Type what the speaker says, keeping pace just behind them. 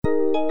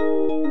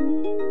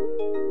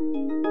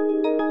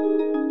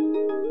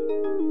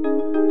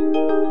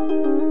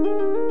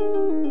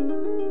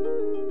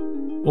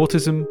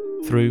Autism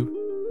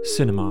Through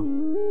Cinema.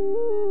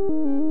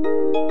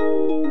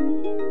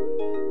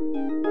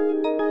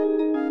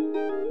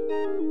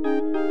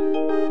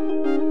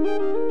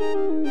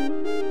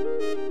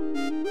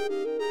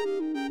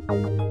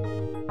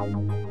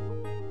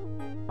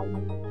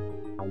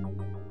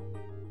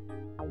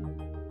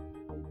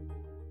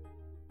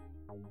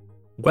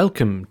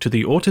 Welcome to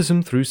the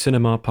Autism Through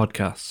Cinema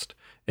podcast,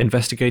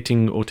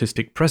 investigating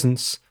autistic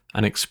presence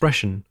and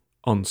expression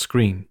on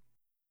screen.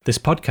 This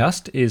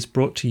podcast is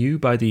brought to you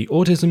by the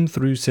Autism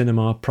Through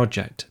Cinema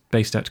project,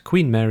 based at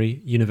Queen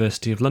Mary,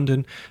 University of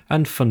London,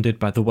 and funded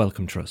by the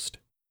Wellcome Trust.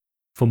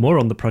 For more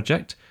on the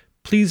project,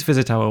 please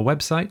visit our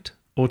website,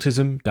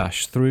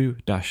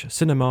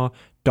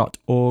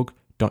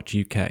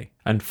 autism-through-cinema.org.uk,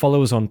 and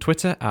follow us on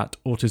Twitter at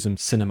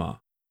autismcinema.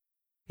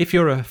 If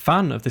you're a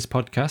fan of this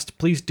podcast,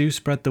 please do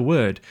spread the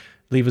word.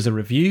 Leave us a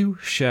review,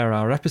 share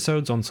our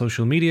episodes on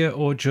social media,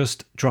 or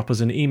just drop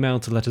us an email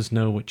to let us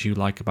know what you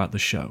like about the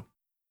show.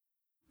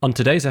 On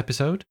today's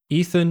episode,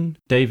 Ethan,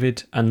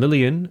 David, and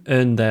Lillian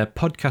earn their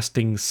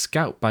podcasting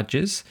scout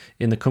badges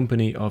in the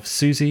company of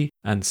Susie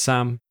and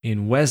Sam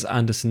in Wes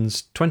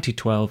Anderson's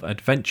 2012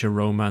 adventure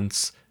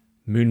romance,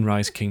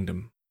 Moonrise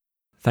Kingdom.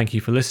 Thank you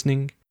for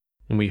listening,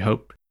 and we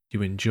hope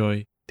you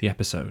enjoy the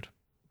episode.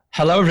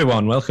 Hello,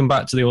 everyone. Welcome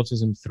back to the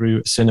Autism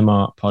Through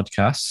Cinema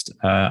podcast.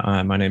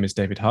 My name is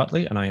David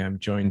Hartley, and I am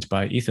joined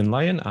by Ethan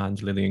Lyon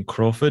and Lillian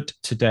Crawford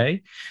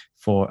today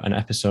for an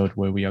episode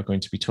where we are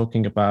going to be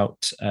talking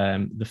about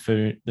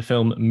the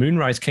film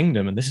Moonrise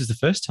Kingdom. And this is the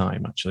first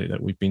time, actually,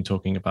 that we've been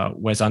talking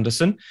about Wes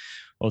Anderson,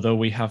 although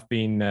we have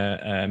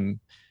been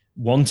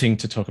wanting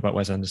to talk about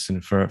Wes Anderson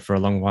for a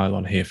long while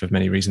on here for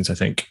many reasons, I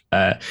think.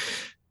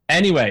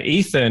 Anyway,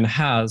 Ethan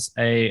has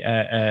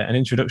an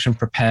introduction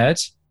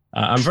prepared.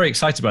 I'm very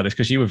excited about this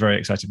because you were very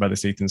excited about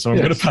this, Ethan. So I'm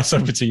going to pass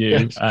over to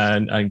you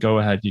and go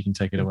ahead. You can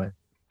take it away.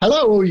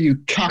 Hello, all you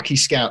khaki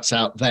scouts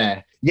out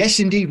there. Yes,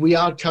 indeed, we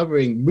are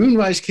covering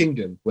Moonrise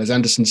Kingdom, Wes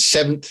Anderson's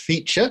seventh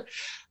feature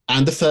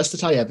and the first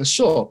that I ever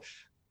saw.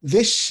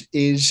 This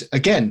is,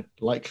 again,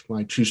 like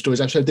my True Stories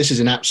episode, this is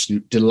an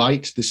absolute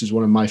delight. This is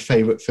one of my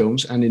favorite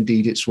films. And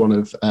indeed, it's one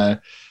of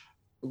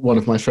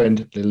my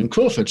friend Lillian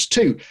Crawford's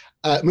too.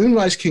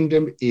 Moonrise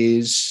Kingdom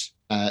is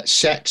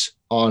set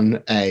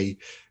on a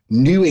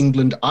New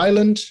England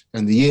island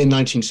in the year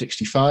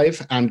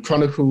 1965 and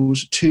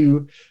chronicles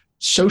two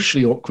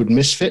socially awkward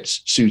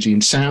misfits, Susie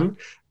and Sam,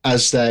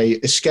 as they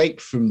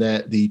escape from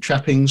the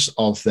trappings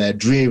of their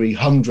dreary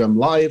humdrum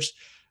lives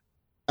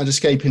and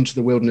escape into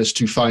the wilderness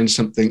to find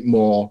something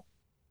more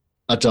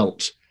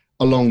adult.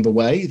 Along the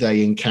way,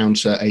 they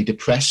encounter a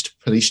depressed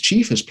police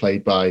chief, as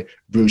played by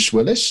Bruce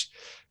Willis,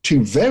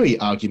 two very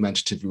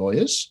argumentative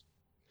lawyers,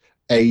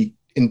 an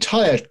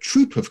entire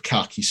troop of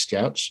khaki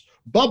scouts,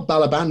 Bob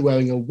Balaban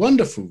wearing a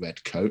wonderful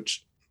red coat,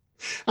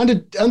 and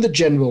the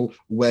general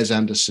Wes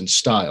Anderson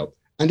style.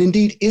 And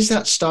indeed, is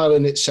that style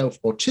in itself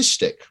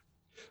autistic?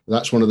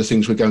 That's one of the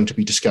things we're going to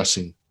be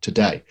discussing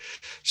today.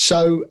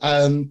 So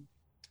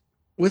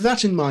with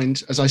that in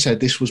mind, as I said,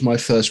 this was my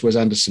first Wes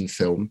Anderson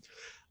film.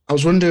 I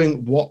was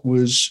wondering what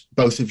was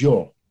both of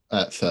your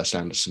first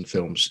Anderson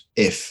films,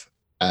 if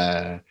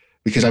any,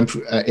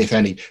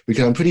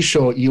 because I'm pretty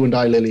sure you and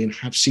I, Lillian,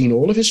 have seen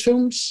all of his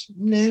films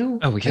now.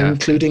 Oh, yeah.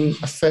 Including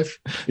a fair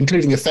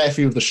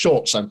few of the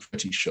shorts, I'm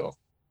pretty sure.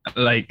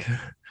 Like,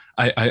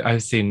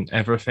 I've seen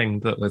everything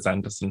that Wes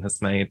Anderson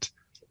has made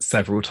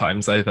several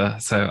times over.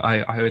 So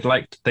I would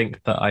like to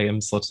think that I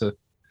am sort of,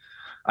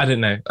 I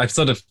don't know, I've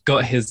sort of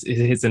got his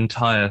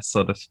entire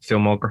sort of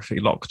filmography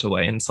locked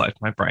away inside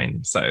my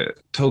brain. So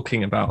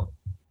talking about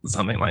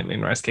something like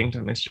Moonrise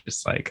Kingdom is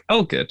just like,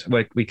 oh, good.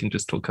 We can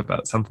just talk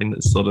about something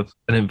that's sort of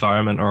an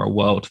environment or a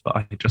world that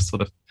I just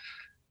sort of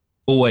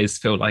always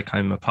feel like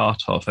I'm a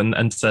part of,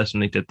 and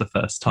certainly did the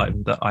first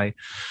time that I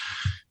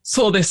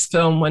saw this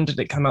film. When did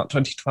it come out?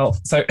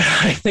 2012. So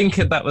I think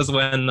that was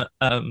when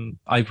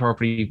I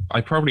probably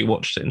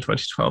watched it in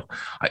 2012.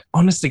 I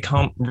honestly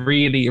can't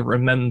really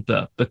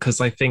remember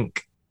because I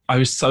think I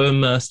was so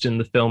immersed in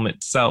the film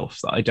itself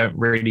that I don't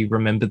really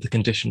remember the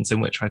conditions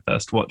in which I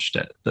first watched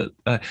it.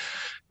 That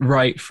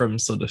right from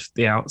sort of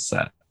the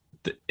outset,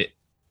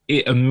 it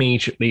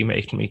immediately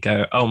made me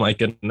go, oh my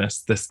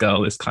goodness, this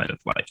girl is kind of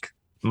like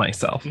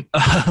myself.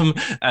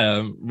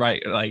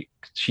 Right, like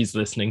she's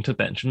listening to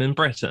Benjamin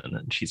Britten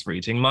and she's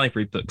reading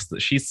library books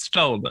that she's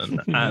stolen.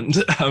 And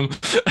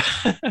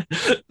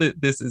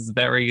this is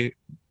very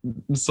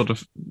sort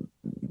of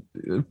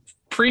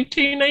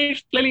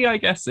pre-teenage Lily, I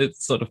guess,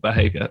 it's sort of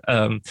behavior,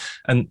 and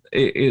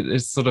it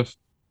is sort of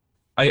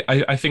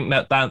I think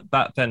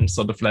that then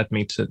sort of led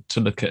me to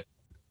look at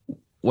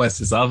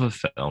Wes's other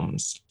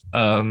films,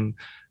 and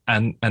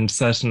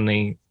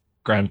certainly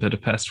Grand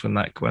Budapest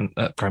Grand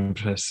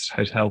Budapest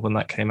Hotel when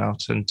that came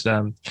out, and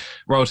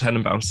Royal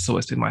Tenenbaums has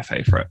always been my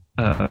favorite,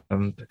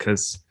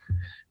 because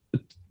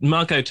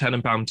Margot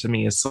Tenenbaum to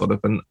me is sort of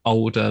an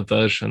older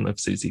version of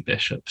Susie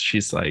Bishop.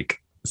 She's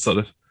like sort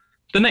of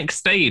the next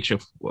stage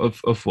of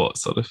what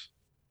sort of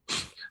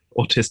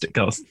autistic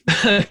girls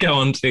go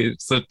on to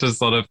sort of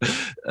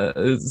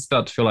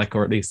start to feel like,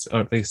 or at least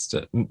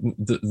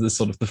the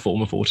sort of the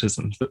form of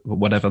autism,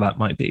 whatever that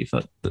might be,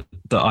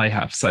 that I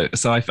have. So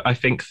I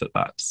think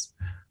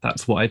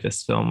that's why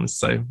this film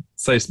is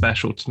so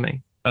special to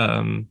me.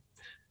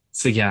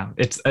 So yeah,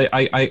 it's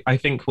I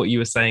think what you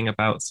were saying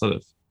about sort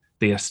of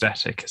the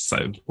aesthetic is so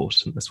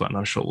important as well, and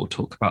I'm sure we'll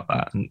talk about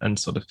that, and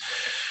sort of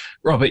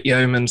Robert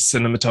Yeoman's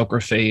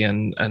cinematography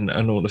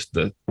and all of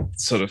the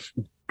sort of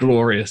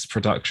glorious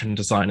production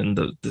design and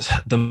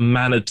the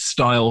mannered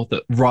style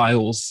that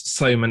riles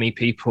so many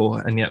people,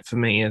 and yet for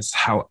me is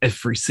how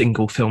every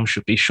single film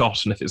should be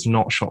shot. And if it's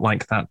not shot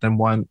like that, then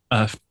why on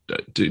earth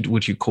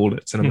would you call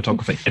it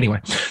cinematography?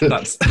 Anyway,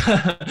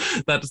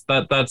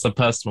 that's a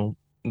personal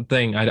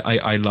thing.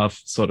 I love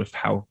sort of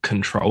how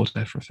controlled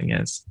everything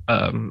is.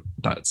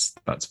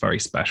 That's very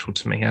special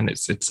to me, and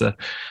it's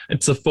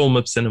a form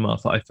of cinema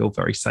that I feel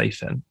very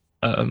safe in.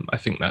 I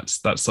think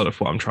that's sort of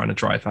what I'm trying to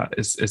drive at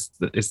is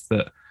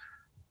that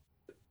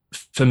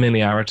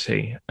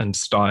familiarity and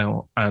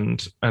style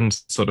and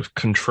sort of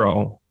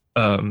control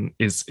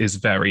is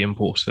very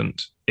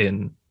important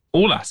in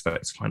all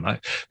aspects of my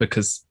life,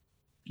 because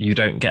you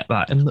don't get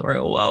that in the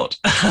real world.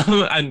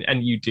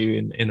 and you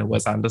do in a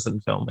Wes Anderson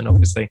film. And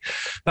obviously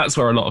that's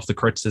where a lot of the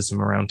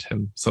criticism around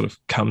him sort of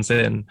comes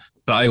in.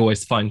 But I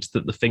always find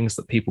that the things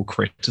that people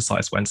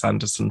criticize Wes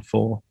Anderson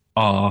for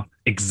are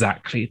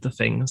exactly the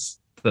things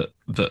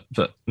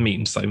that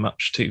mean so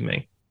much to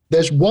me.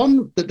 There's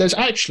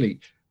actually,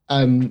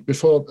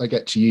 before I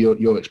get to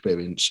your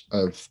experience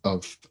of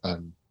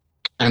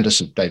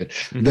Anderson, David,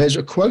 there's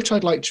a quote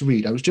I'd like to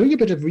read. I was doing a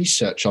bit of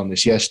research on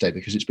this yesterday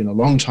because it's been a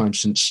long time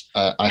since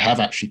I have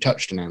actually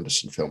touched an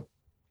Anderson film,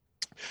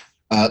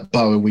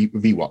 bar a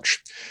rewatch.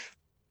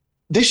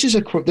 This is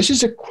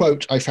a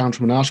quote I found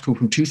from an article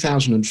from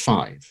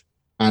 2005,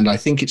 and I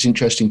think it's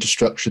interesting to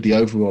structure the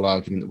overall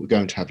argument that we're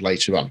going to have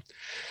later on.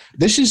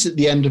 This is at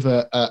the end of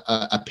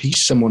a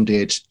piece someone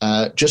did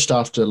just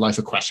after Life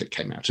Aquatic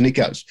came out, and it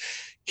goes,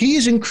 "He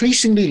is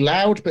increasingly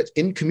loud but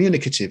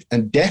incommunicative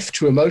and deaf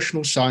to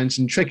emotional signs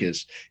and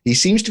triggers. He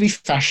seems to be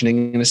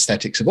fashioning an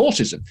aesthetics of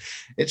autism.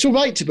 It's all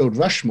right to build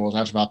Rushmores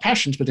out of our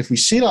passions, but if we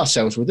seal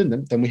ourselves within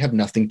them, then we have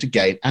nothing to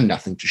gain and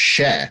nothing to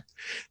share."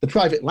 The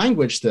private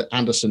language that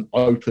Anderson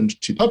opened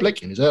to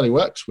public in his early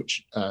works,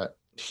 which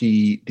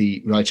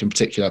the writer in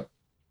particular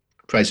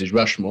praises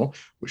Rushmore,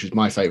 which is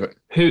my favorite.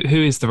 Who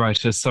is the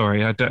writer?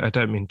 Sorry, I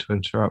don't mean to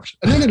interrupt.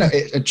 No.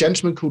 A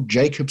gentleman called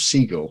Jacob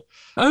Siegel.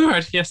 Oh,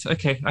 right. Yes.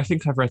 Okay. I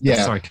think I've read this.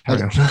 Yeah, Sorry,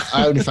 carry on.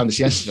 I only found this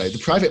yesterday. The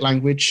private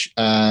language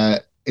in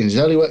his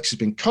early works has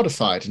been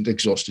codified and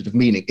exhausted of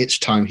meaning. It's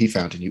time he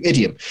found a new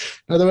idiom.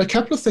 Now, there are a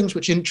couple of things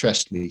which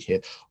interest me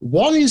here.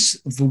 One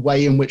is the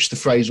way in which the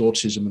phrase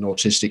autism and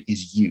autistic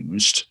is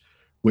used,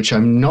 which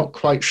I'm not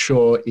quite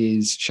sure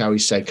is, shall we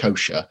say,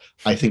 kosher.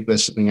 I think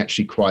there's something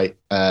actually quite...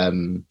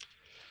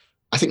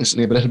 I think there's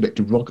something a little bit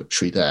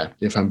derogatory there,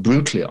 if I'm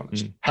brutally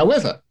honest.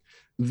 However,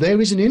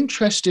 there is an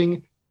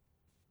interesting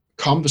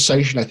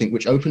conversation, I think,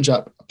 which opens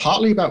up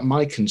partly about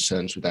my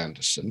concerns with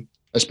Anderson,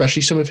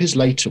 especially some of his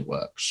later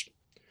works,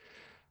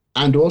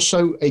 and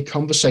also a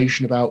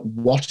conversation about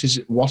what does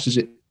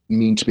it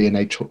mean to be an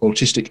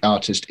autistic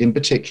artist, in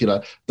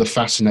particular, the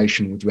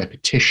fascination with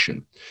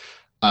repetition,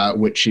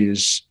 which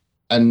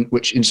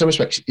in some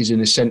respects is an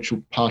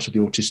essential part of the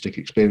autistic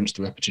experience,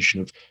 the repetition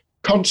of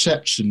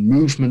concepts and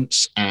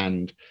movements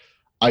and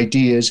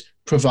ideas,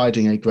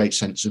 providing a great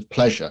sense of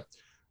pleasure.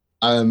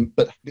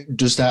 But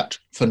does that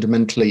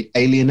fundamentally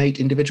alienate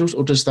individuals,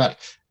 or does that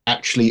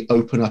actually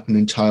open up an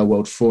entire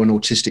world for an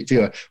autistic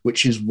viewer,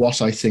 which is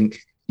what I think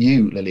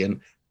you,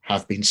 Lillian,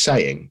 have been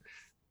saying?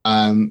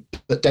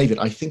 But David,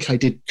 I think I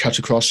did cut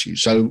across you.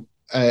 So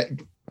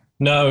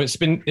no, it's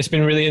been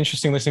really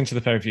interesting listening to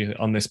the pair of you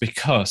on this,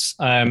 because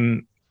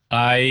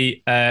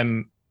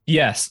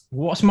yes,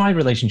 what's my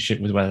relationship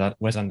with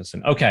Wes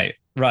Anderson? Okay,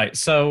 right.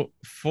 So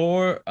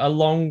for a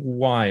long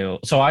while,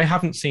 so I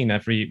haven't seen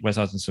every Wes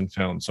Anderson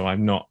film, so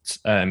I'm not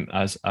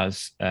as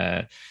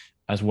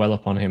well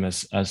up on him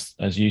as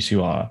you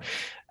two are.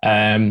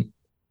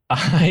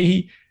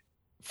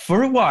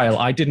 For a while,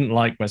 I didn't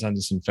like Wes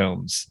Anderson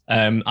films.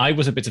 I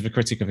was a bit of a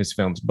critic of his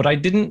films, but I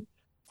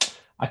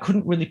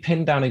couldn't really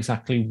pin down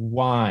exactly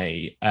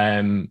why.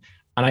 And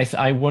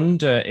I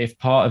wonder if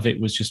part of it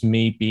was just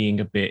me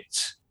being a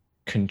bit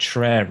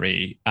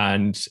contrary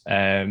and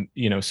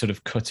sort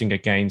of cutting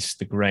against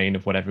the grain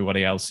of what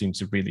everybody else seemed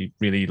to really,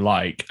 really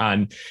like.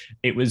 And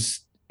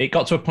it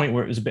got to a point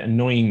where it was a bit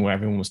annoying, where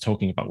everyone was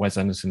talking about Wes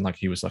Anderson like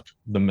he was like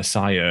the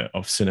messiah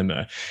of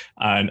cinema.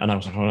 And I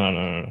was like, oh,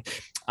 no.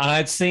 And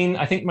I'd seen,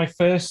 I think my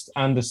first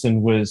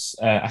Anderson was,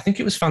 I think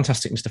it was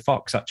Fantastic Mr.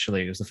 Fox,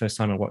 actually. It was the first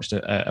time I watched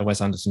a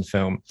Wes Anderson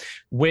film,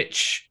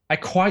 which I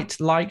quite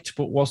liked,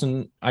 but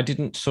I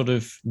didn't sort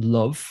of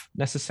love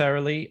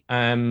necessarily.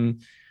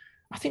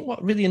 I think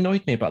what really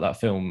annoyed me about that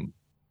film,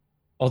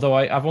 although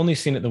I've only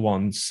seen it the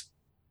once,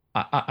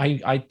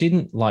 I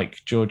didn't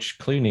like George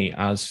Clooney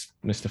as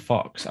Mr.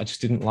 Fox. I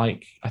just didn't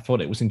like. I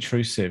thought it was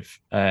intrusive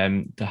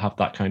to have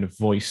that kind of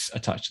voice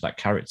attached to that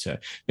character,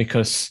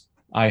 because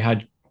I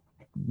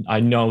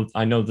know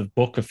the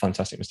book of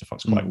Fantastic Mr.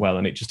 Fox quite well,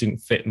 and it just didn't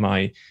fit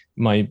my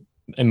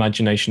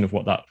imagination of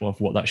what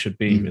that should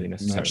be really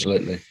necessarily.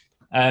 Absolutely.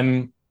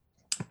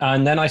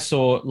 And then I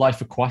saw Life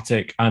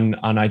Aquatic, and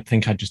I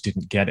think I just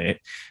didn't get it.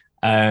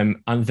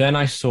 And then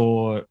I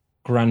saw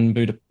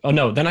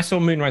then I saw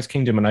Moonrise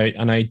Kingdom,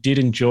 and I did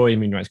enjoy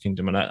Moonrise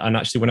Kingdom. And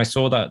actually, when I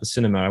saw that at the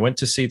cinema, I went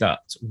to see that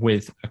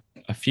with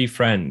a few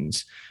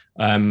friends.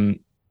 A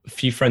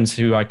few friends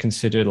who I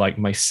consider like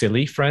my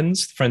silly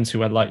friends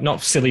who are like,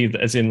 not silly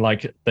as in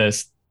like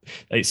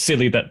it's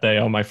silly that they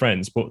are my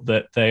friends, but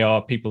that they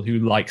are people who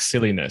like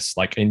silliness,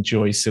 like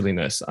enjoy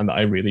silliness, and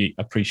I really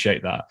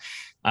appreciate that.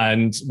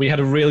 And we had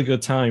a really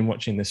good time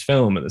watching this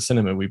film at the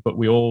cinema.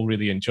 We all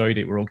really enjoyed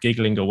it. We're all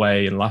giggling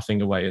away and laughing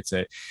away at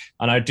it.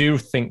 And I do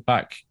think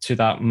back to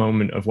that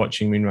moment of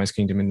watching Moonrise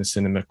Kingdom in the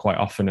cinema quite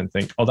often and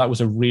think, oh, that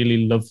was a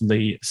really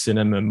lovely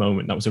cinema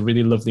moment. That was a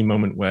really lovely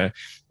moment where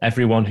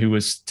everyone who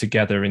was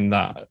together in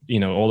that,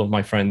 all of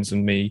my friends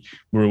and me,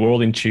 we were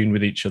all in tune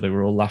with each other. We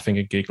were all laughing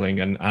and giggling.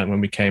 And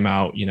when we came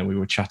out, we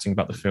were chatting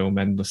about the film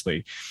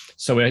endlessly.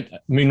 So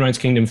Moonrise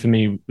Kingdom for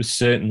me was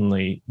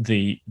certainly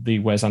the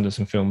Wes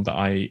Anderson film that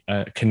I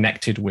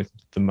connected with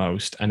the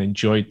most and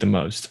enjoyed the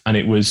most. And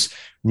it was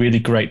really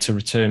great to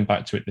return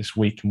back to it this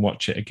week and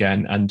watch it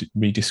again and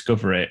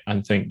rediscover it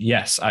and think,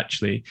 yes,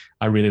 actually,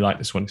 I really like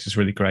this one. This is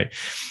really great.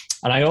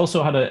 And I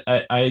also had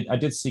I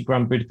did see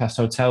Grand Budapest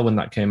Hotel when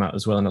that came out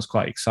as well, and I was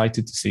quite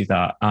excited to see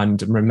that,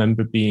 and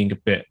remember being a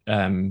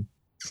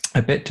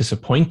bit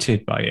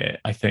disappointed by it,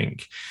 I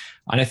think.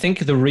 And I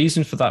think the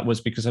reason for that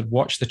was because I'd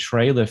watched the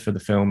trailer for the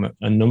film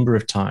a number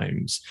of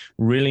times,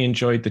 really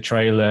enjoyed the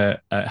trailer,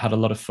 had a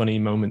lot of funny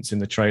moments in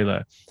the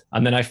trailer.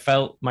 And then I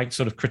felt my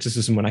sort of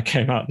criticism when I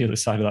came out the other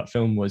side of that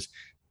film was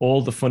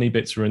all the funny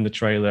bits were in the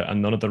trailer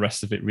and none of the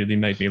rest of it really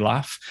made me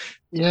laugh.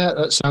 Yeah,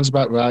 that sounds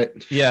about right.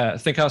 Yeah,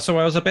 so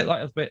I was a bit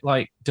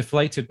like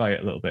deflated by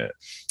it a little bit.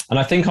 And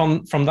I think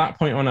from that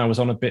point on, I was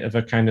on a bit of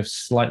a kind of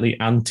slightly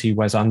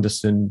anti-Wes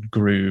Anderson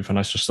groove. And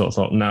I just sort of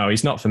thought, no,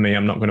 he's not for me.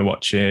 I'm not going to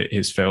watch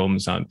his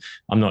films, and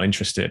I'm not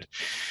interested.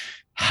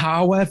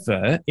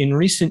 However, in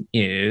recent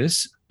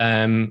years,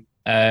 in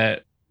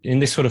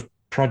this sort of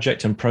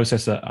project and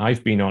process that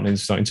I've been on,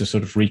 is starting to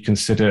sort of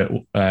reconsider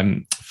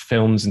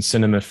films and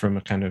cinema from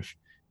a kind of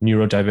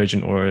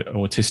neurodivergent or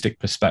autistic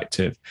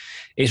perspective.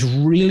 It's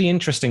really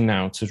interesting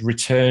now to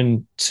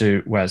return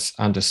to Wes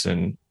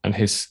Anderson and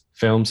his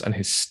films and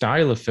his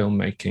style of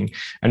filmmaking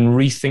and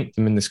rethink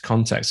them in this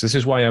context. This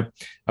is why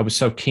I was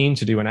so keen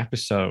to do an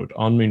episode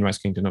on Moonrise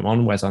Kingdom and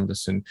on Wes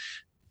Anderson,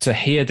 to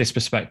hear this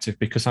perspective,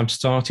 because I'm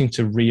starting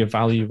to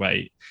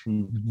reevaluate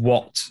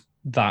what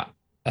that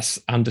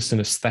Anderson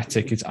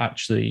aesthetic is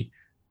actually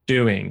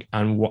doing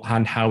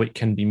and how it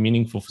can be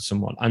meaningful for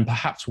someone, and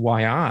perhaps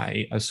why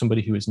I, as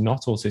somebody who is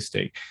not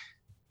autistic,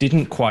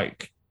 didn't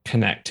quite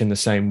connect in the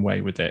same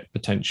way with it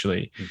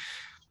potentially.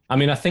 I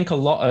mean, I think a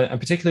lot, and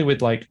particularly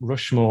with like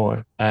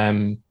Rushmore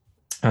and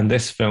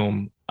this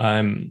film,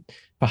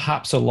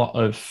 perhaps a lot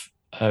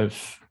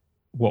of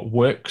what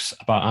works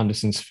about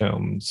Anderson's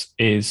films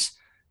is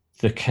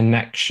the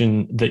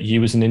connection that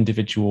you as an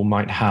individual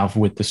might have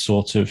with the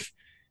sort of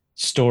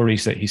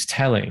stories that he's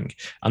telling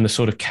and the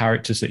sort of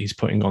characters that he's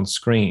putting on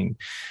screen.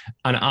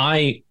 And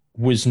I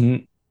was,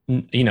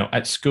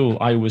 at school,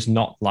 I was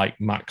not like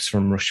Max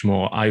from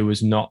Rushmore. I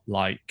was not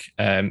like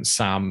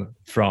Sam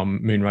from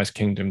Moonrise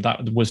Kingdom.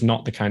 That was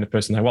not the kind of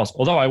person I was.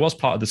 Although I was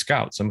part of the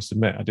Scouts, I must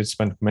admit, I did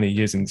spend many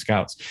years in the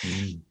Scouts.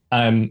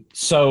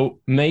 So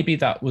maybe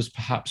that was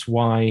perhaps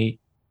why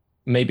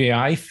maybe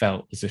I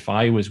felt as if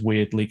I was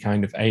weirdly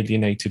kind of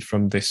alienated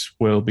from this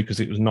world, because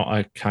it was not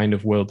a kind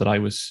of world that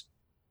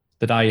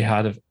I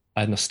had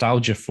a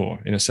nostalgia for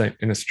in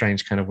a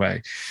strange kind of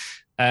way.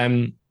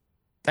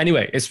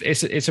 Anyway,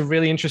 it's a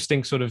really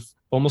interesting sort of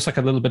almost like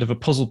a little bit of a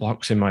puzzle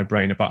box in my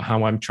brain about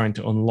how I'm trying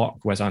to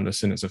unlock Wes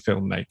Anderson as a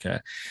filmmaker.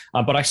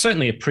 But I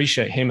certainly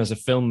appreciate him as a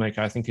filmmaker.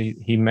 I think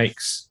he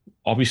makes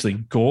obviously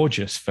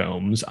gorgeous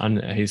films,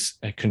 and his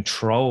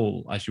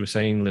control, as you were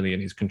saying,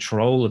 Lillian, his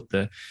control of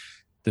the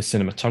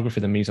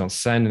cinematography, the mise en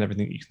scène, and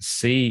everything you can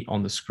see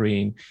on the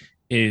screen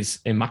is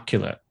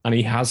immaculate. And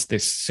he has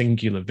this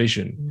singular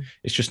vision.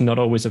 It's just not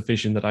always a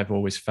vision that I've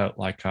always felt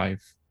like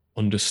I've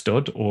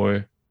understood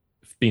or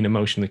been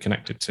emotionally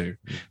connected to.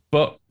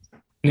 But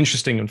an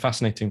interesting and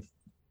fascinating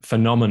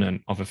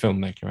phenomenon of a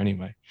filmmaker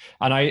anyway.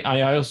 And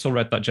I also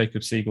read that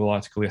Jacob Siegel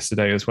article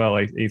yesterday as well,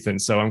 Ethan.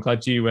 So I'm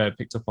glad you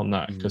picked up on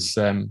that, because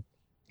I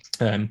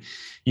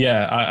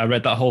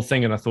read that whole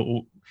thing and I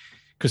thought,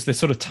 because the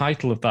sort of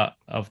title of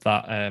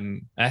that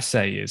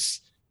essay is,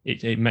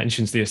 it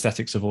mentions the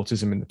aesthetics of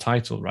autism in the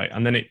title, right?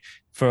 And then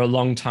for a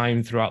long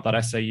time throughout that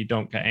essay, you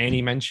don't get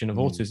any mention of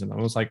autism. I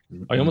was like,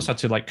 I almost had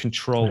to like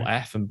control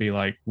F and be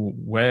like,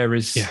 where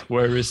is he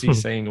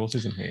saying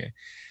autism here?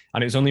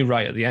 And it's only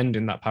right at the end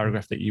in that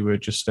paragraph that you were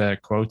just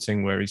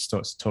quoting, where he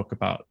starts to talk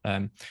about,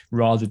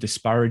 rather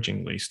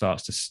disparagingly,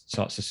 starts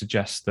to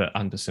suggest that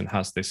Anderson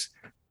has this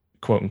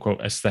quote unquote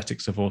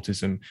aesthetics of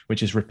autism,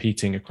 which is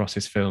repeating across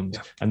his films,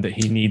 and that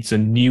he needs a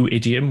new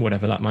idiom,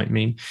 whatever that might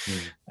mean.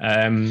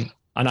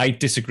 And I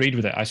disagreed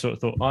with it. I sort of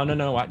thought, oh,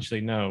 no,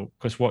 actually, no,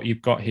 because what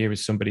you've got here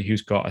is somebody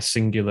who's got a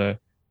singular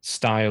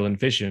style and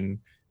vision.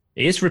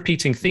 It is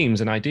repeating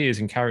themes and ideas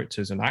and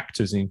characters and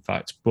actors, in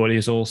fact, but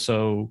is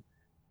also,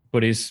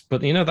 but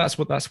you know, that's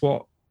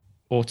what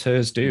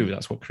auteurs do.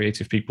 That's what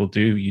creative people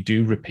do. You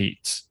do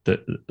repeat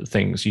the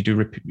things. You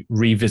do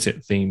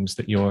revisit themes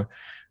that you're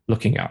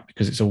looking at,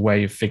 because it's a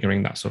way of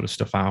figuring that sort of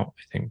stuff out,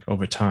 I think,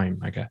 over time,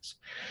 I guess.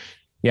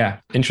 Yeah,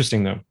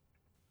 interesting though.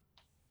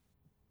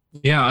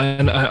 Yeah,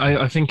 and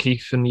I think,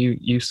 Ethan,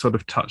 you sort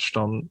of touched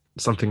on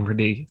something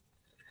really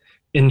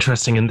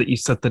interesting in that you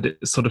said that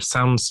it sort of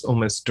sounds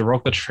almost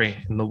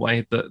derogatory in the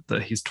way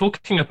that he's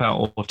talking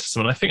about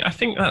autism. And I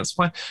think that's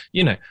why,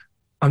 you know,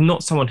 I'm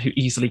not someone who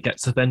easily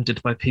gets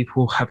offended by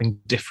people having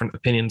different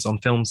opinions on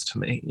films to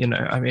me. You know,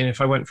 I mean, if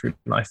I went through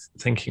life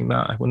thinking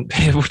that, I wouldn't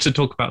be able to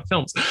talk about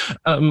films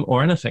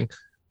or anything.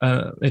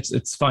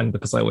 It's fine,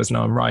 because I always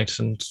know I'm right,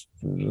 and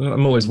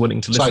I'm always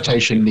willing to listen.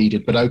 Citation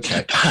needed, but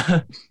okay.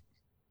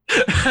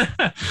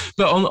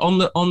 But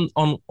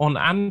on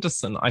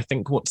Anderson, I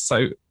think what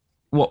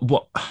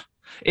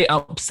it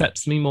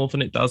upsets me more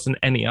than it does in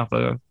any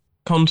other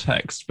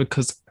context,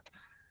 because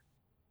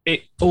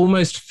it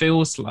almost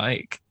feels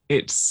like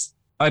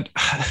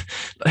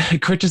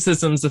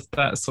criticisms of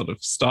that sort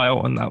of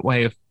style and that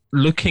way of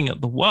looking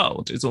at the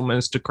world is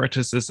almost a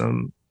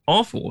criticism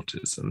of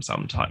autism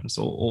sometimes,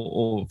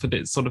 or that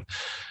it's sort of,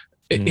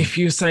 if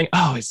you're saying,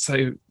 oh, it's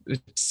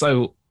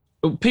so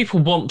people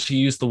want to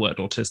use the word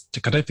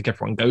autistic. I don't think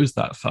everyone goes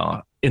that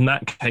far. In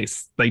that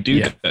case, they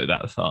do go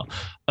that far.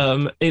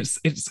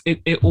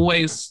 It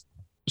always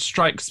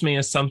strikes me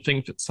as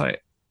something that's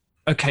like,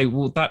 okay,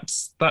 well,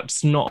 that's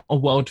not a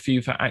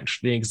worldview that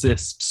actually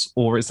exists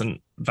or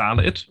isn't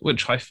valid,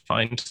 which I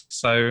find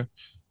so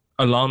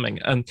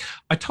alarming. And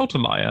I told a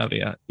lie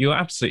earlier. You're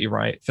absolutely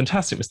right.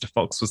 Fantastic Mr.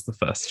 Fox was the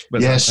first.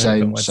 Yes,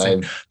 same.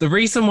 The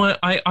reason why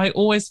I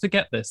always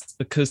forget this,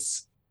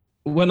 because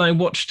when I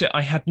watched it,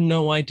 I had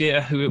no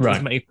idea who it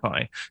was made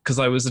by, because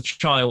I was a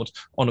child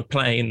on a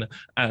plane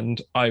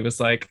and I was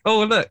like,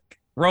 oh, look,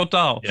 Roald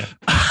Dahl. Yeah.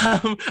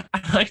 And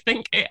I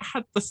think it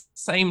had the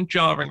same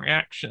jarring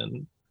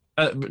reaction,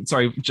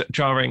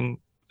 jarring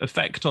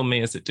effect on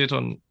me as it did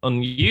on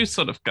you,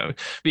 sort of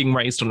being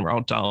raised on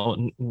Roald Dahl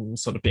and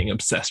sort of being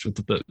obsessed with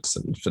the books,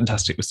 and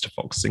Fantastic Mr.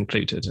 Fox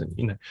included. And,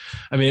 you know,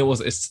 I mean,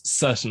 it's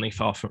certainly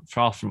far from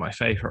my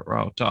favorite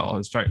Roald Dahl. I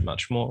was very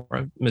much more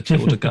a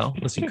Matilda girl,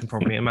 as you can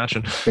probably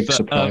imagine. Big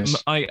surprise.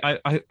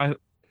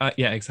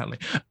 Yeah, exactly.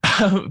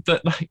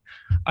 But like,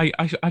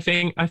 I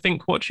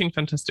think watching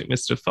Fantastic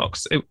Mr.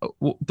 Fox,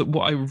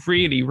 what I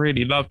really,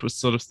 really loved was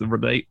sort of the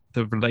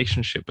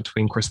relationship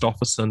between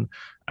Christopherson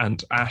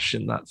and Ash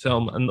in that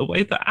film, and the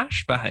way that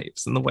Ash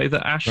behaves, and the way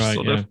that Ash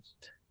of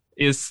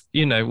is,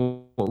 you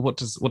know, what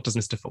does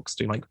Mr. Fox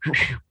do, like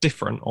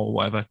different or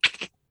whatever,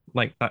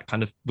 like that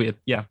kind of weird,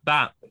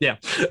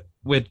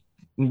 weird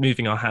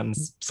moving our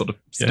hands sort of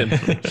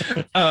stimulate.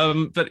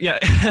 But yeah,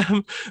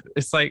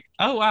 it's like,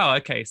 oh wow,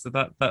 okay, so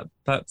that's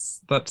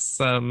the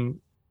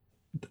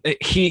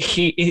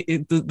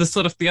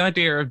sort of the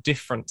idea of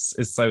difference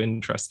is so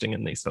interesting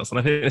in these films, and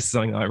I think this is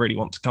something that I really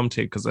want to come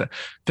to, because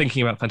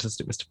thinking about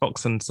Fantastic Mr.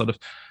 Fox and sort of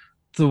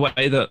the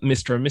way that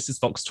Mr. and Mrs.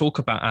 Fox talk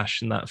about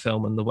Ash in that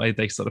film, and the way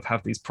they sort of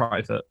have these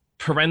private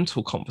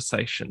parental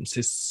conversations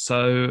is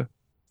so,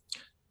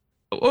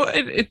 well,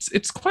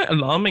 it's quite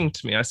alarming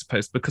to me, I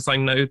suppose, because I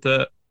know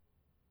that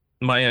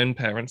my own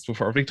parents were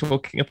probably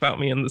talking about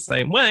me in the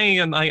same way,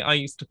 and I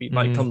used to be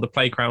like on the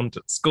playground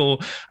at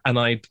school, and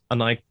I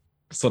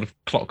sort of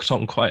clocked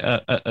on quite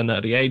at an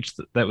early age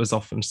that there was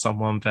often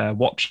someone there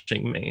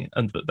watching me,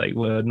 and that they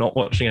were not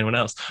watching anyone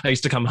else. I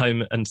used to come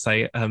home and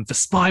say, the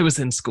spy was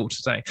in school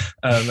today,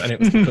 and it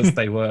was because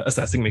they were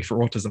assessing me for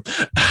autism.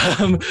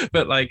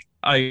 But like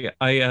I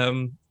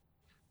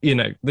you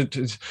know,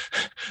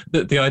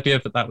 the idea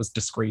that was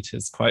discreet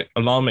is quite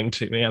alarming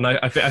to me, and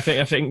I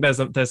think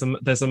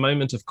there's a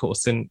moment, of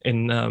course, in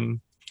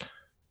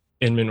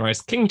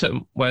Moonrise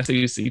Kingdom, where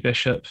Susie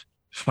Bishop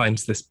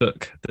finds this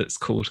book that's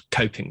called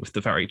Coping with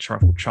the Very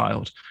Troubled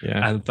Child,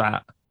 and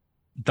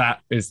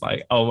that is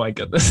like, oh my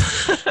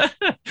goodness.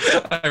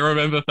 I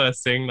remember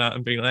first seeing that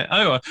and being like,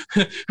 oh,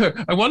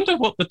 I wonder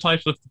what the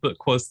title of the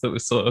book was that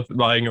was sort of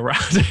lying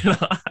around in our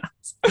house.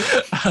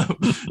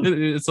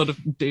 Sort of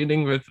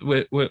dealing with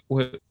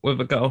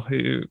a girl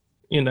who,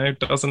 you know,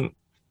 doesn't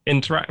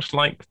interact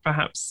like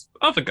perhaps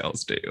other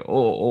girls do,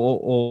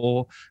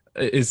 or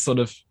is sort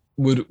of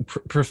would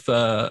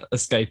prefer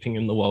escaping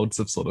in the worlds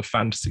of sort of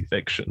fantasy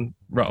fiction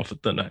rather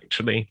than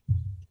actually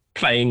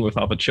playing with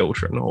other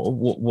children or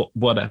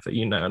whatever,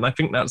 you know. And I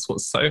think that's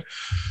what's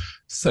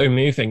so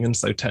moving and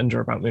so tender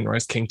about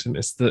Moonrise Kingdom,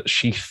 is that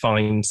she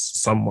finds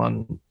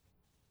someone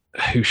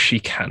who she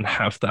can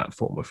have that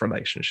form of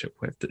relationship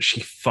with, that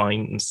she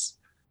finds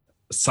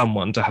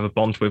someone to have a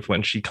bond with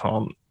when she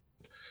can't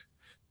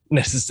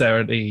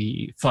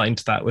necessarily find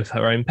that with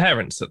her own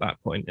parents at that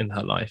point in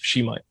her life.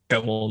 She might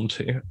go on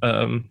to,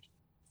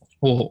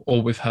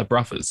 or with her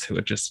brothers, who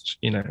are just,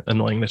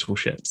 annoying little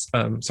shits.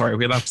 Sorry, are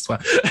we allowed to swear?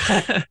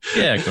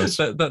 Yeah, of course.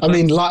 I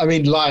mean,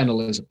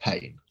 Lionel is a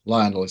pain.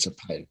 Lionel is a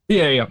pain.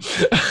 Yeah.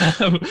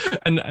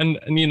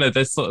 And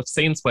there's sort of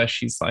scenes where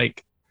she's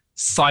like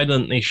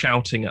silently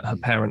shouting at her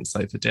parents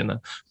over dinner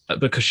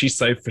because she's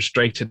so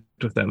frustrated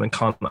with them and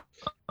can't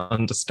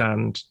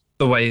understand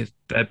the way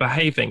they're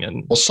behaving,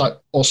 and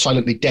or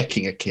silently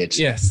decking a kid.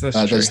 Yes, that's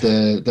true.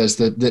 There's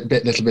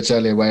the little bit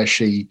earlier where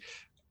she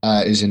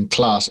is in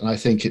class, and I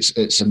think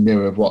it's a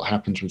mirror of what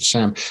happens with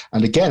Sam.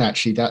 And again,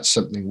 actually, that's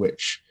something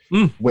which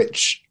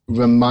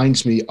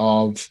reminds me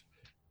of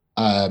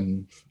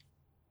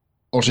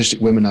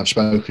autistic women I've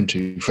spoken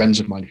to,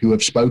 friends of mine, who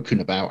have spoken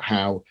about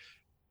how,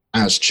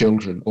 as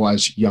children or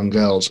as young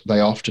girls, they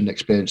often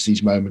experience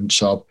these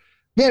moments of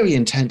very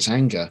intense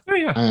anger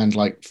and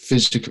like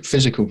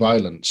physical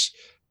violence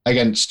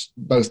against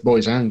both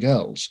boys and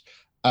girls.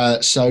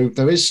 So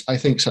there is, I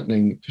think,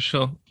 something for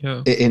sure,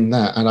 in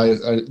that.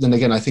 And then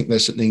again, I think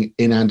there's something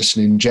in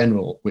Anderson in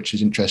general which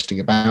is interesting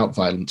about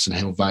violence and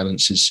how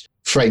violence is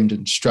framed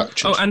and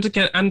structured. Oh,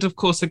 and of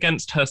course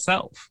against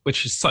herself,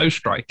 which is so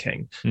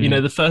striking.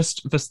 The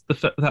first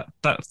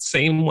that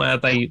scene where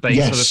they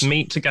sort of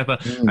meet together,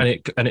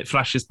 and it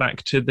flashes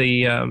back to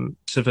the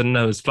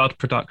Noah's Flood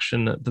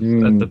production at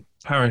the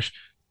parish.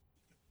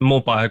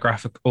 More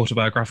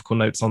autobiographical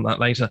notes on that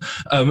later.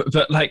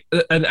 But like,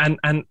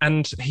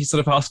 and he sort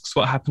of asks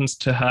what happens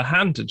to her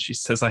hand, and she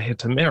says, "I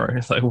hit a mirror."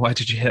 It's like, why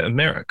did you hit a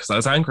mirror? Because I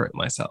was angry at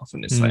myself.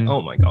 And it's like,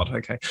 oh my god,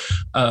 okay.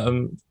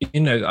 I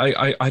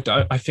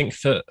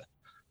think that,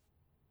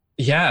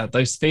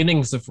 those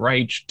feelings of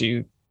rage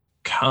do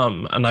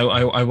come, and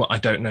I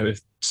don't know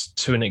if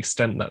to an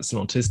extent that's an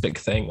autistic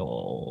thing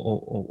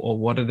or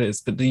what it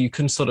is, but you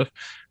can sort of,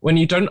 when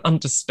you don't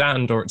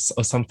understand or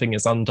something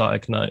is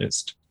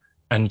undiagnosed,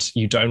 and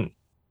you don't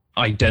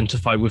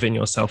identify within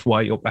yourself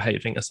why you're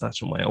behaving a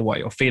certain way or why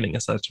you're feeling a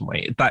certain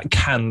way, that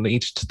can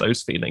lead to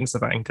those feelings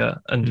of anger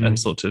and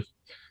sort of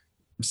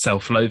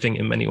self-loathing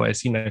in many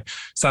ways.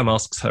 Sam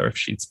asks her if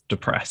she's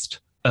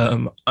depressed.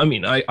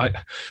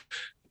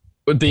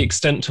 The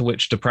extent to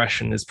which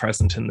depression is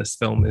present in this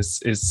film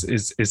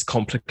is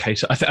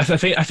complicated. I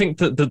think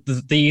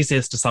that the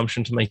easiest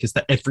assumption to make is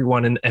that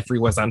everyone in every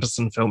Wes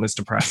Anderson film is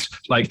depressed.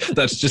 Like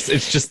it's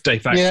just de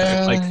facto.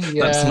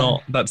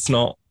 That's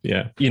not.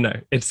 Yeah.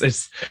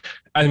 It's.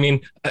 I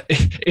mean,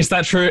 is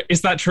that true?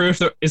 Is that true of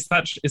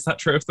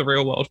the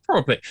real world?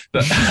 Probably,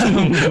 but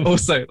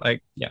also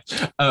like,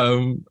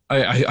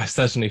 I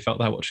certainly felt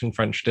that watching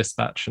French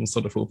Dispatch and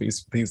sort of all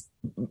these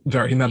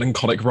very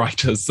melancholic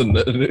writers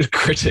and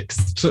critics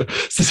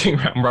sitting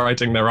around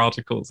writing their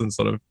articles and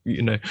sort of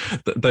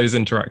those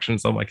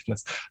interactions. Oh my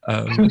goodness!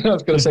 I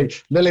was going to say,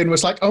 Lillian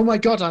was like, "Oh my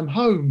god, I'm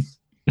home."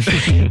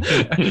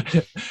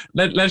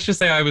 Let's just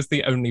say I was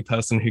the only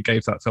person who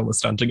gave that film a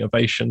standing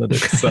ovation at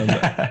its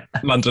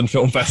London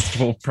Film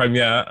Festival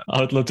premiere.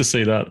 I would love to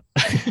see that.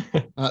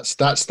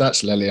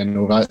 That's Lillian,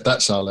 all right.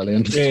 That's our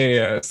Lillian.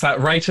 Yeah. Sat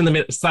right in the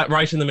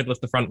middle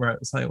of the front row,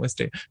 as I always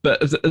do.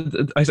 But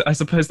I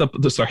suppose the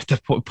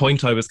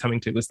point I was coming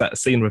to was that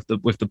scene with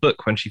the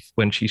book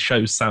when she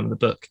shows Sam the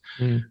book,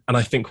 and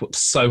I think what's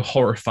so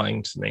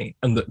horrifying to me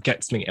and that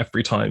gets me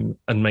every time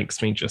and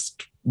makes me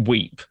just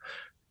weep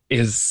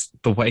is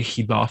the way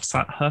he laughs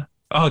at her.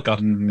 Oh god,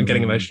 I'm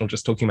getting emotional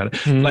just talking about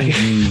it. Like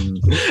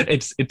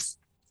it's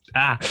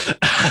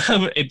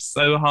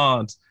so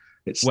hard.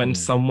 When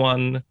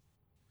someone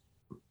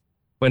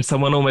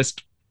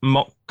almost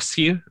mocks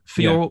you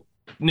for your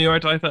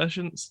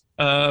neurodivergence.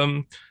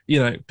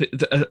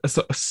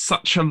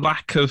 Such a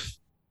lack of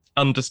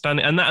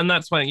understanding, and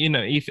that's why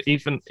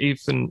even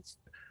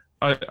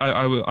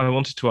I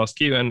wanted to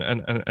ask you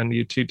and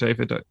you too,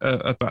 David,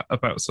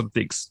 about sort of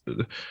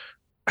the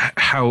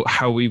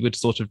how we would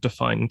sort of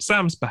define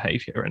Sam's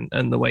behavior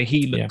and the way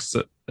he looks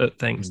at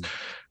things.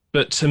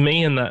 But to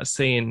me in that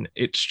scene,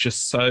 it's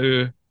just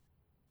so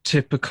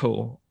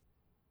typical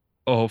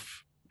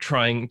of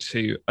trying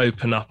to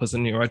open up as a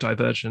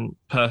neurodivergent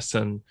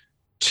person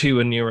to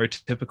a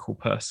neurotypical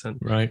person,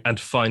 right? And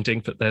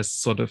finding that there's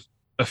sort of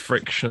a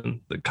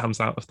friction that comes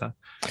out of that.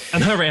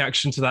 And her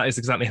reaction to that is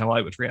exactly how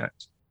I would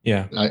react.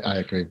 Yeah, I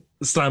agree.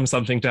 Slam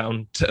something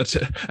down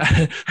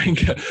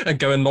and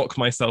go and lock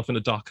myself in a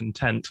darkened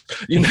tent.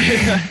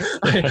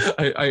 I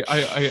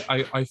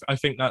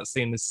think that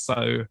scene is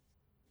so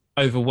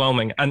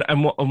overwhelming, and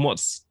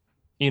what's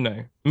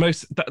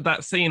most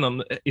that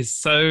scene is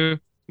so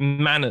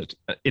mannered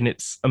in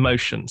its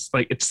emotions.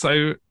 Like it's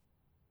so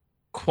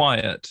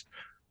quiet,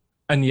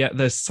 and yet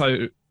there's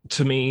so,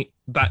 to me,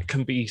 that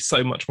can be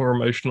so much more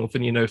emotional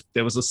than, if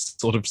there was a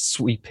sort of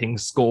sweeping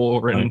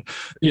score and,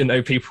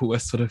 people were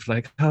sort of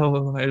like,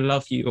 oh, I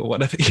love you or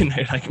whatever,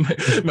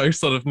 like most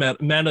sort of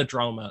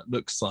melodrama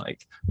looks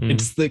like.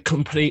 It's the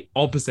complete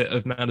opposite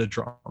of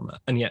melodrama.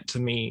 And yet to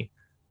me,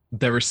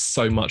 there is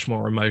so much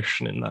more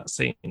emotion in that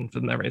scene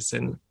than there is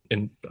in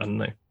I don't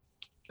know,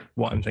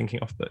 what I'm thinking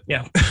of, but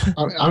yeah.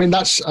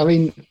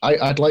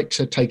 I'd like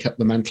to take up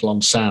the mantle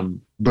on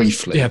Sam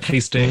briefly. Yeah,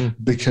 please do.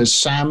 Because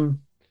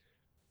Sam,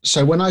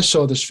 so when I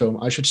saw this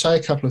film, I should say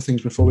a couple of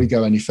things before we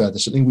go any further.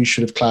 Something we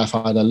should have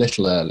clarified a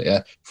little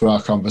earlier for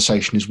our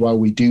conversation is while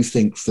we do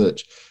think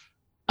that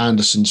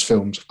Anderson's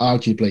films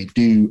arguably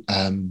do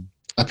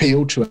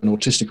appeal to an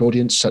autistic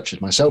audience, such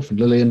as myself and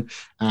Lillian,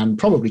 and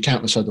probably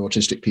countless other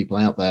autistic people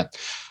out there,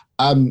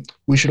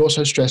 we should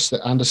also stress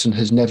that Anderson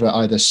has never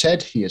either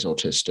said he is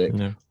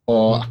autistic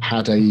or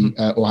had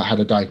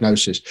a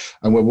diagnosis,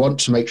 and we want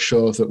to make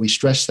sure that we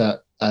stress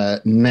that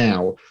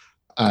now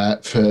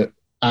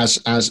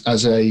as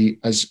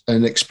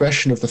an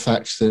expression of the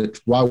fact that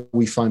while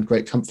we find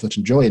great comfort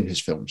and joy in his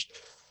films,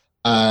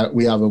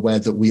 we are aware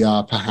that we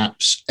are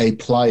perhaps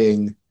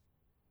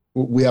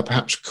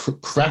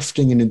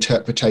crafting an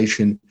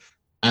interpretation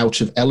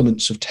out of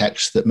elements of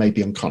text that may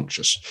be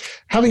unconscious.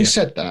 Having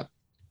said that,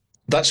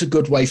 that's a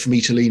good way for me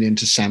to lean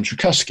into Sam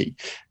Trzaskowski.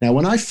 Now,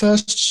 when I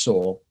first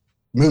saw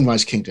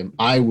Moonrise Kingdom,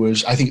 I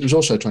think it was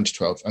also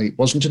 2012. It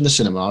wasn't in the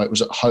cinema. It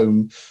was at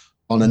home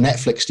on a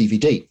Netflix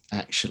DVD,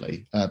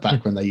 actually,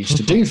 back when they used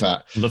to do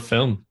that. Love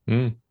film.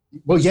 Mm.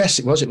 Well, yes,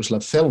 it was. It was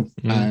Love Film.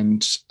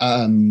 And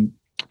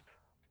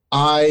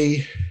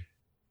I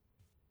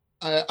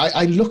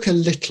look a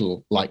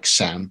little like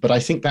Sam, but I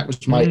think that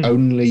was my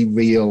only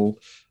real...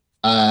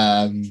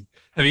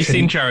 Have you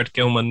seen Jared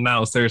Gilman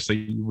now? Seriously,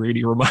 you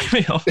really remind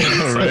me of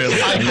him.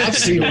 Really? I have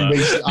seen him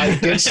recently. I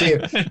did see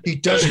him. He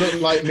does look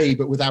like me,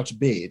 but without a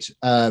beard.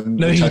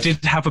 No, he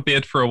did have a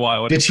beard for a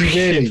while. Did he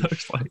really?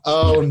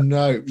 Oh,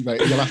 no. Mate,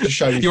 you'll have to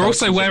show me. You're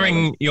also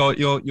wearing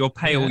your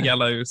pale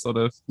yellow sort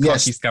of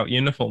khaki scout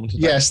uniform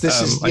today. Yes,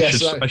 this is...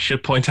 I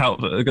should point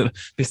out that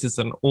this is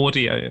an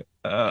audio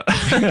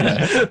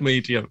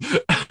medium.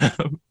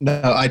 No,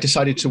 I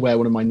decided to wear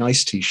one of my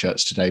nice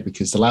T-shirts today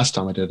because the last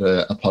time I did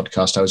a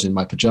podcast, I was in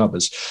my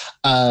pajamas.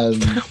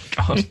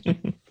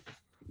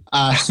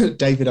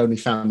 David only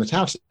found that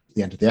out at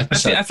the end of the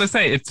episode. As I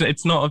say,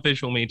 it's not a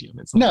visual medium.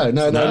 It's no.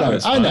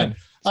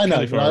 I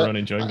know. For our own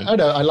enjoyment. I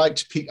know. I like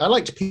to peek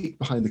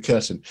behind the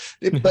curtain.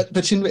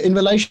 But in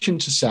relation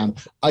to Sam,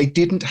 I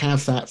didn't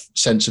have that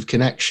sense of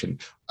connection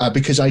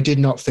because I did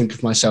not think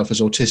of myself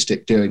as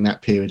autistic during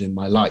that period in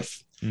my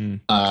life.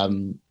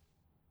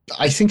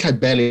 I think I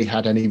barely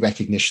had any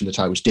recognition that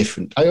I was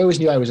different. I always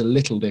knew I was a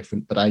little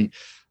different, but I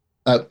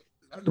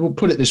will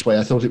put it this way,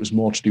 I thought it was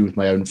more to do with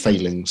my own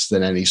failings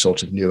than any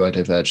sort of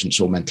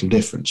neurodivergence or mental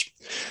difference.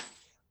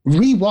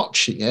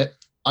 Rewatching it,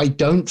 I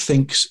don't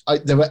think...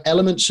 there were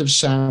elements of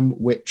Sam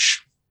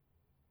which...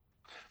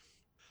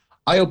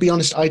 I'll be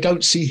honest, I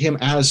don't see him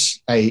as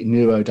a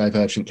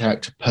neurodivergent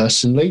character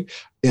personally,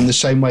 in the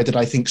same way that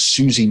I think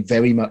Susie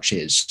very much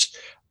is.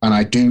 And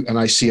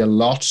I see a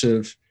lot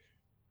of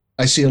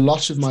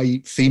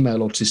my female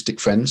autistic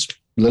friends,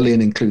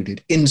 Lillian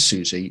included, in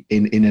Susie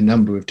in a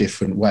number of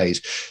different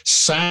ways.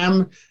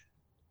 Sam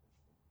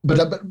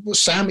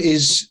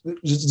is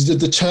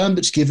the term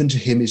that's given to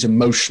him is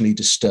emotionally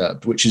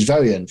disturbed, which is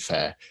very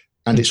unfair.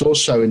 And it's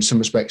also, in some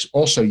respects,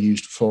 also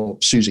used for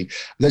Susie.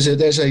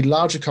 There's a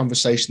larger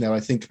conversation there, I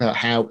think, about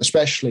how,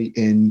 especially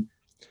in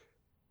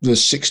the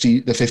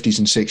 50s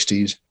and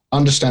 60s,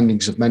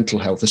 understandings of mental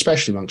health,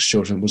 especially amongst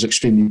children, was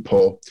extremely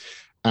poor.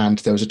 And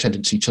there was a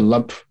tendency to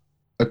lump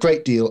a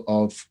great deal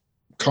of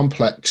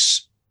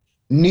complex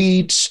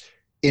needs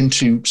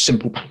into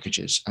simple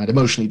packages. And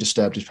emotionally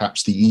disturbed is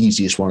perhaps the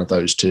easiest one of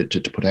those to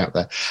put out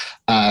there.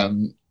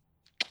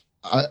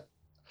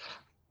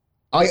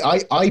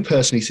 I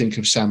personally think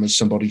of Sam as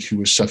somebody who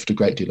has suffered a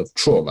great deal of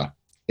trauma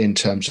in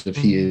terms of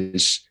he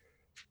is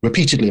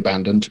repeatedly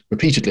abandoned,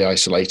 repeatedly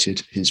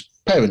isolated. His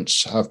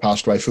parents have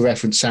passed away. For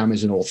reference, Sam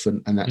is an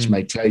orphan, and that's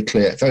made very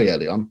clear very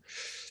early on.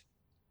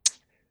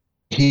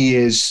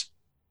 His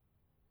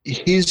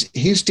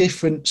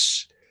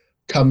difference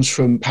comes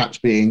from perhaps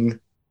being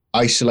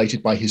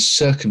isolated by his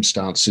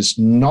circumstances,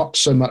 not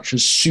so much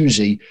as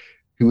Susie,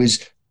 who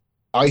is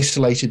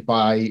isolated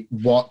by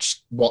what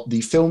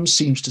the film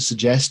seems to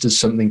suggest as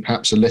something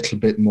perhaps a little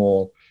bit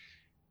more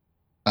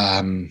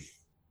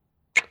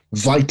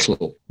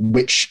vital,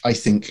 which I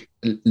think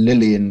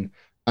Lillian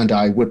and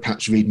I would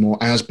perhaps read more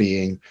as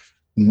being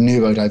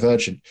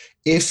neurodivergent.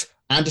 If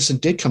Anderson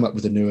did come up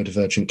with a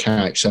neurodivergent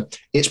character,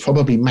 it's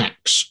probably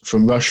Max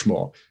from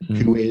Rushmore,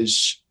 who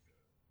is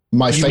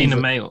my favorite.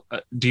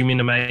 Do you mean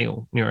a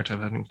male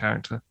neurodivergent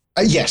character?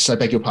 Yes, I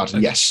beg your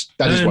pardon. Yes,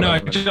 that is what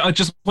I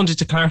just wanted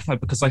to clarify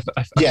because I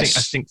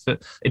think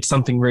that it's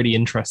something really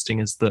interesting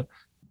is that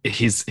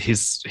his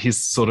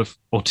sort of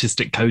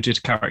autistic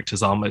coded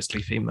characters are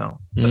mostly female.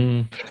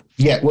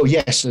 Yeah, well,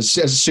 yes.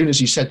 As soon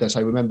as you said that, I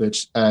remembered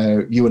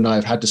you and I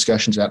have had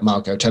discussions about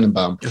Margot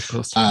Tenenbaum, of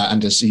course.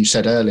 And as you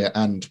said earlier,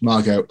 and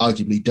Margot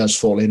arguably does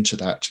fall into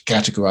that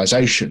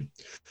categorization.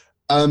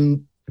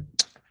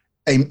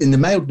 In the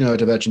male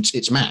neurodivergence,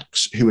 it's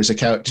Max, who is a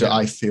character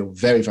I feel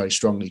very, very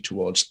strongly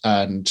towards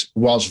and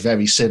was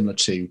very similar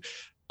to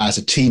as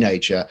a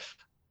teenager.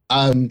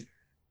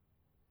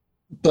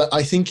 But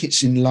I think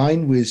it's in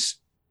line with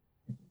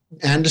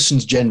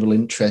Anderson's general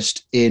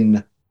interest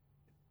in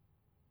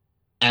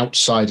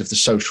outside of the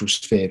social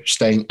sphere,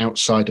 staying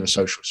outside of a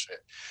social sphere,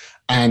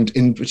 and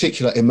in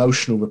particular,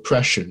 emotional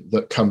repression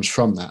that comes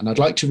from that. And I'd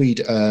like to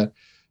read,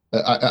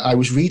 I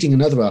was reading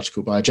another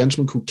article by a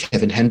gentleman called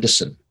Kevin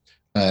Henderson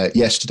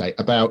yesterday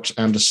about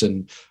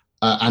Anderson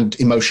and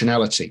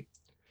emotionality.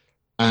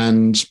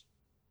 And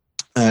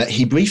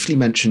he briefly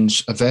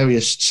mentions a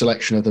various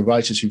selection of the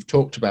writers who've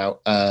talked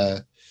about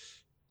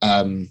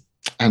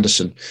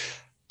Anderson.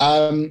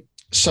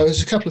 So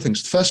there's a couple of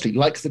things. Firstly,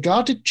 like the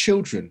guarded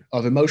children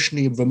of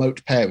emotionally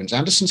remote parents,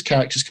 Anderson's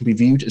characters can be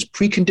viewed as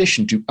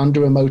preconditioned to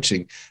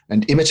under-emoting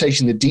and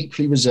imitating the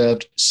deeply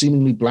reserved,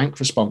 seemingly blank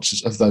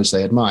responses of those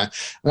they admire.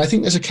 And I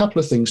think there's a couple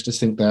of things to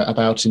think there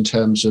about in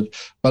terms of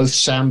both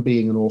Sam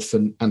being an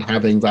orphan and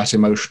having that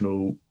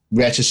emotional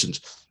reticence,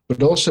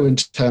 but also in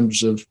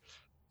terms of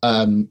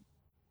one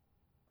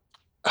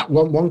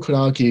could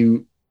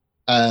argue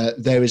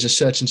there is a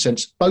certain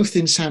sense, both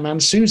in Sam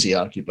and Susie,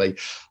 arguably,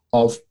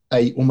 of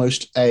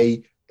almost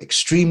a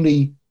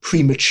extremely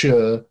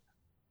premature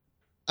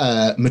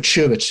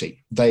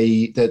maturity.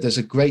 There's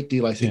a great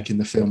deal, I think, in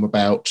the film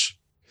about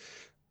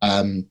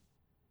them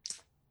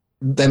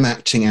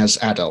acting as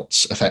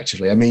adults,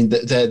 effectively. I mean,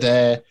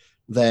 they're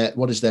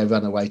what is their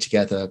runaway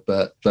together,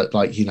 but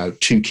like, you know,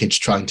 two kids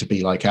trying to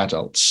be like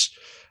adults.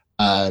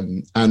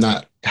 And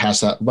that has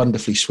that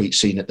wonderfully sweet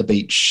scene at the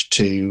beach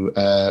to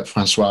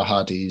Francois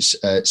Hardy's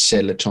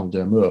C'est le temps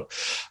d'amour.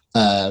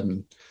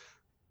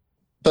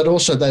 But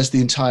also there's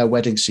the entire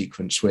wedding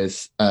sequence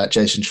with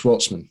Jason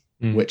Schwartzman,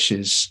 which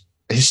is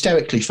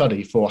hysterically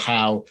funny for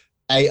how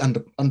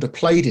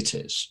underplayed it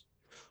is,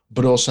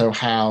 but also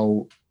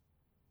how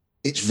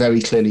it's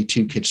very clearly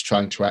two kids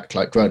trying to act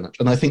like grown-ups.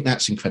 And I think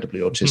that's incredibly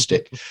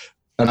autistic.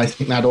 And I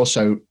think that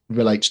also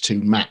relates to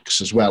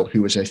Max as well,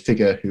 who is a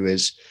figure who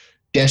is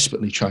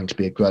desperately trying to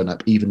be a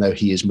grown-up, even though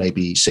he is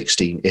maybe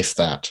 16, if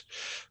that.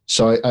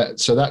 So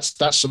that's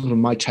sort of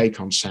my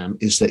take on Sam,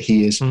 is that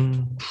he is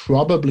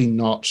probably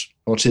not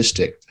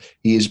autistic.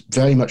 He is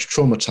very much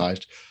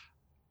traumatized,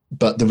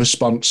 but the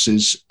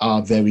responses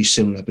are very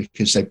similar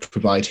because they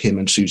provide him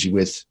and Susie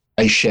with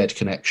a shared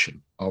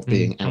connection of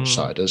being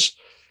outsiders.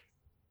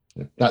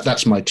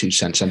 That's my 2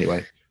 cents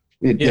anyway.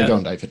 Yeah, go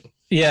on, David.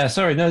 Yeah,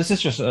 sorry. No,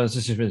 this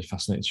is really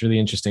fascinating. It's really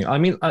interesting. I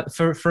mean,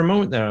 for a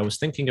moment there, I was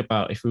thinking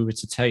about if we were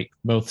to take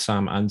both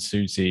Sam and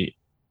Susie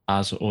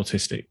as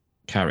autistic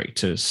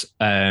characters,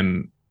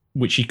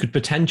 which you could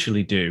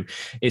potentially do.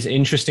 It's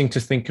interesting to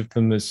think of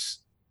them as.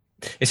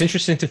 It's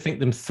interesting to think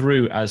them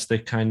through as the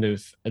kind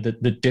of the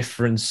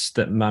difference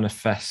that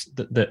manifests.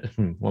 What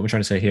am I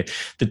trying to say here?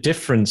 The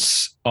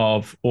difference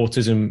of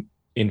autism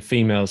in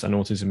females and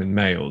autism in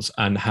males,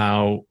 and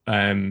how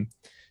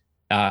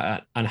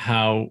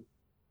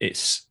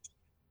it's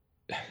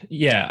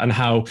and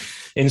how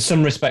in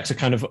some respects a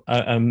kind of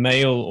a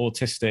male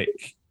autistic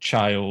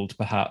child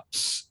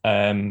perhaps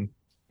I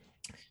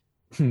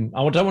don't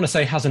want to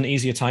say has an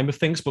easier time of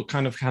things, but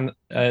kind of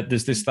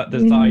there's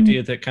the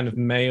idea that kind of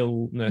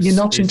maleness. You're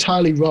not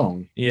entirely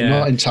wrong. Yeah. You're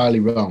not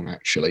entirely wrong,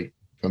 actually,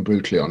 if I'm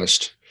brutally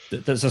honest.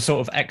 There's a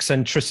sort of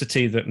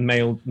eccentricity that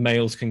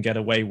males can get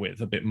away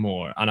with a bit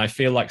more, and I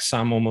feel like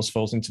Sam almost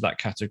falls into that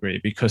category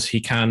because he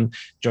can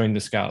join the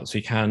Scouts.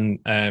 He can,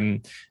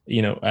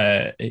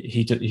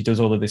 he does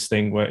all of this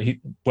thing where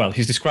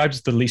he's described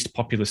as the least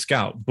popular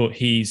Scout, but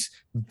he's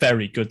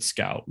very good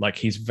Scout. Like,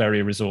 he's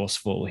very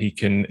resourceful. He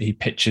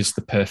pitches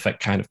the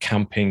perfect kind of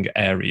camping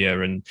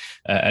area, and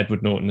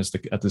Edward Norton as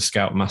the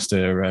Scout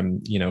master,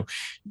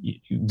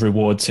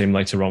 rewards him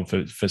later on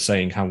for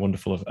saying how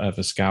wonderful of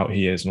a Scout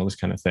he is and all this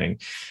kind of thing.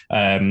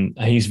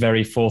 He's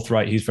very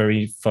forthright. He's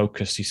very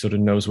focused. He sort of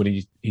knows what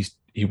he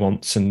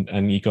wants,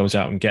 and he goes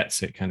out and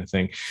gets it, kind of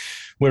thing.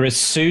 Whereas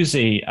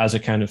Susie, as a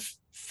kind of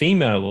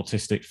female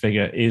autistic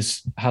figure,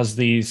 has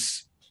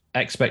these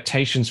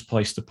expectations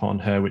placed upon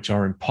her which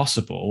are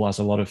impossible, as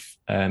a lot of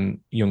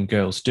young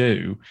girls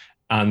do,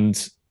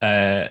 and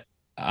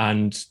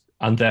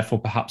therefore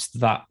perhaps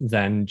that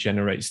then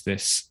generates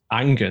this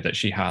anger that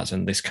she has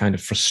and this kind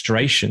of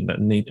frustration that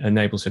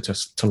enables her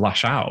to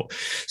lash out.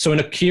 So in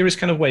a curious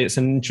kind of way, it's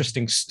an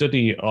interesting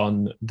study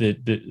on the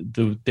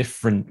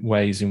different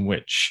ways in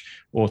which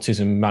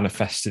autism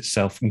manifests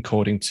itself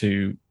according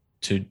to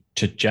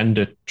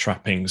gender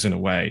trappings in a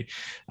way.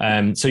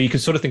 So you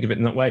could sort of think of it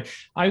in that way.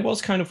 I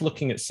was kind of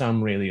looking at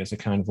Sam really as a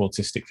kind of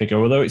autistic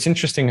figure, although it's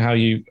interesting how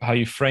you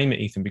frame it,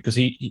 Ethan, because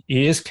he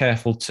is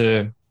careful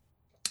to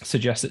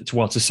suggest it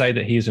to say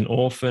that he is an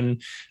orphan,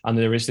 and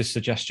there is this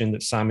suggestion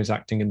that Sam is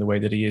acting in the way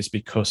that he is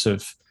because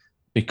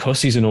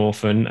he's an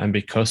orphan and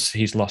because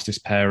he's lost his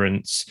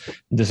parents.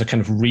 There's a kind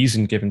of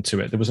reason given to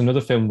it. There was another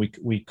film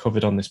we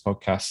covered on this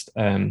podcast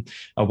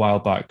a while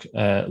back,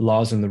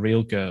 Lars and the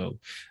Real Girl,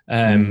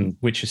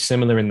 which is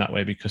similar in that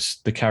way,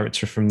 because the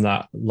character from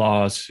that,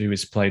 Lars, who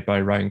is played by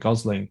Ryan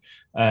Gosling,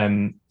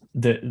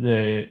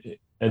 the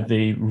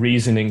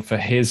reasoning for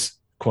his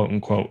quote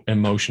unquote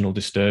emotional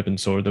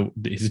disturbance, or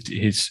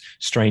his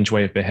strange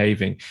way of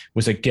behaving,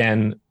 was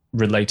again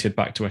related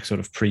back to a sort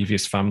of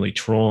previous family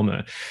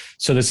trauma.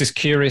 So there's this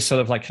curious sort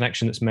of like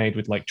connection that's made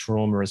with like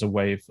trauma as a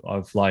way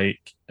of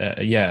like,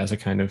 as a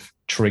kind of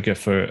trigger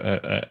for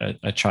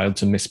a child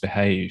to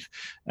misbehave.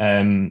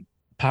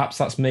 Perhaps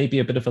that's maybe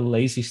a bit of a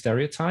lazy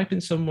stereotype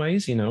in some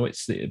ways.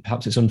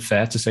 Perhaps it's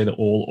unfair to say that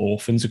all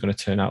orphans are going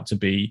to turn out to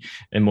be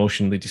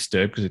emotionally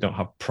disturbed because they don't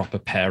have proper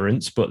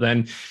parents. But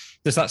then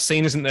there's that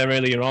scene, isn't there,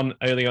 early on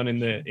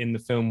in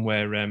the film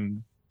where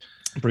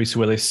Bruce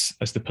Willis,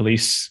 as the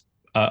police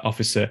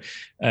officer,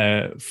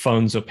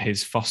 phones up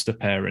his foster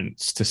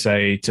parents to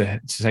say to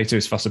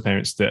his foster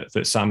parents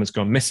that Sam has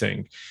gone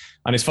missing,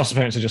 and his foster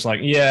parents are just like,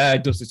 yeah, he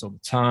does this all the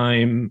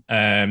time.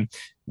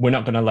 We're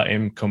not going to let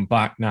him come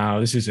back now.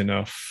 This is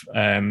enough.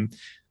 And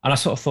I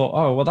sort of thought,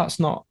 oh well, that's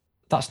not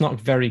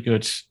very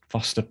good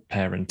foster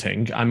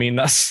parenting. I mean,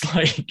 that's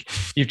like,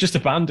 you've just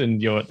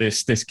abandoned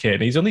this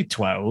kid. He's only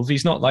 12.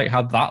 He's not like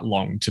had that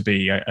long to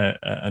be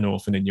an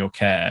orphan in your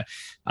care.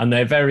 And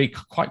they're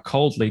quite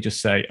coldly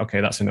just say,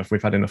 okay, that's enough.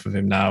 We've had enough of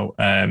him now.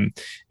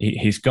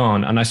 He's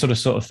gone. And I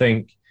sort of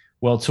think,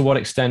 well, to what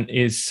extent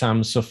is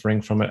Sam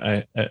suffering from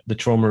the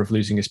trauma of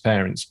losing his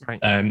parents,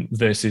 right,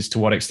 versus to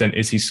what extent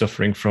is he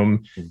suffering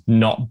from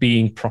not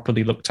being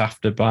properly looked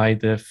after by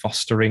the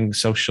fostering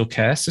social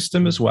care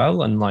system as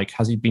well? And like,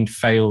 has he been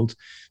failed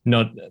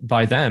not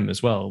by them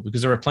as well?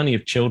 Because there are plenty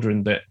of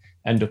children that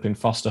end up in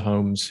foster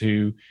homes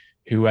who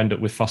end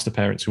up with foster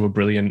parents who are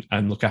brilliant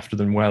and look after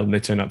them well, and they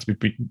turn out to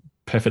be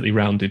perfectly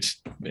rounded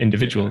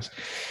individuals.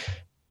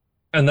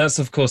 And that's,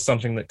 of course,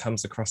 something that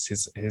comes across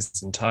his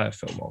entire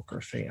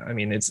filmography. I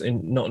mean, it's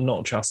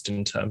not just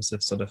in terms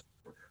of sort of,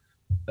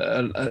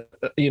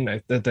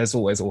 there's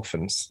always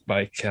orphans.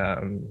 Like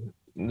Margot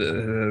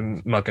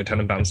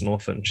Tenenbaum's an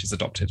orphan. She's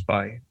adopted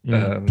by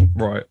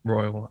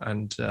Royal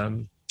and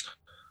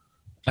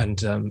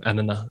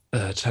Anna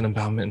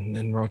Tenenbaum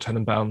in Royal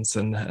Tenenbaums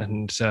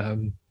and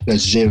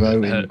there's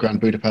Zero in Grand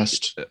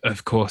Budapest,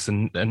 of course,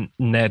 and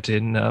Ned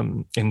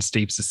in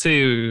Steve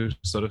Zissou,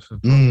 sort of.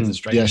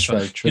 Yes,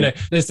 very true.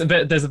 There's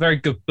a very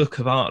good book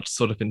of art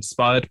sort of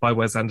inspired by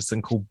Wes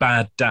Anderson called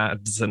Bad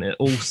Dads, and it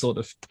all sort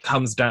of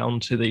comes down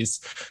to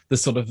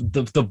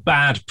the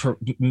bad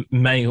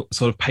male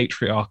sort of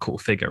patriarchal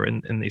figure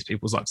in these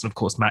people's lives. And of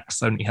course,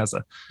 Max only has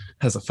a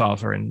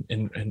father in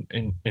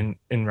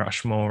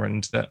Rushmore,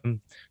 and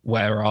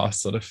where are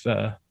sort of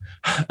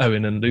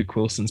Owen and Luke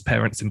Wilson's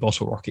parents in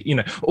Bottle Rocket,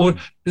 all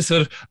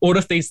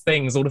of these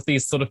things, all of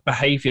these sort of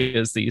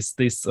behaviors, these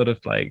sort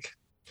of going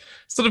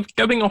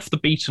off the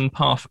beaten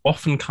path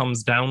often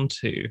comes down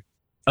to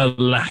a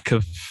lack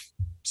of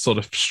sort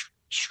of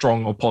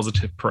strong or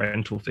positive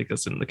parental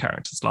figures in the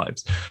characters'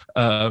 lives.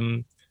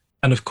 And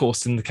of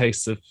course, in the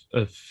case of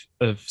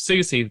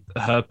Susie,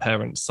 her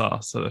parents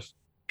are sort of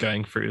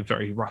going through a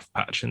very rough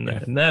patch in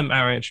their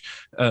marriage.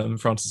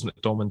 Frances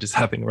McDormand is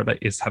having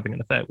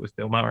an affair with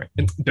Bill Murray.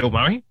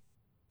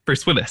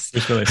 Bruce Willis.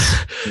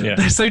 Yeah.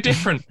 They're so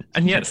different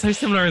and yet so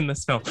similar in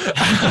this film. She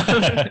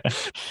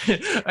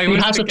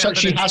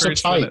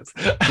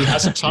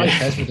has a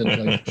type,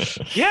 evidently.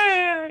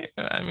 Yeah.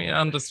 I mean,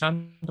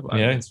 understandable.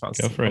 Yeah,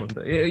 go for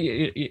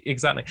it.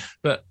 Exactly.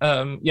 But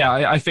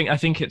I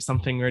think it's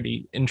something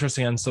really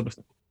interesting and sort of,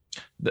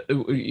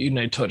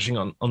 touching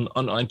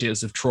on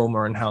ideas of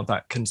trauma and how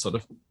that can sort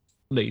of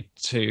lead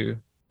to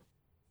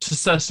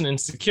certain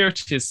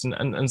insecurities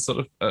and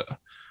sort of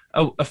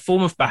a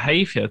form of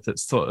behavior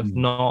that's sort of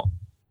not,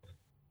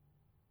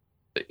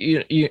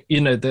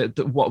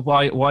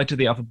 why do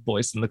the other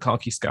boys in the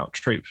Khaki Scout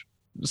troop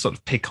sort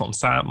of pick on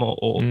Sam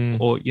or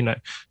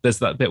there's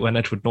that bit when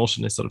Edward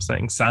Norton is sort of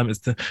saying Sam is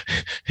the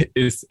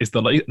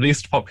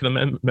least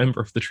popular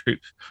member of the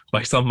troop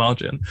by some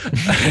margin.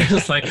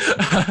 it's like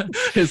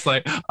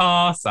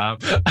Sam,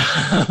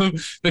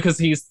 because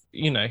he's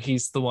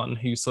the one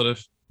who sort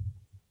of,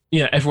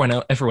 everyone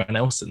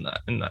else in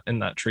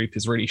that troop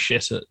is really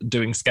shit at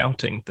doing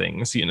scouting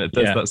things. There's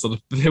that sort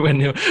of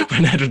when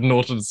Edward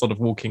Norton is sort of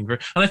walking through,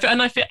 and I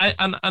think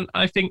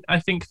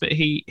that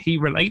he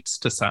relates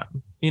to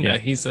Sam.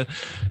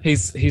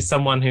 He's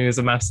someone who is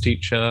a maths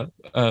teacher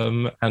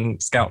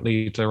and scout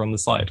leader on the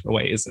side. The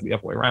way it is the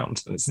other way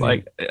around, and it's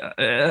like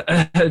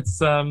it's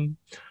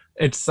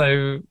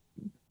so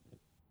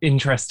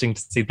interesting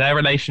to see their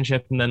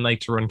relationship, and then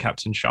later on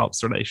Captain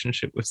Sharp's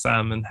relationship with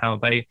Sam and how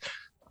they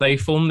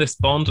form this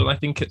bond. And I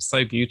think it's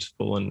so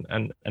beautiful and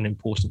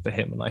important for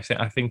him. And I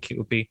think it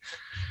would be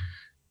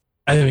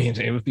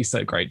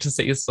so great to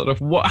see sort of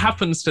what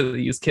happens to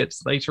these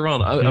kids later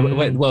on.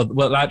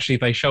 Well, actually,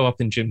 they show up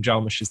in Jim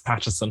Jarmusch's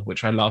Patterson,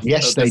 which I love.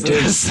 Yes, they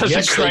do. Such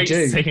a great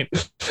scene.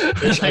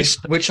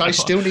 Which I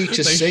still need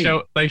to see.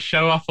 They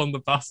show up on the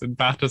bus in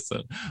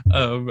Patterson,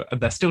 and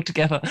they're still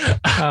together.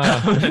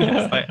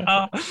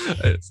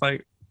 It's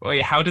like,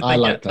 wait, how did they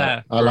get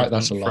there? I like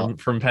that a lot.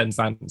 From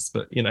Penzance,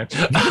 but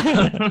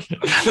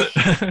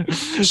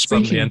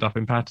suddenly end up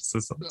in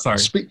Patterson. Sorry.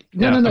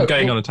 No. I'm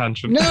going on a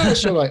tangent. No,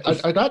 it's all right.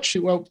 I'd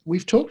actually,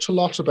 we've talked a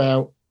lot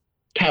about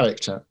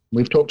character.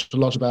 We've talked a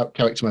lot about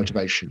character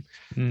motivation.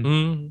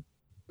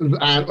 And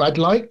I'd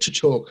like to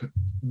talk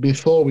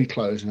before we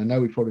close, and I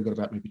know we've probably got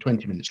about maybe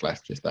 20 minutes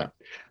left, if that.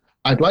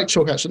 I'd like to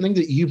talk about something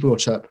that you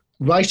brought up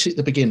right at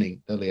the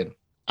beginning, Lillian,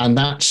 and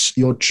that's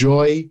your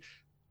joy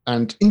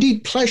and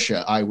indeed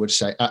pleasure, I would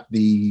say, at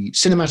the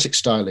cinematic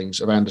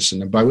stylings of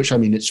Anderson, and by which I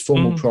mean its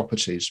formal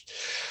properties.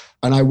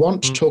 And I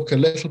want to talk a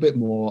little bit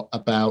more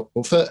about,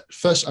 well,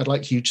 first, I'd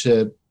like you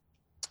to,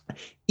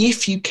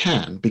 if you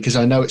can, because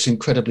I know it's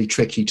incredibly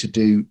tricky to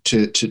do,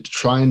 to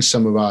try and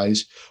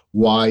summarize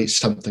why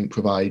something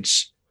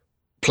provides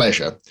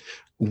pleasure,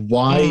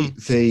 why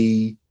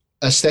the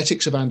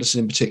aesthetics of Anderson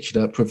in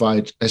particular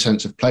provide a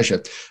sense of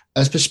pleasure.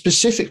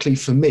 Specifically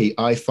for me,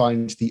 I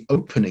find the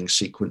opening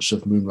sequence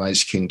of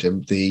Moonrise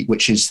Kingdom,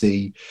 which is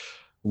the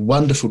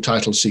wonderful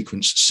title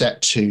sequence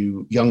set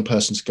to Young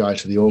Person's Guide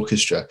to the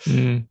Orchestra,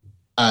 and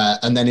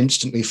then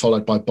instantly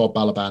followed by Bob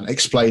Balaban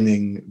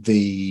explaining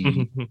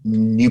the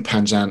New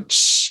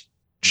Penzance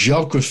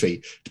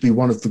geography to be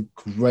one of the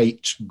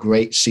great,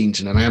 great scenes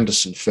in an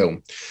Anderson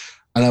film.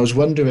 And I was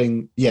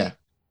wondering,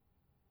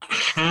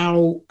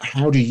 how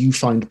do you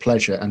find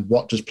pleasure, and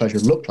what does pleasure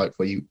look like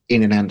for you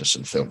in an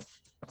Anderson film?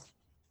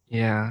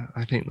 Yeah,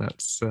 I think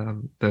that's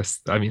there's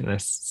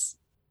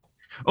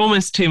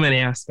almost too many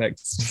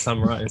aspects to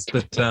summarize,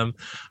 but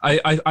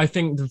I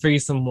think the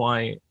reason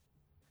why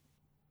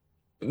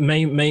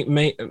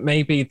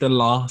maybe the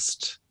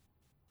last.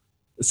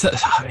 So,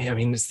 I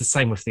mean, it's the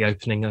same with the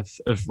opening of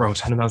Royal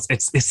Tenenbaums.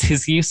 It's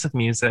his use of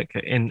music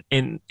in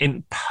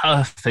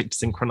perfect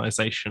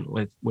synchronization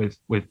with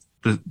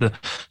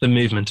the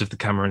movement of the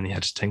camera and the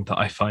editing that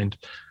I find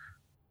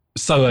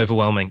so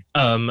overwhelming.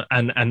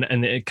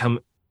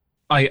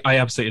 I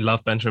absolutely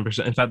love Benjamin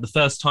Britten. In fact, the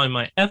first time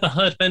I ever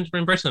heard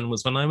Benjamin Britten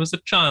was when I was a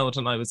child,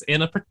 and I was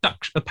in a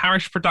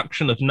parish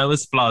production of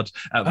Noah's Flood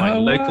at my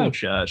local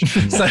church.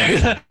 So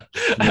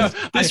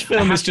this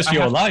film is just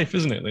your life,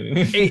 isn't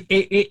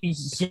it?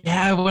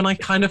 Yeah, when I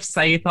kind of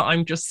say that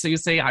I'm just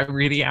Susie, I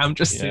really am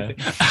just Susie.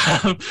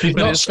 You've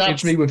not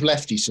stabbed me with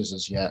lefty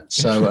scissors yet,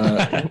 so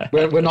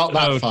we're not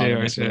that far.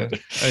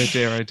 Oh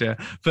dear.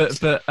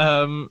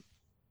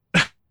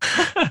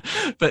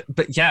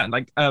 But yeah,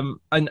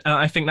 and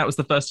I think that was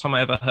the first time I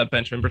ever heard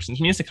Benjamin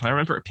Britten's music, and I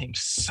remember it being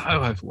so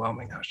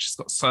overwhelming. I just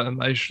got so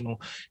emotional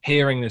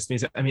hearing this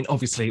music. I mean,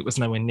 obviously it was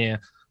nowhere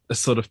near as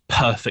sort of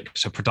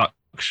perfect a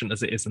production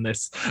as it is in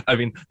this. I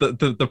mean,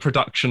 the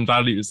production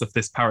values of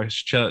this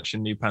parish church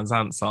in New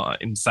Penzance are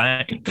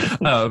insane.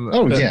 The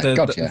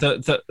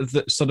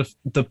sort of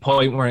the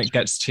point where it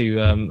gets to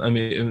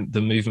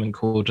the movement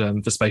called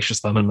The Spacious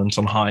Firmament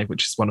on High,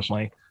 which is one of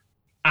my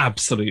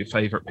absolute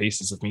favorite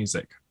pieces of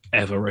music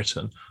ever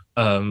written,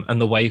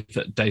 and the way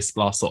that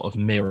Desplat sort of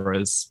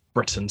mirrors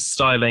Britten's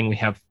styling. We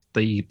have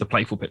the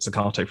playful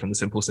pizzicato from the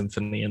Simple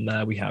Symphony in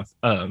there. We have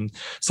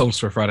Songs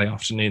for a Friday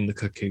Afternoon, the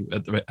cuckoo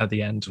at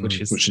the end, which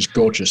is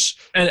gorgeous,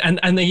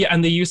 and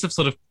the use of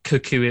sort of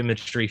cuckoo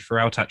imagery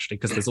throughout, actually,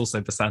 because there's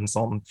also the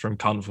Sanson from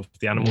Carnival of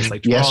the Animals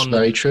later on. Yes,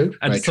 very true.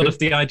 And very sort of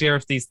the idea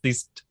of these.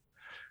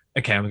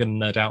 Okay, I'm going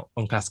to nerd out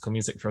on classical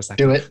music for a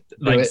second. Do it.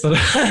 Sort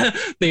of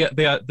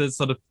the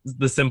sort of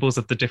the symbols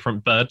of the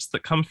different birds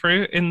that come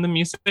through in the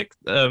music,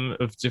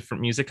 of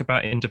different music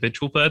about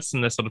individual birds,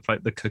 and they're sort of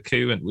like the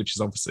cuckoo, and which is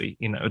obviously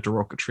a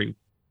derogatory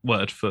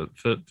word for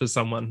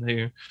someone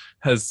who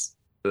has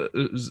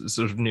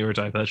sort of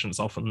neurodivergence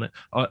often,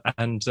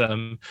 and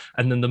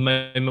then the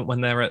moment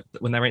when they're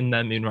in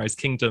their Moonrise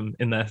Kingdom,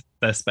 in their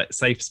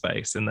safe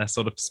space, in their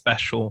sort of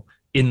special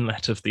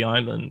inlet of the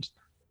island.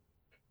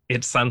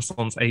 It's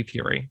Sanson's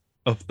apiary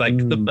of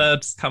the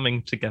birds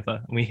coming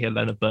together, and we hear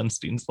Leonard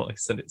Bernstein's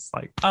voice, and it's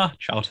like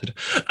childhood.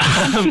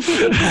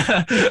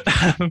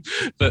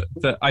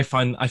 But I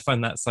find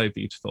that so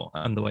beautiful,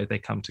 and the way they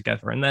come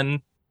together, and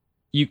then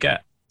you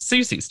get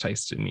Susie's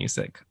taste in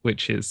music,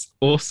 which is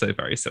also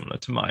very similar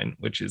to mine,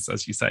 which is,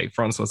 as you say,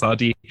 François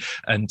Hardy,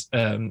 and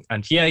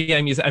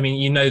music. I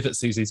mean, that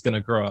Susie's going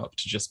to grow up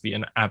to just be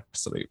an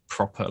absolute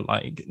proper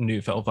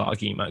nouvelle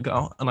vague emo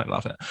girl, and I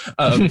love it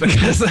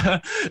because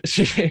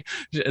she's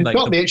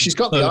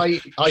got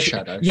the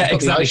eyeshadow. Yeah,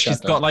 exactly.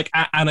 She's got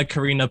Anna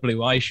Karina blue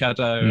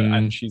eyeshadow,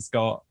 and she's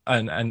got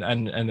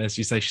and as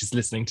you say, she's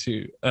listening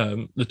to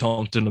Le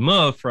Temps de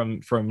l'amour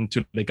from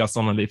Tous les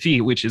garçons et les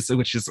filles, which is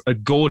a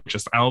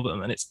gorgeous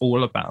album, and it's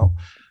all about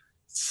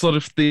sort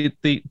of the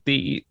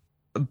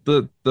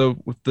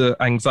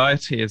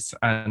anxieties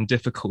and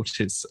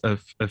difficulties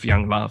of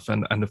young love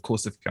and of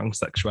course of young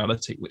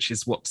sexuality, which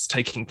is what's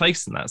taking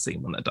place in that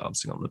scene when they're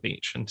dancing on the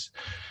beach. And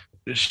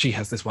she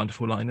has this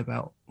wonderful line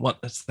about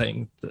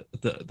saying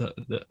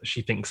that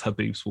she thinks her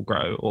boobs will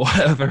grow or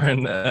whatever,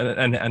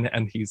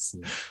 and he's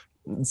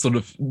sort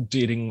of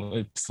dealing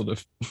with sort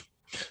of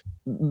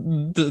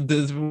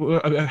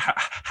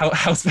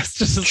how's best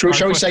to describe?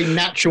 Shall we say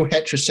natural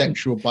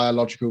heterosexual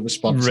biological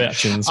responses?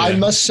 Reactions, yeah. I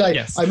must say,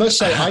 Yes. I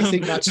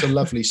think that's a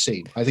lovely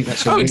scene. I think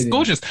that's it's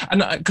gorgeous,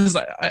 and because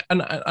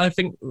I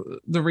think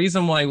the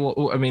reason why,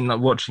 I mean, like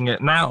watching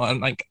it now,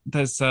 and like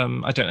there's I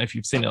don't know if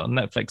you've seen it on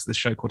Netflix, this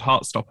show called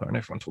Heartstopper, and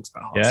everyone talks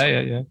about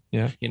Heartstopper.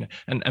 Yeah. You know,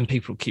 and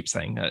people keep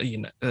saying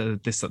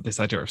this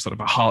idea of sort of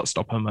a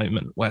Heartstopper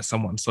moment where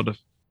someone sort of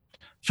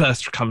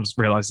first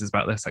realizes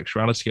about their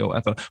sexuality or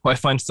whatever. What I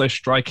find so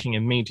striking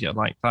in media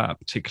like that,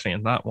 particularly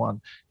in that one,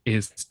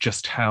 is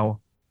just how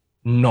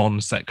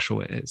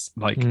non-sexual it is.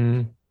 Like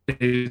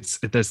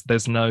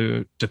there's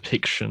no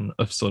depiction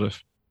of sort of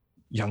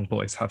young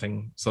boys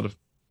having sort of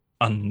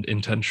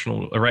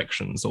unintentional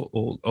erections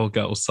or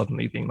girls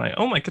suddenly being like,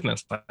 oh my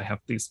goodness, I have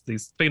these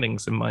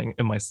feelings in my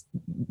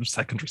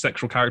secondary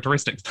sexual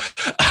characteristics,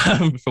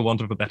 for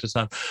want of a better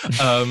term.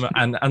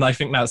 And I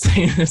think that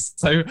scene is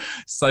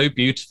so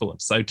beautiful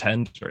and so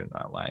tender in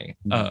that way,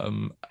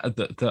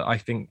 that I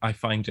think I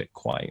find it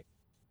quite,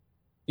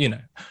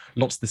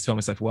 lots of this film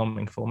is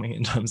overwhelming for me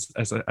in terms,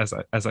 as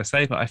I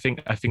say, but I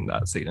think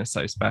that scene is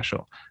so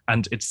special,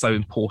 and it's so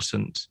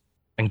important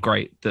and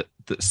great that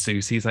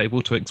Susie's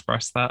able to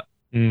express that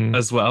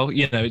as well.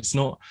 It's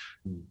not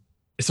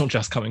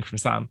just coming from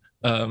Sam,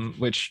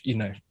 which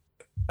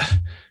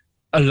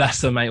a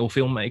lesser male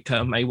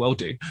filmmaker may well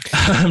do,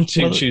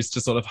 choose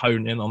to sort of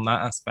hone in on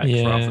that aspect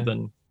rather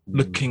than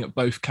looking at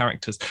both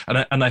characters.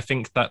 And I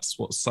think that's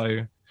what's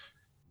so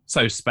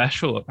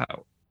special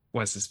about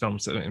Wes's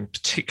films, and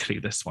particularly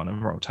this one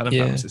and Royal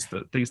Tenenbaums, is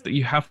that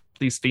you have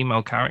these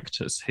female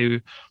characters who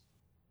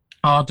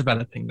are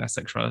developing their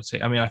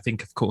sexuality. I mean, I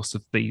think, of course,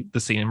 of the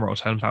scene in Royal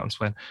Tenenbaums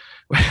when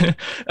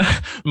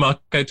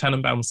Margot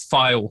Tenenbaum's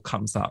file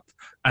comes up,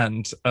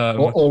 and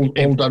all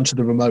done to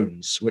the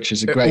Ramones, which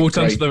is a great,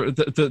 done to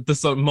the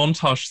sort of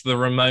montage to the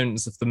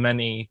Ramones of the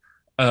many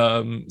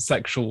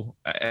sexual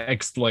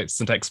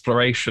exploits and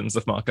explorations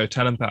of Margot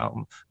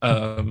Tenenbaum,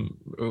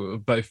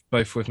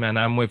 both with men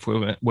and with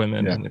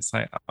women, and it's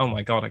like, oh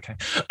my god, okay.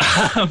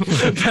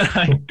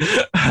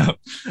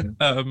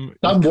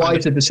 Some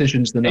wiser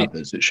decisions than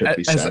others, it should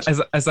be said.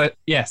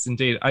 Yes,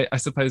 indeed. I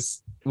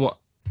suppose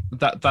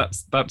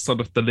that's sort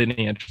of the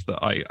lineage that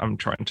I'm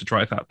trying to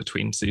drive out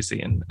between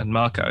Susie and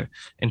Marco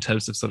in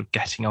terms of sort of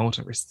getting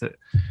older, is that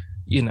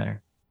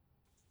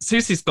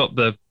Susie's got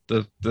the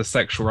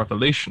sexual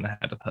revolution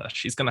ahead of her.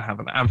 She's going to have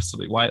an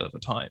absolute whale of a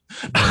time,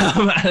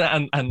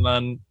 and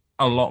learn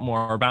a lot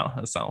more about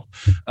herself,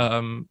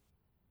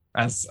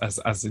 as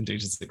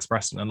indeed is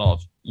expressed in a lot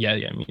of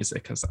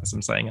music, as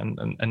I'm saying,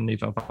 and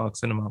Nouvelle Vague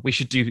cinema. We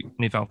should do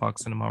Nouvelle Vague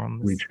cinema on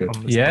this. We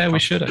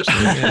should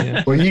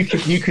actually. Well,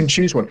 you can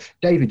choose one.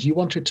 David, you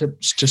wanted to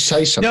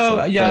say something? No,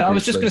 I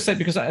was just going to say,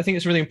 because I think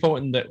it's really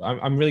important that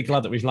I'm really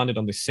glad that we've landed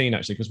on this scene,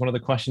 actually, because one of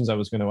the questions I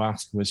was going to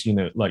ask was,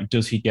 like,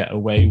 does he get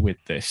away with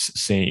this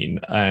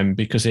scene?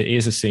 Because it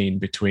is a scene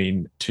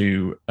between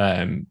two,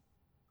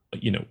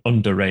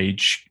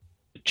 underage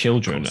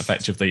children,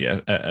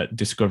 effectively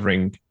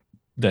discovering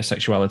their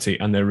sexuality,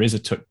 and there is a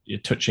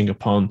touching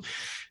upon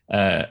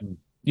there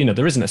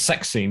isn't a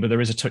sex scene, but there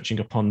is a touching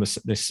upon this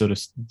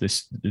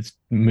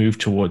move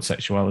towards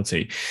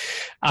sexuality.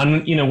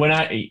 And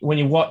when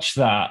you watch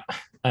that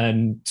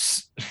and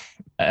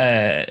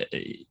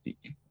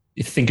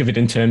you think of it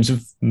in terms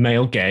of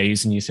male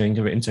gaze, and you think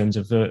of it in terms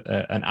of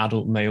an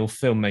adult male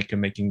filmmaker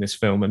making this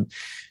film, and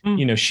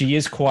she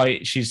is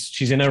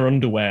she's in her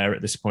underwear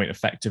at this point,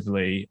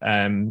 effectively,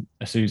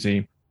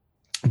 Susie.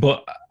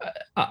 But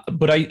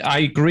I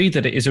agree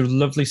that it is a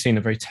lovely scene,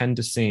 a very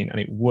tender scene,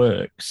 and it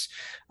works.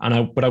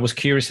 But I was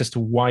curious as to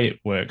why it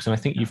works, and I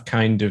think you've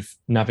kind of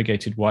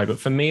navigated why. But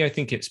for me, I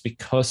think it's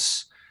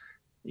because,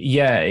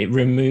 it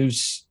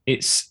removes.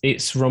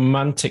 It's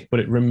romantic, but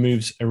it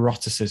removes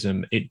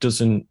eroticism. It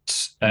doesn't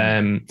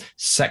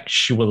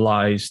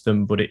sexualize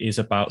them, but it is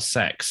about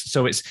sex.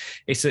 So it's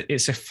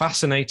a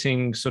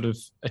fascinating sort of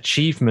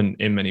achievement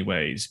in many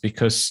ways,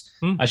 because,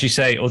 as you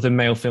say, other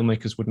male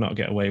filmmakers would not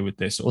get away with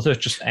this. Other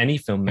just any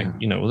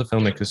filmmaker, other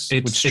filmmakers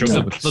would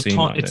struggle with a scene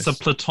like this. It's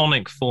a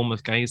platonic form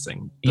of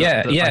gazing.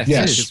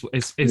 It's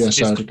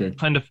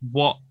kind of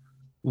what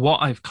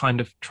I've kind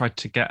of tried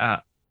to get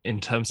at in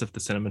terms of the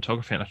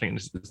cinematography, and I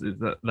think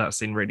that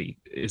scene really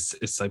is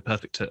so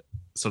perfect to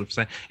sort of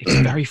say it's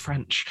very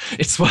French.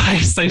 It's what I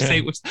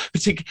associate with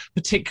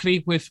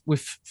particularly with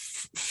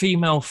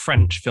female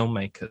French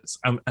filmmakers,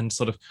 and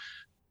sort of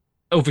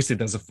obviously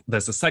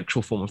there's a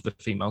sexual form of the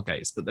female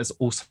gaze, but there's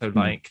also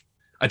like,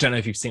 I don't know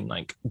if you've seen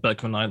like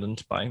Bergman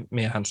Island by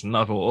Mia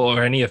Hansen-Løve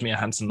or any of Mia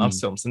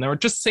Hansen-Løve's films, and there are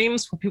just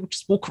scenes where people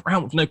just walk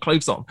around with no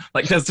clothes on.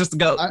 Like there's just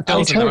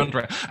girls in their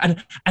underwear,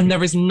 and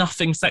there is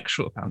nothing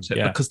sexual about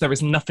it, because there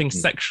is nothing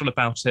sexual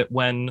about it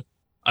when,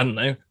 I don't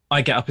know,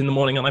 I get up in the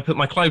morning and I put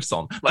my clothes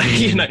on. Like,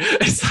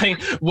 it's like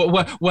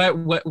what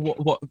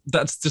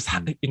that's just,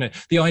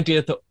 the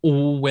idea that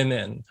all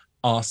women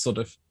are sort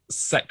of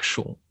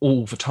sexual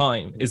all the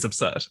time is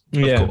absurd.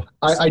 Of course.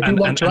 I do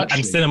want to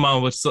actually, and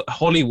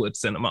Hollywood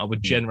cinema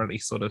would generally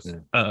sort of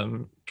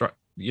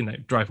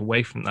drive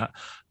away from that.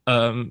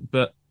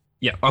 But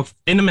yeah,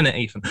 in a minute,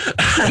 Ethan.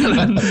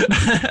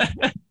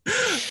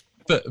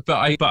 But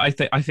I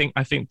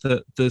think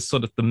that the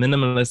sort of the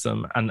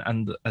minimalism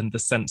and the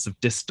sense of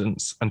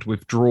distance and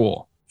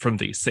withdrawal from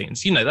these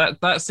scenes,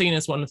 that scene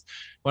is one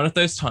of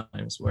those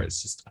times where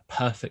it's just a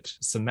perfect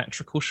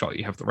symmetrical shot.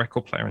 You have the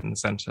record player in the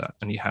center,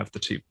 and you have the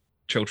two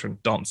children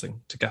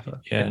dancing together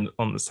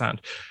on the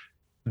sand.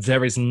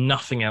 There is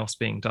nothing else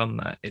being done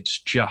there. It's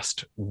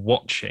just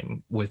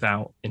watching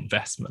without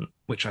investment,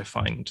 which I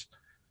find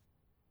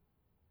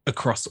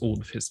across all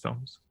of his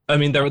films. I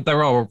mean, there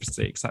are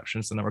obviously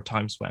exceptions, and there are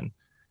times when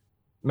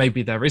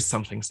maybe there is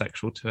something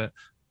sexual to it,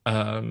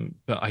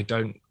 but I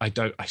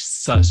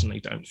certainly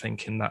don't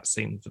think in that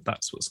scene that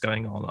that's what's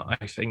going on.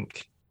 I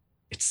think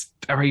it's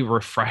very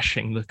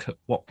refreshing. Look at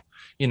what,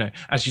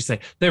 as you say,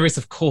 there is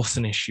of course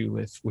an issue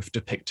with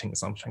depicting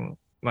something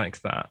like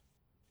that,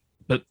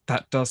 but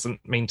that doesn't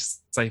mean to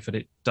say that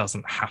it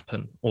doesn't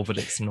happen or that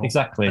it's not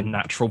a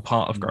natural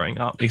part of growing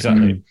up.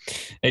 Exactly.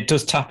 It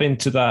does tap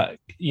into that,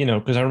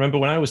 because I remember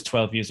when I was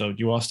 12 years old,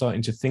 you are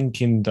starting to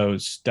think in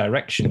those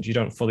directions. You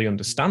don't fully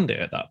understand it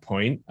at that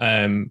point,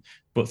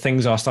 but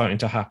things are starting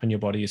to happen. Your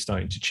body is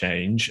starting to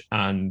change,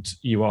 and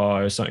you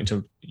are starting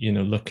to,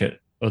 look at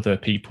other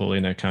people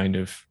in a kind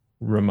of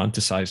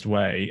romanticized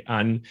way.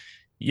 And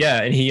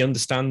he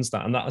understands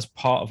that, and that is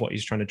part of what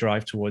he's trying to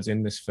drive towards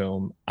in this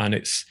film. And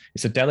it's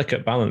a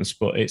delicate balance,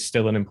 but it's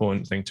still an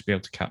important thing to be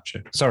able to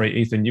capture. Sorry,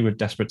 Ethan, you were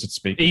desperate to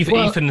speak.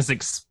 Ethan is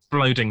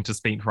exploding to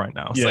speak right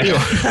now. So. Yeah.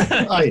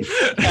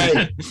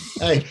 hey,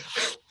 I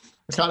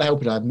can't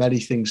help it. I have many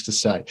things to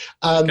say.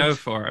 Go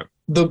for it.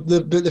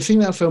 The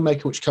female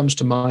filmmaker which comes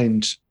to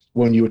mind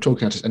when you were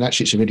talking about it, and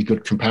actually it's a really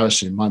good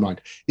comparison in my mind,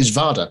 is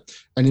Varda,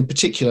 and in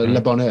particular Le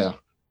Bonheur,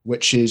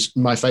 which is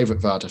my favorite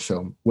Varda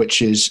film,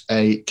 which is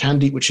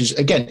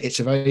again, it's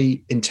a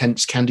very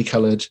intense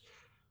candy-colored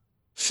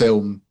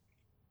film,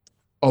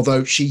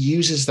 although she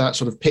uses that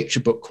sort of picture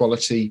book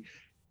quality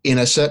in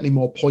a certainly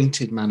more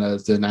pointed manner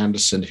than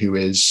Anderson, who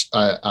is,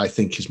 I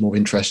think, is more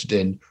interested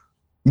in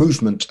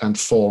movement and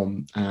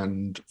form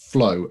and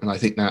flow. And I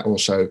think that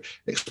also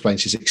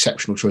explains his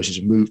exceptional choices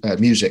of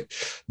music.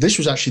 This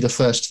was actually the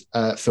first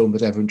film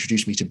that ever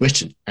introduced me to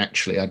Britain,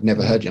 actually. I'd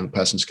never heard Young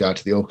Person's Guide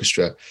to the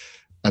Orchestra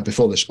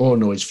before this, or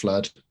Noise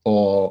Flood,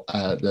 or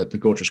the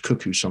gorgeous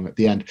Cuckoo song at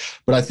the end.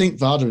 But I think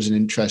Varda is an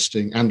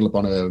interesting, and Le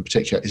Bonheur in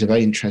particular, is a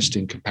very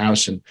interesting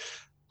comparison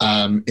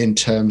in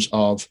terms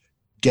of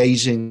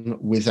gazing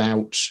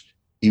without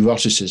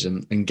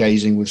eroticism and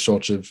gazing with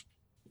sort of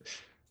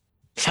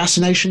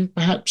fascination,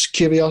 perhaps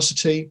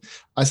curiosity.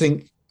 I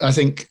think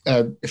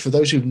for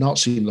those who've not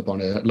seen Le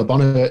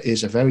Bonheur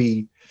is a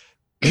very,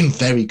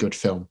 very good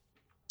film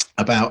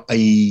about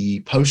a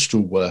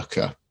postal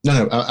worker.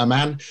 A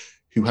man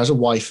who has a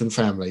wife and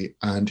family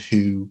and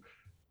who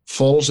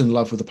falls in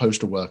love with a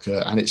postal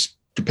worker, and it's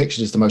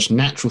depicted as the most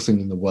natural thing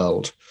in the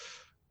world.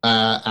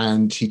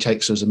 And he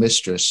takes her as a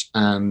mistress,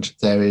 and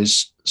there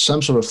is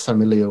some sort of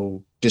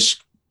familial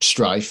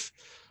strife.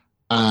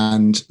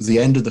 And the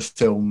end of the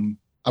film,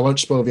 I won't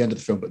spoil the end of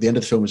the film, but the end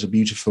of the film is a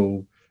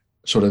beautiful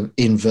sort of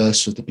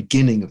inverse of the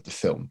beginning of the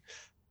film.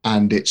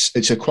 And it's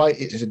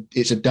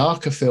a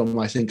darker film,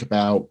 I think,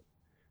 about.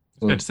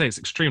 I was going to say it's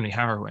extremely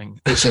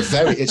harrowing. It's a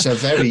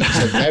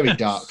very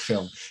dark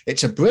film.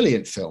 It's a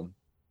brilliant film,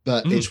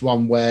 but it's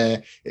one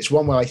where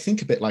I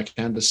think a bit like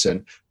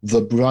Anderson,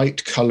 the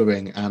bright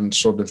colouring and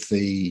sort of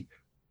the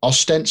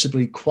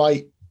ostensibly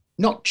quite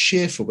not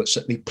cheerful but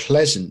certainly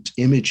pleasant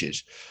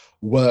images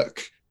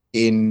work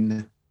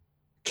in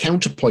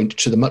counterpoint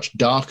to the much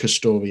darker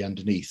story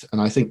underneath.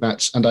 And I think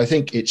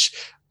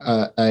it's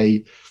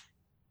a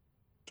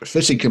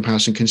fitting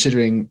comparison,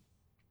 considering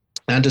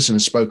Anderson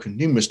has spoken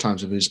numerous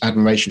times of his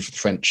admiration for the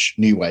French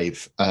New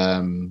Wave.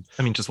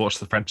 Just watch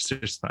the French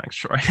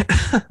Dispatch,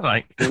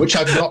 right? which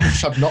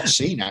I've not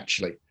seen,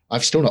 actually.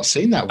 I've still not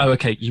seen that one. Oh,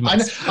 okay. You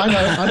must.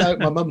 I know.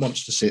 My mum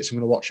wants to see it, so I'm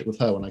going to watch it with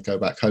her when I go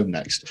back home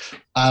next.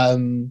 But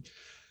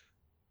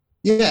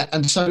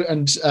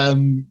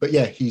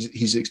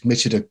he's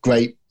admitted a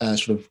great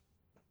sort of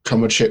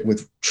comradeship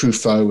with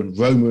Truffaut and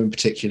Roma in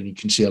particular. You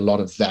can see a lot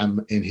of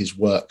them in his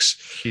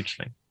works.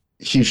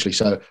 Hugely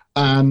so.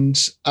 And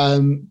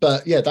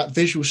that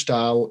visual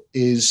style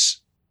is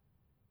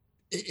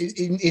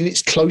in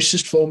its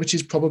closest form, it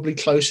is probably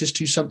closest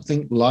to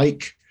something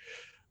like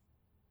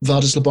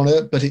Varda's Le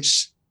Bonheur, but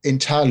it's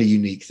entirely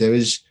unique.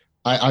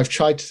 I've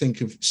tried to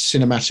think of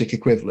cinematic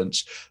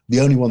equivalents. The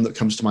only one that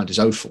comes to mind is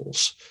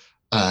Ophuls,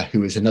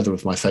 who is another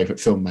of my favorite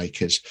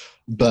filmmakers.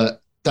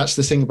 But that's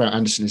the thing about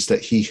Anderson, is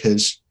that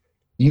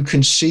you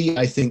can see,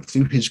 I think,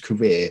 through his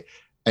career,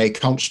 a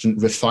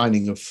constant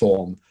refining of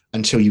form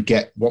until you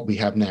get what we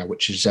have now,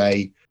 which is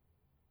I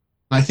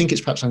think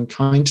it's perhaps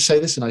unkind to say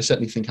this, and I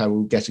certainly think I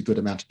will get a good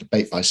amount of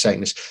debate by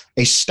saying this,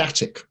 a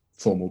static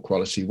formal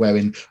quality,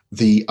 wherein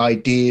the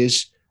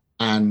ideas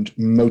and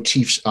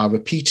motifs are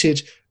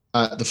repeated,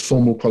 the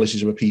formal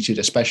qualities are repeated,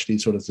 especially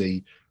sort of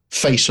the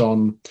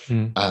face-on,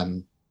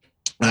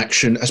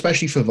 action,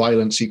 especially for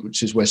violent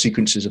sequences where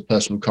sequences of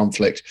personal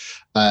conflict,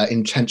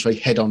 intense, very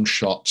head-on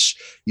shots.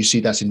 You see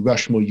that in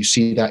Rushmore. You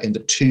see that in the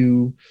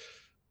two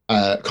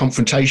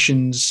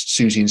confrontations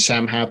Susie and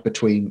Sam have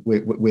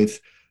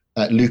with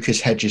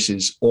Lucas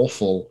Hedges's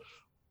awful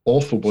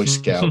Boy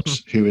Scout,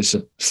 who is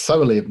a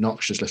thoroughly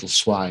obnoxious little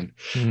swine.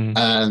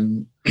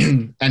 And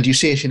you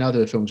see it in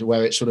other films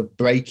where it's sort of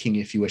breaking,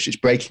 if you wish, it's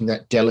breaking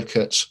that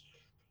delicate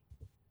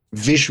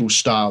visual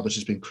style that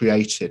has been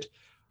created.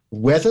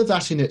 Whether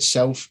that in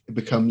itself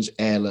becomes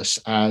airless,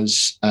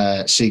 as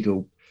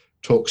Siegel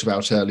talks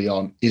about early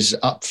on, is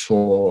up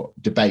for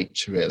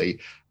debate, really.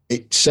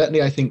 It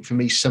certainly, I think, for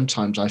me,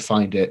 sometimes I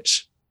find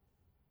it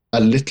a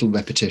little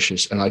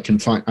repetitious, and I can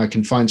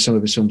find some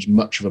of his films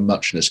much of a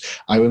muchness.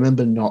 I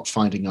remember not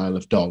finding Isle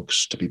of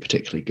Dogs to be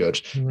particularly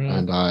good,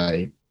 and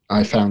I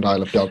found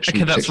Isle of Dogs.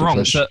 Okay, that's wrong.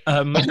 But,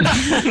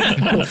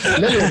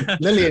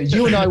 Lillian,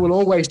 you and I will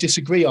always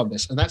disagree on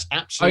this, and that's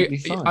absolutely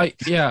fine. I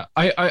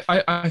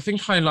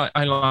think I like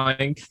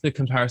the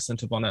comparison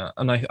to Bonner,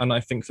 and I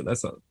think that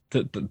there's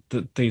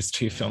that these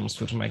two films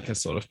would make a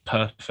sort of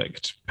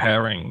perfect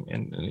pairing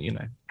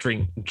in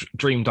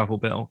dream double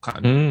bill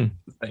kind of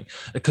thing,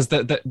 because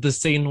the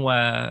scene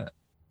where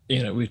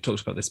we've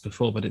talked about this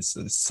before, but it's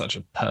such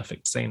a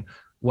perfect scene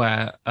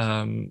where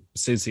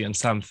Susie and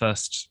Sam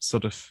first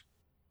sort of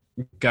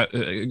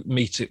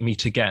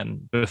meet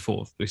again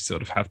before we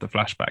sort of have the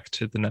flashback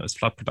to the Noah's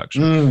Flood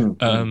production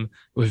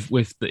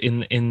with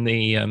in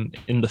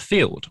the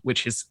field,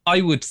 which is,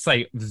 I would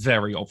say,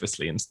 very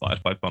obviously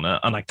inspired by Bonner,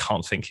 and I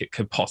can't think it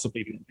could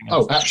possibly be anything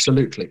else. Oh,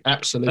 absolutely.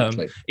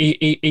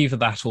 Either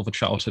that or the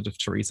childhood of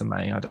Theresa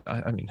May.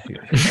 I mean, who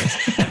knows?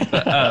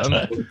 But,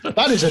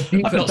 that is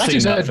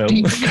a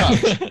deep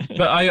cut.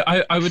 But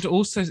I would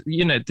also,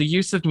 the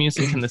use of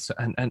music in this,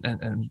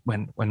 and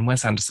when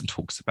Wes Anderson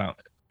talks about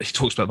it, he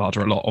talks about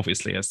Varda a lot,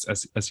 obviously,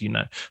 as you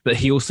know, but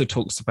he also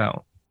talks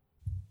about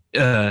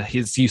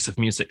his use of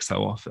music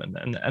so often.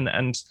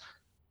 And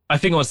I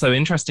think what's so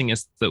interesting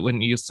is that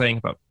when you're saying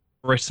about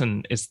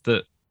Britain, is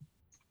that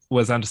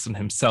Wes Anderson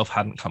himself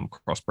hadn't come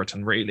across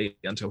Britain really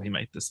until he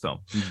made this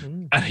film.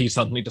 And he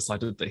suddenly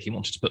decided that he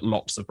wanted to put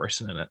lots of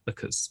Britain in it,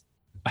 because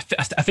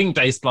I think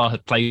Daystar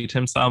had played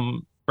him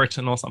some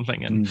Britain or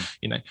something. And,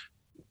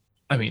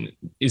 I mean,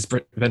 is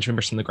Benjamin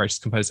Britten the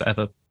greatest composer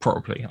ever?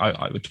 Probably.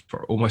 I would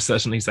almost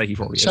certainly say he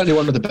probably is. Certainly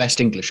one of the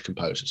best English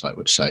composers, I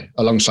would say,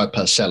 alongside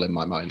Purcell in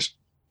my mind.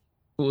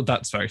 Well,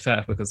 that's very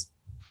fair, because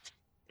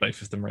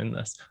both of them are in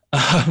this.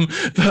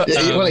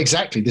 Well,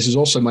 exactly. This is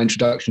also my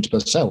introduction to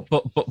Purcell.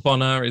 But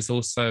Bonner is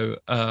also,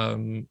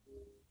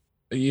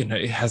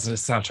 it has a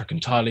soundtrack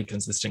entirely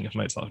consisting of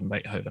Mozart and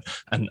Beethoven,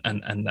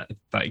 and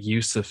that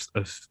use of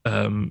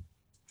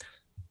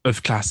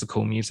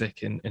classical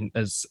music in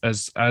as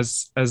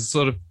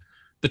sort of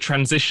the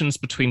transitions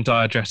between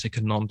diegetic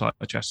and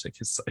non-diegetic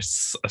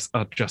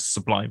are just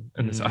sublime.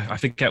 And I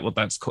forget what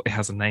that's called. It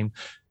has a name.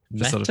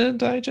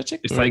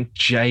 Meta-diegetic? It's like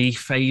J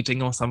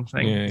fading or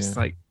something. It's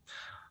like,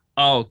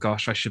 oh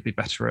gosh, I should be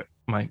better at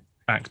my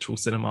actual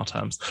cinema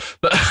terms.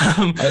 But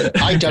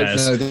I don't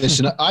know this,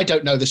 and I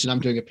don't know this, and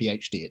I'm doing a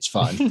PhD. It's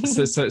fine.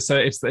 So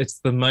it's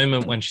the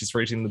moment when she's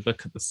reading the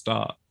book at the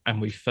start, and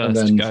we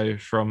first go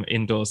from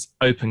indoors,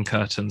 open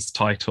curtains,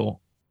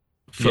 title,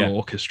 full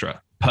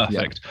orchestra,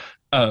 perfect,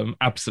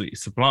 absolutely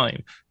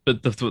sublime. But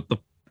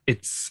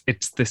it's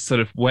this sort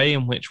of way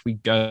in which we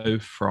go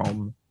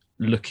from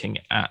looking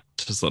at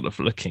to sort of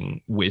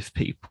looking with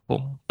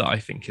people that I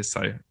think is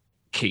so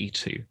key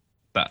to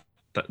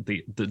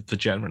the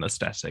general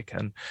aesthetic.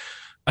 And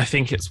I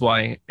think it's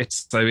why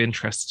it's so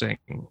interesting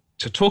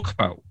to talk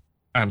about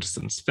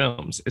Anderson's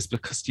films, is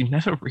because you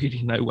never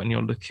really know when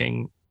you're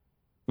looking,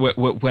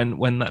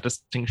 when that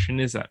distinction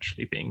is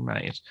actually being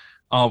made.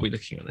 Are we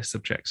looking at this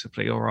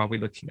objectively, or are we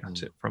looking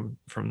at it from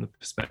the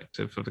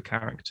perspective of a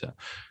character?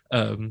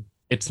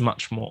 It's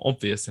much more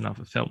obvious in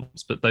other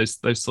films, but those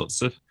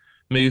sorts of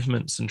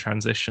movements and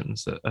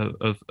transitions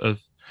of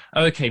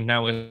okay,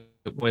 now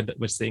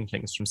we're seeing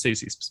things from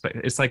Susie's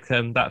perspective. It's like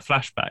that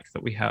flashback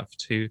that we have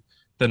to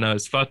the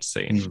Noah's Flood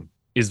scene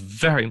is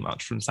very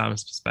much from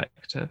Sam's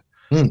perspective,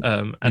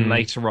 and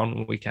later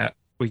on we get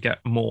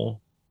more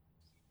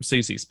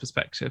Susie's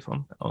perspective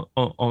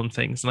on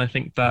things. And I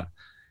think that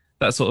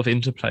sort of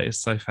interplay is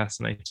so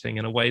fascinating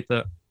in a way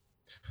that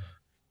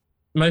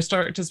most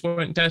directors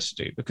won't dare to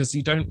do, because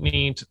you don't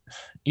need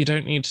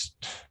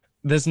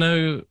there's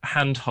no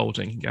hand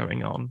holding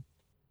going on.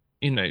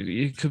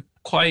 You could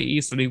quite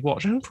easily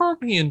watch and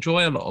probably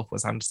enjoy a lot of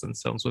Wes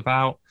Anderson's films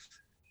without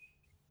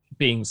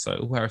being so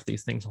aware of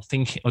these things, or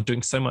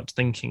doing so much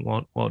thinking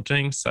while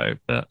doing so.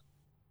 But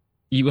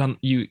you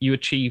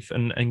achieve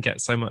and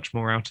get so much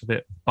more out of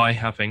it by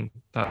having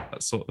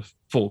that sort of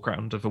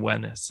foreground of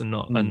awareness and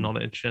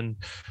knowledge, and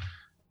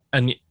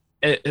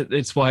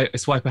it's why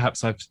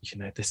perhaps I've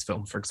this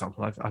film, for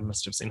example, I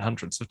must have seen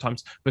hundreds of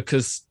times,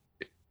 because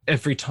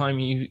every time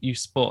you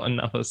spot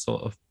another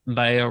sort of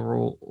layer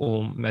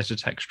or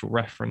metatextual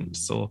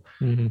reference or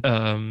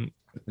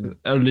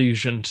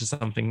allusion to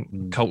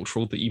something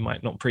cultural that you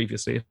might not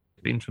previously have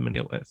been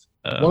familiar with.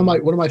 One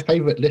of my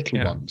favorite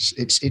little ones.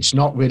 It's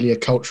not really a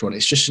cultural one.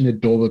 It's just an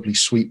adorably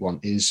sweet one.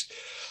 Is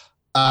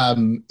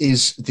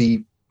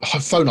the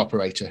phone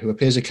operator who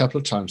appears a couple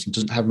of times and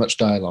doesn't have much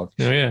dialogue.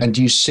 Oh, yeah. And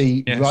you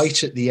see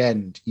right at the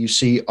end, you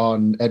see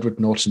on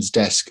Edward Norton's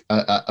desk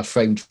a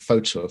framed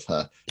photo of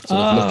her sort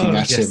of looking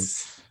at him.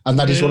 And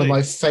that is one of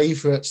my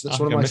favorites. That's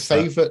one of my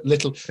favorite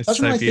little. That's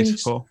one of my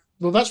things.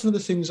 Well, that's one of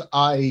the things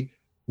I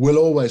will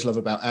always love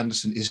about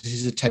Anderson is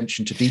his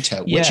attention to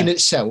detail, which in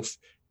itself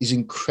is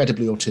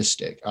incredibly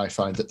autistic. I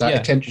find that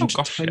attention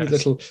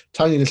to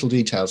tiny little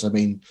details. I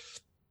mean,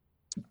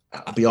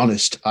 I'll be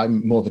honest,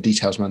 I'm more of a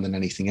details man than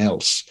anything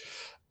else.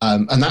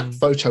 And that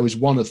photo is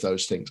one of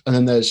those things. And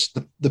then there's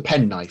the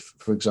penknife,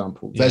 for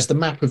example. There's the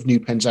map of New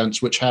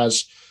Penzance, which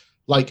has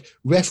like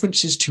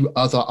references to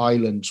other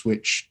islands,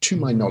 which to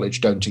my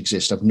knowledge don't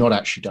exist. I've not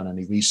actually done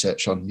any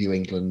research on New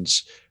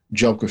England's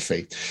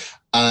geography.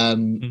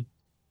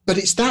 But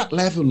it's that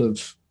level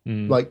of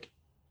like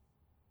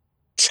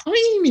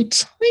tiny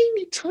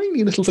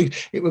little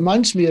things. It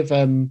reminds me of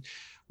one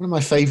of my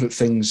favorite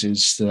things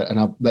is, and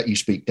I'll let you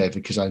speak,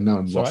 David, because I know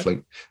I'm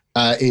waffling,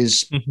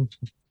 is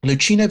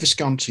Luchino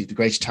Visconti, the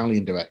great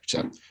Italian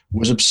director,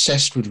 was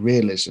obsessed with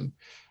realism.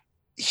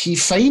 He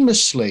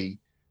famously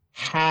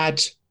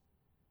had,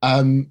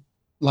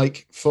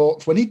 for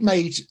when he'd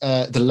made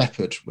The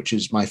Leopard, which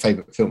is my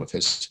favorite film of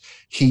his,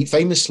 he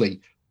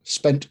famously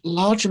spent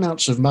large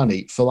amounts of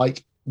money for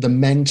like the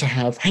men to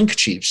have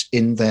handkerchiefs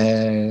in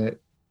their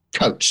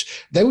coats.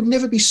 They would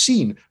never be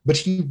seen, but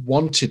he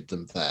wanted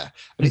them there.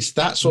 And it's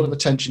that sort of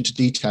attention to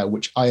detail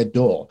which I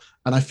adore.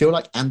 And I feel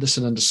like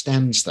Anderson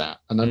understands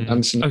that. And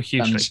Anderson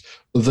understands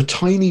the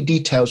tiny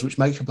details which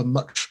make up a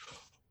much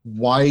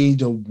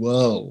wider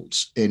world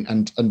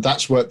and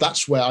that's where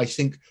I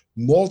think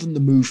more than the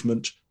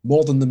movement,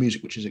 more than the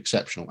music, which is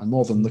exceptional, and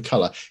more than the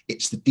color,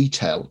 it's the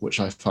detail which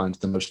I find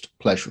the most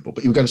pleasurable.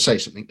 But you were going to say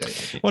something,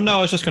 David. Well, no,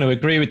 I was just going to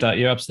agree with that.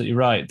 You're absolutely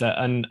right. That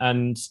and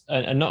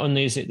not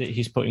only is it that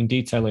he's putting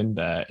detail in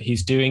there,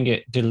 he's doing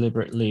it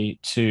deliberately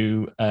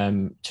to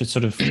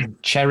sort of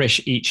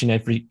cherish each and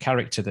every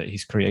character that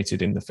he's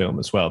created in the film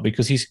as well,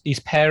 because he's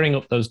pairing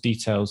up those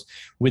details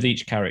with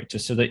each character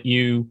so that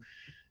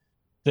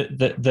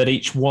that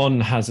each one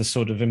has a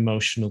sort of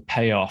emotional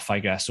payoff, I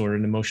guess, or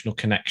an emotional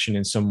connection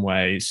in some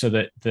way, so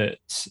that there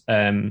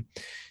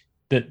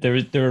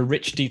are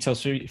rich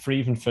details for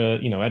even for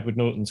Edward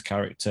Norton's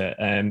character,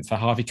 for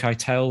Harvey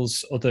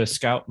Keitel's other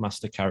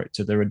Scoutmaster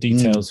character. There are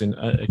details in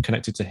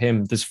connected to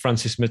him. There's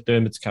Frances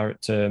McDermott's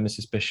character,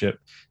 Mrs. Bishop,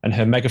 and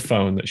her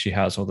megaphone that she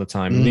has all the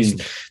time. And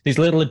these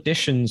little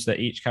additions that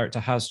each character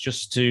has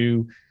just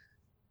to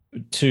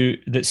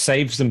that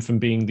saves them from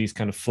being these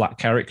kind of flat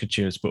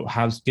caricatures, but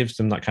gives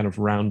them that kind of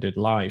rounded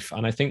life.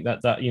 And I think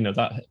that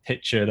that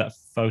picture, that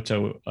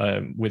photo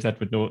with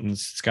Edward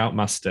Norton's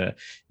Scoutmaster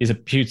is a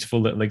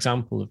beautiful little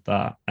example of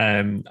that.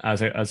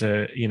 As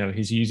a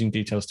he's using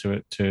details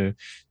to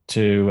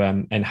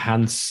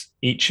enhance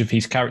each of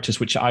his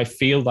characters, which I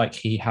feel like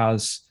he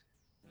has.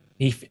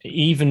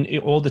 Even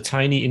all the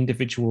tiny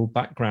individual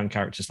background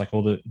characters, like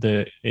all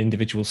the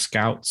individual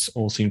scouts,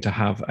 all seem to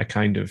have a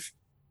kind of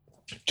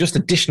just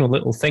additional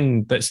little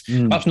thing that's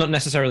perhaps not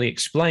necessarily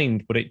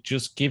explained, but it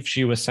just gives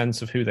you a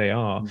sense of who they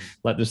are.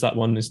 Like there's that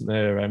one, isn't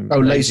there?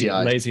 Lazy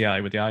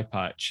Eye with the eye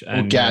patch,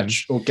 or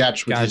Gadge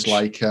with his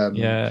like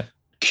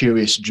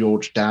curious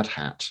George Dad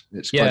hat.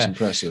 It's quite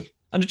impressive.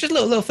 And just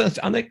little things,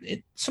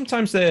 and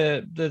sometimes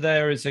they're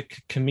there as a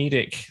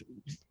comedic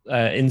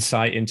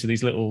insight into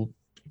these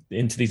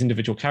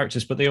individual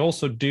characters, but they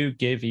also do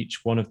give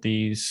each one of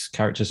these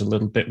characters a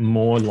little bit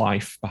more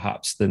life,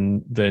 perhaps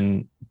than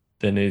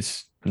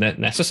is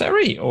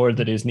necessary or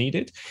that is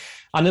needed.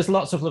 And there's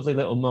lots of lovely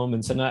little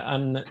moments,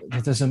 and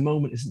there's a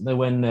moment, isn't there,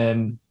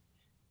 when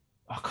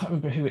I can't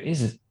remember who it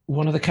is.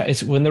 One of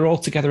it's when they're all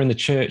together in the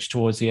church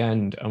towards the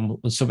end, and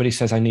when somebody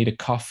says, "I need a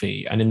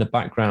coffee," and in the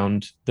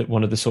background, that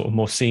one of the sort of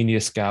more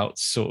senior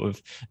scouts sort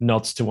of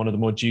nods to one of the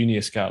more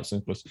junior scouts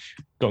and goes,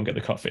 "Go and get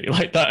the coffee,"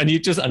 like that, and he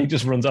just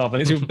runs off,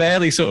 and you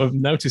barely sort of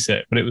notice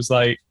it, but it was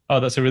like, oh,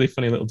 that's a really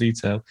funny little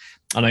detail.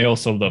 And I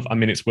also love, I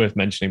mean, it's worth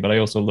mentioning, but I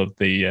also love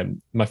the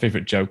my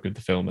favorite joke of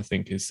the film, I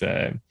think, is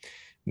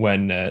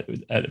when at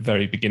the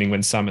very beginning,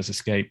 when Sam has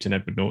escaped and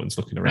Edward Norton's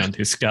looking around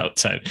his scout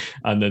tent,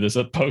 and then there's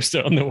a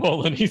poster on the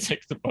wall, and he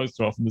takes the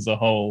poster off, and there's a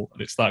hole,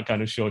 and it's that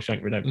kind of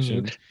Shawshank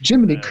Redemption.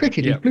 Jiminy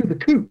Cricket, he blew the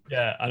coop.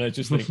 Yeah, and I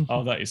just think,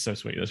 oh, that is so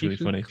sweet. That's really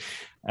funny.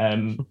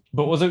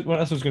 But what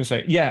else was I going to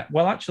say? Yeah,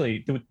 well,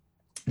 actually,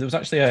 there was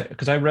actually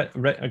because I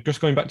read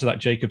just going back to that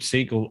Jacob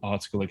Siegel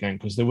article again,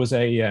 because there was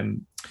a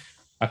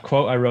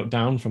quote I wrote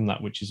down from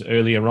that, which is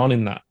earlier on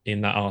in that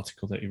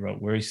article that he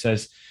wrote, where he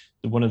says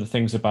that one of the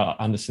things about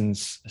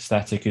Anderson's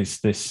aesthetic is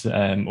this,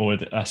 or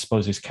I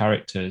suppose his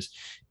characters,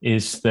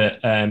 is that,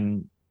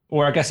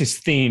 or I guess his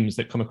themes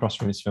that come across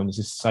from his film is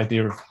this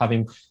idea of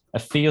having a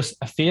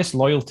fierce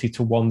loyalty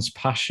to one's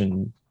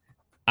passion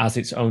as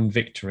its own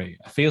victory,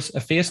 a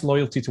fierce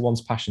loyalty to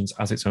one's passions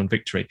as its own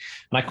victory.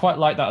 And I quite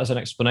like that as an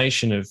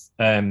explanation of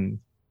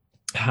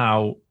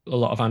how a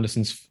lot of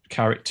Anderson's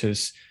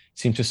characters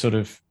seem to sort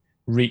of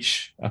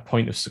reach a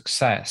point of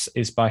success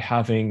is by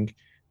having,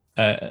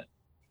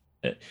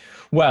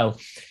 well,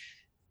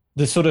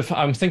 the sort of,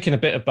 I'm thinking a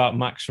bit about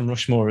Max from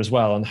Rushmore as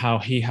well, and how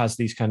he has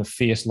these kind of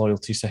fierce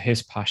loyalties to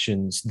his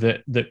passions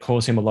that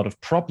cause him a lot of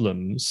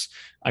problems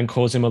and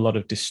cause him a lot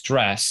of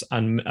distress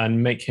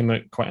and make him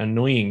quite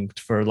annoying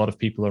for a lot of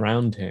people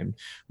around him.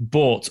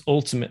 But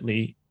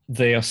ultimately,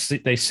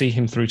 they see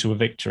him through to a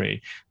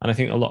victory, and I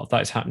think a lot of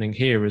that is happening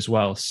here as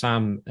well.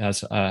 Sam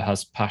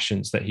has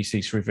passions that he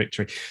sees through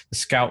victory. The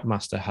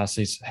Scoutmaster has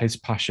his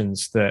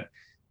passions that.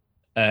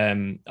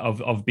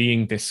 Of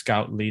being this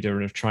scout leader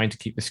and of trying to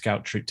keep the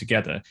scout troop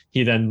together.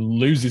 He then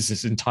loses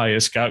his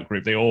entire scout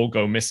group. They all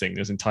go missing.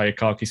 His entire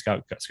khaki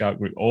scout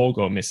group all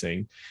go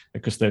missing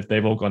because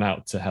they've all gone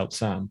out to help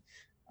Sam.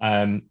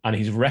 And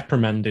he's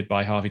reprimanded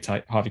by Harvey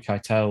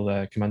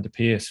Keitel, Commander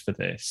Pierce, for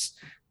this.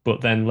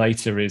 But then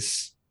later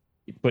he's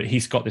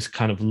got this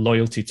kind of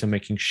loyalty to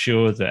making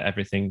sure that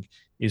everything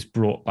is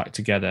brought back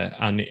together,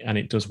 and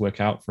it does work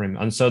out for him.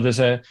 And so there's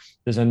a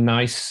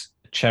nice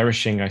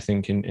cherishing, I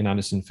think, in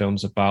Anderson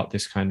films about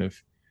this kind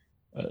of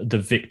the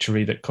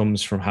victory that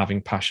comes from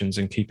having passions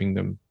and keeping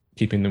them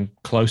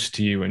close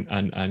to you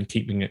and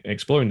keeping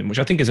exploring them, which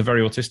I think is a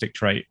very autistic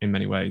trait in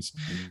many ways,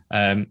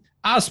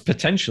 as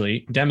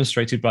potentially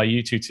demonstrated by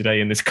you two today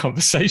in this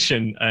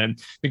conversation,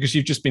 because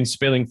you've just been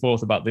spilling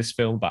forth about this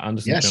film, about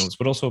Anderson films,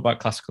 but also about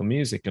classical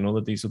music and all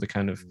of these other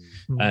kind of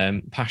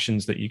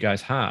passions that you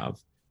guys have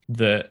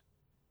that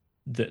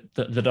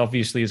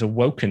obviously is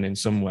awoken in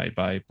some way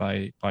by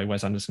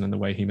Wes Anderson and the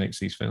way he makes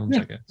these films.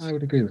 I guess I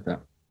would agree with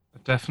that.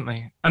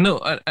 Definitely. I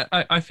know.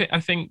 I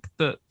think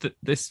that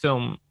this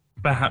film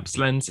perhaps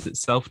lends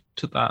itself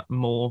to that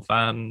more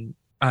than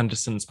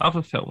Anderson's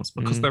other films,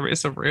 because there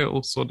is a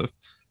real sort of,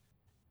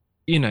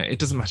 it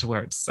doesn't matter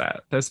where it's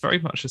set. There's very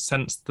much a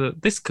sense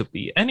that this could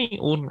be any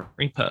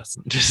ordinary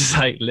person just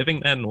like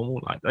living their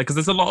normal life, because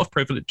there's a lot of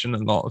privilege in a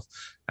lot of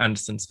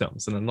Anderson's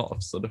films, and a lot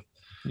of sort of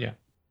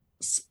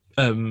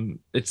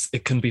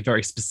it can be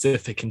very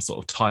specific in sort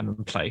of time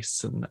and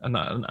place,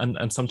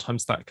 and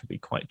sometimes that can be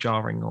quite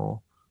jarring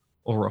or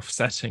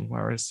offsetting.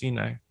 Whereas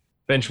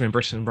Benjamin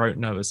Britten wrote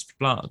Noah's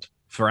Flood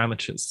for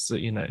amateurs, so,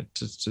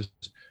 to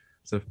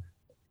sort of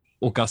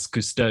Auguste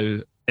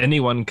Cousteau,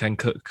 anyone can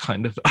cook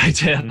kind of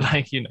idea,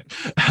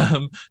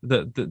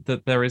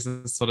 that there is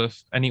a sort of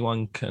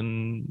anyone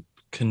can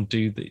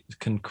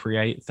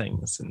create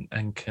things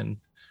and can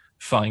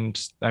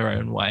find their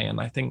own way.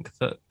 And I think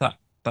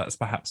that's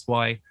perhaps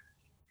why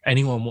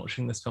anyone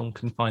watching this film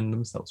can find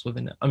themselves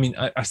within it. I mean,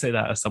 I say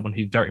that as someone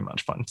who very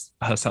much finds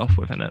herself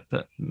within it,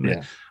 but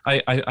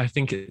I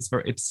think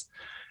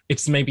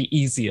it's maybe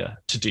easier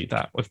to do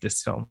that with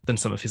this film than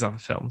some of his other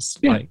films,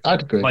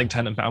 I'd agree. Like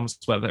Tenenbaums,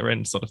 where they're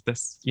in sort of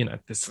this,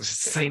 this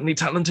insanely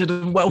talented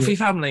and wealthy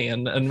family,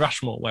 and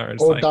Rushmore,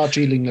 whereas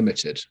Darjeeling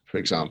Limited, for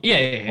example,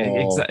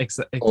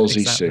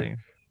 exactly.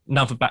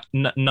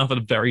 Another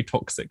very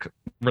toxic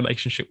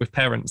relationship with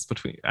parents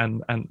between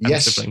and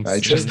siblings.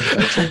 Very true.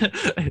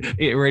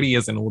 It really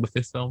is in all of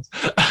his films.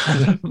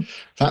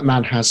 That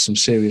man has some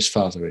serious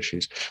father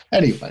issues.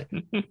 Anyway,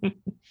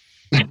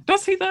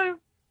 does he though?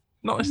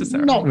 Not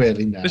necessarily. Not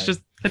really. No. He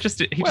just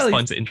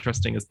finds it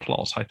interesting as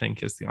plot, I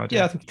think, is the idea.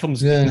 Yeah, I think he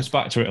comes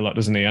back to it a lot,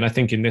 doesn't he? And I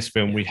think in this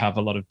film we have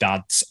a lot of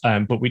dads,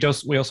 but we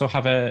also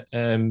have a.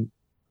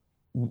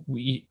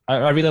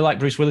 I really like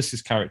Bruce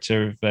Willis's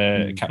character of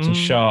Captain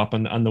Sharp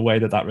and the way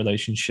that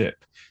relationship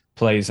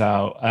plays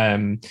out.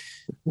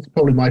 It's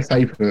probably my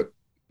favourite.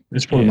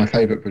 It's probably my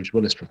favourite Bruce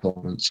Willis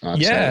performance.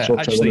 I'd say. It's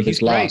also one of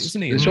his last.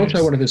 Isn't he? It's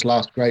also one of his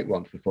last great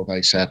ones before,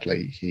 very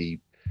sadly, he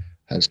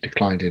has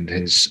declined in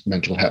his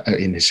mental health,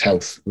 in his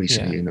health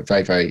recently, in a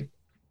very, very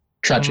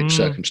tragic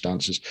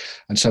circumstances.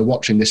 And so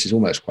watching this is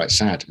almost quite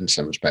sad in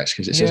some respects,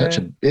 because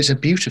it's a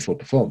beautiful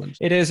performance.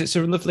 It is. It's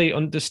a lovely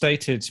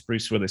understated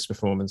Bruce Willis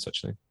performance,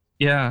 actually.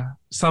 Yeah.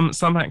 Some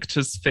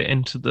actors fit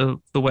into the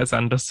Wes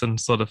Anderson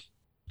sort of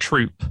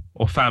troupe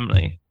or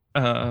family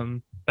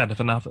better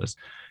than others.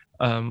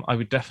 I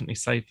would definitely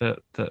say that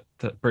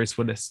Bruce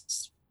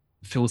Willis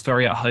feels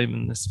very at home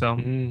in this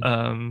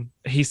film.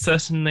 He's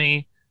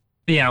certainly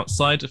the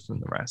outsider from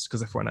the rest,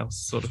 because everyone else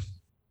sort of,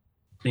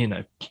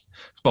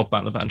 Bob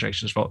Balaban,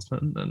 Jason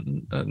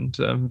Schwartzman,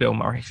 and Bill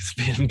Murray has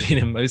been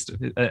in most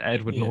of it.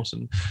 Edward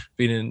Norton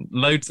been in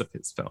loads of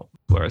his films,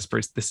 whereas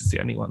this is the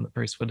only one that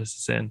Bruce Willis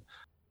is in.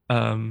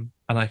 And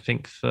I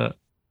think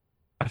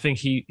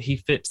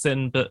he fits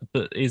in, but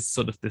is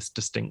sort of this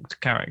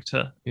distinct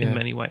character in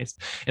many ways,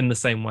 in the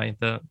same way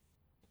that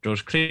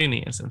George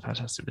Clooney is in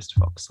Fantastic Mr.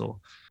 Fox, or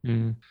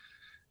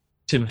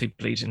Timothy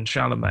Bleeding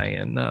Chalamet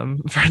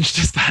in French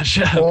Dispatch,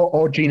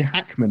 or Gene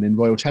Hackman in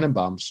Royal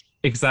Tenenbaums.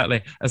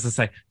 Exactly. As I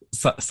say,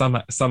 some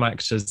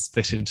actors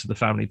fit into the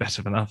family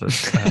better than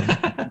others.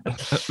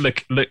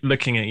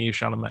 Looking at you,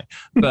 Chalamet.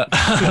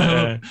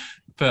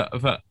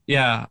 But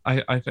yeah,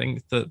 I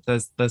think that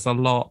there's a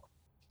lot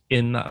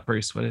in that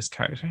Bruce Willis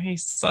character.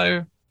 He's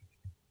so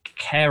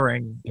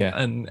caring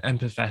and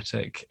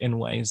empathetic in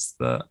ways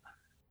that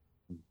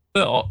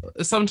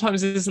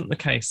sometimes isn't the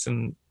case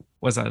in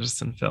Wes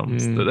Anderson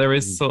films. That there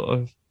is sort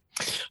of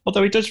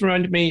Although he does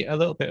remind me a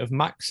little bit of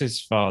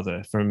Max's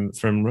father from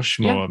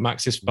Rushmore.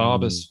 Max's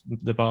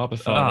the barber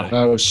father.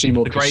 Oh,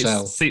 Seymour The great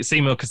Cassell.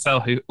 Seymour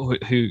Cassell,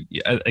 who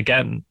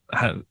again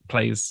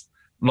plays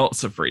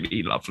lots of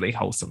really lovely,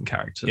 wholesome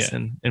characters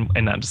in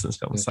Anderson's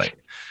films. Like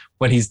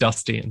when he's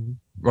Dusty in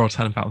Royal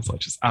Tenenbaums, I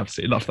just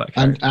absolutely love that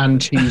character.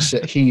 And he's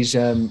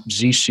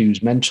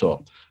Zisu's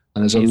mentor.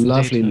 And there's a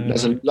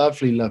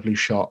lovely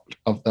shot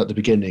at the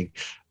beginning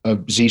of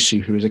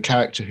Zissou, who is a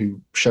character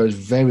who shows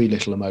very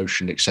little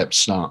emotion except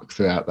snark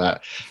throughout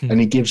that, and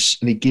he gives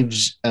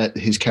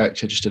his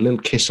character just a little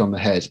kiss on the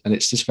head, and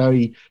it's this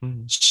very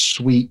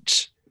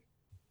sweet,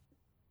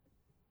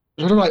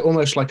 sort of like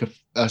almost like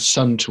a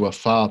son to a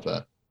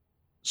father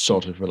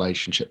sort of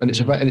relationship, and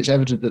it's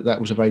evident that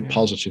was a very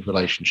positive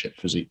relationship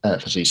for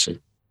Zissou.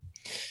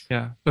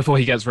 Yeah, before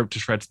he gets ripped to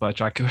shreds by a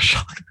jaguar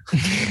shark.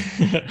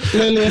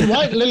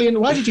 Lillian,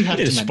 why did you have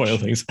to spoil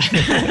things?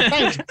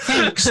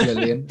 Thanks,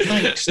 Lillian.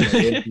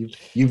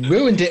 You've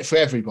ruined it for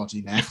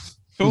everybody now.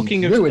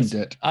 Talking of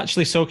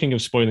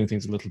spoiling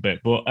things a little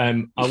bit, but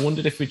I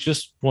wondered if we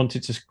just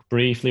wanted to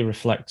briefly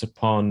reflect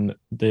upon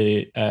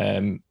the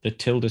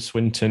Tilda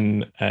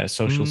Swinton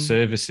social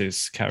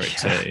services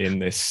character in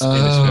this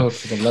film.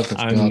 For the love of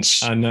God!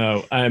 I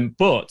know,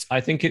 but I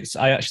think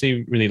I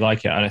actually really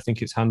like it, and I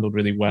think it's handled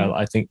really well.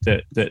 I think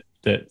that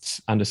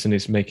Anderson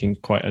is making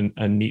quite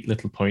a neat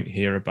little point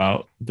here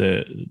about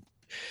the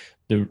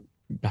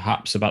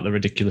perhaps about the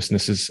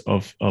ridiculousnesses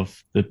of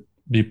the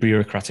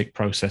bureaucratic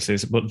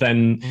processes, but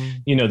then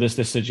there's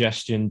the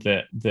suggestion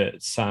that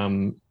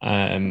Sam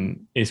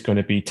is going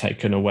to be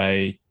taken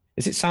away.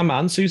 Is it Sam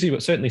and Susie?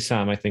 But certainly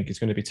Sam, I think, is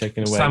going to be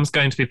taken away. Sam's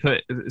going to be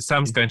put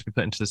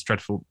into this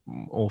dreadful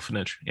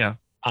orphanage. Yeah.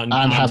 And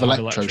have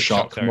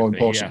electroshock. More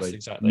importantly, yes,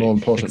 exactly. I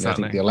think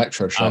the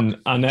electroshock.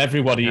 And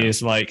everybody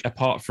is like,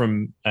 apart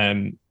from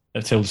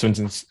Tilda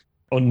Swinton's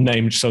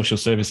unnamed social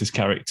services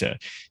character,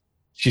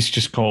 she's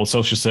just called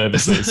social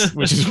services,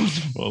 which is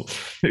wonderful.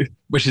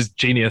 Which is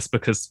genius,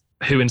 because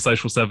who in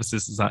social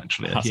services is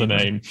actually has a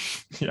name?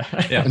 Yeah.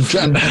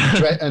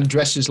 And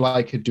dresses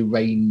like a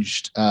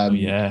deranged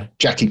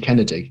Jackie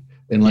Kennedy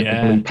in like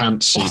a blue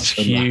pantsuit.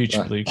 Huge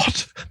blue.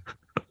 What?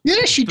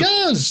 Yeah, she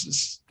does.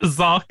 It's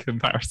bizarre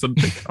comparison.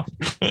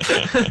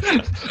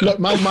 Look,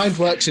 my mind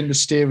works in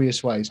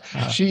mysterious ways.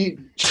 She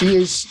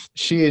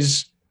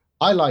is.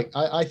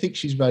 I think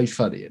she's very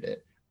funny in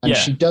it, and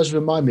she does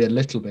remind me a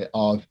little bit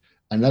of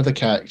another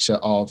character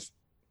of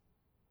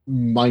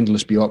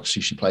mindless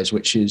bureaucracy she plays,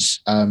 which is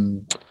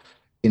in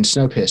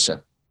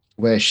Snowpiercer,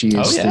 where she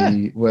is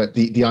the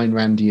Ayn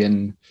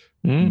Randian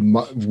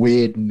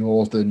weird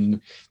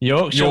northern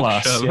Yorkshire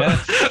lass.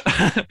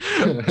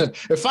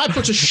 If I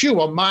put a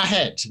shoe on my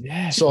head,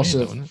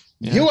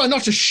 you are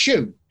not a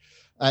shoe.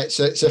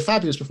 It's a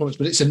fabulous performance,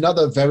 but it's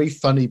another very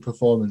funny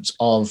performance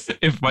of.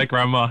 If my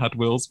grandma had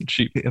wheels, would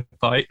she be a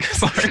bike?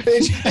 Sorry.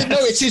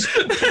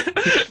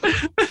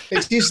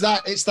 It's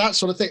that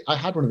sort of thing. I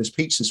had one of his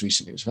pizzas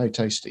recently. It was very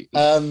tasty.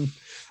 No,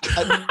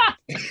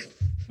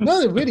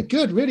 they're really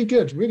good. Really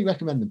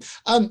recommend them.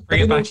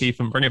 Bring it back,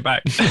 Ethan. Bring it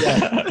back.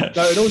 Yeah.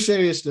 No, in all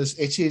seriousness,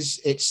 I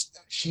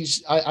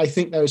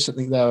think there is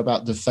something there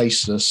about the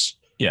faceless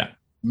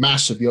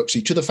mass of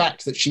bureaucracy, to the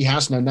fact that she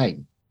has no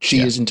name.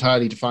 She is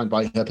entirely defined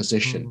by her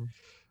position.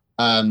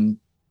 And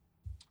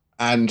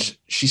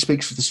she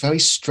speaks with this very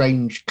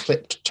strange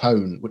clipped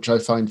tone, which I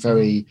find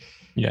very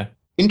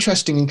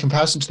interesting in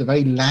comparison to the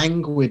very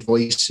languid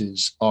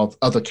voices of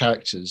other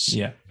characters.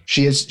 Yeah.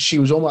 She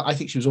was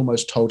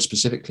almost told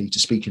specifically to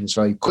speak in this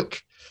very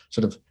quick,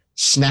 sort of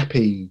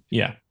snappy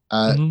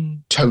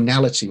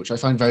tonality, which I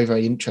find very,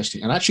 very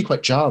interesting and actually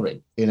quite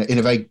jarring in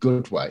a very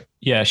good way.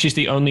 Yeah, she's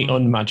the only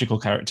unmagical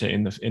character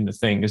in the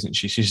thing, isn't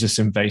she? She's this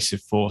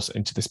invasive force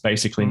into this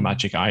basically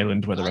magic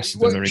island where the rest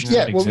of them are exist.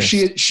 Yeah, well,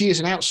 she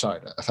is an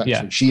outsider, effectively.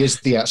 Yeah. She is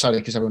the outsider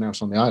because everyone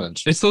else on the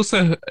island. It's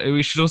also,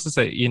 we should also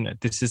say,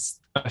 this is,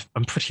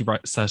 I'm pretty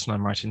certain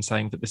I'm right in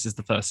saying that this is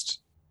the first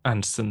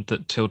Anderson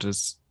that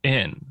Tilda's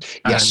in.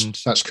 Yes, and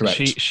that's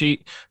correct.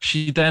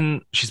 She's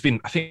been,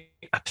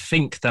 I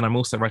think then I'm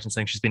also right in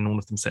saying she's been in all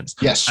of them since.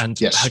 Yes. And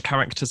her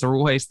characters are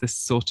always this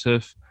sort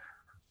of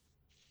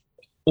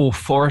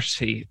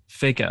authority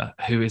figure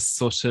who is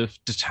sort of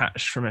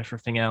detached from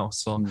everything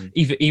else, or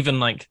even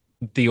like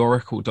the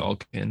Oracle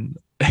dog in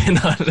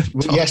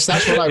yes,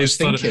 that's what I was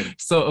thinking.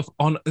 Sort of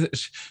on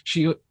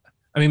she.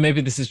 I mean,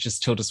 maybe this is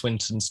just Tilda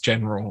Swinton's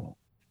general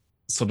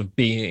sort of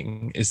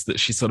being, is that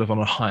she's sort of on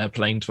a higher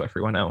plane to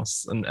everyone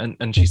else,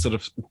 and she sort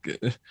of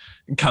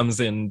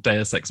comes in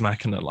Deus Ex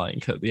Machina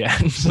like at the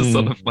end,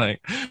 sort of like,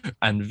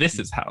 and this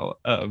is how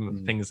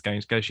things are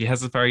going to go. She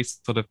has a very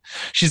sort of,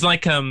 she's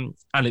like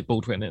Alec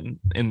Baldwin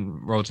in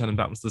Royal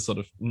Tenenbaums, the sort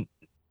of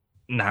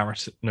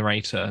narrator,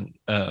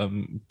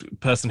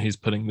 person who's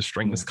pulling the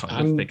strings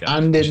kind of figure,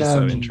 and which is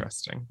so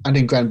interesting. And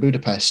in Grand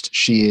Budapest,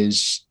 she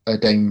is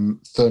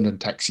Dame Thurnon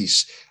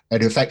Taxis, who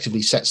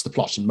effectively sets the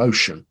plot in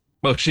motion.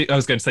 Well, I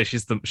was going to say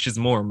she's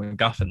more a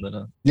MacGuffin than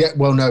a. Yeah,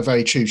 well, no,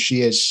 very true.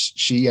 She is.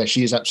 She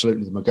is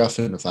absolutely the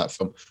MacGuffin of that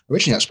film.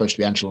 Originally, that's supposed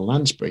to be Angela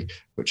Lansbury,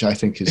 which I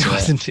think is.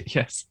 Wasn't it?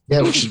 Yes. Yeah,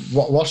 which is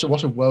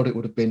what a world it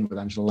would have been with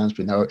Angela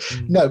Lansbury.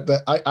 No,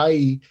 but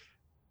I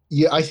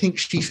think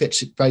she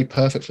fits it very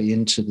perfectly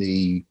into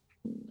the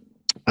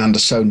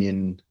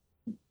Andersonian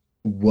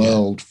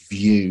world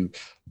view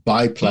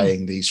by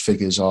playing these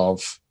figures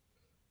of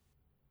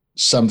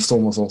some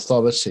form of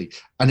authority.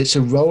 And it's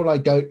a role I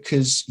don't,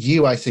 because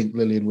I think,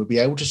 Lillian, would be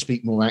able to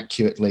speak more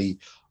accurately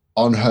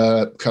on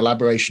her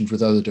collaborations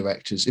with other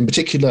directors. In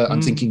particular,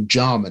 I'm thinking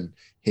Jarman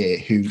here,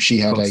 who she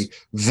had a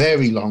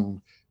very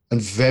long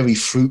and very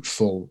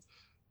fruitful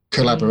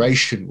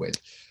collaboration with.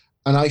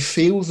 And I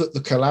feel that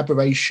the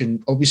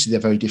collaboration, obviously they're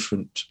very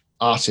different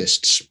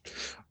artists,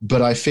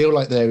 but I feel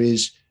like there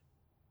is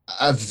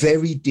it's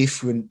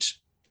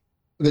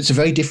a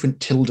very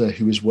different Tilda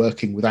who is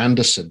working with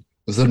Anderson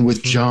than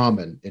with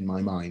Jarman in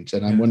my mind,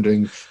 and I'm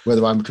wondering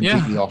whether I'm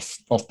completely off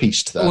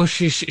piste there. Well,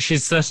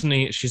 she's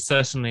certainly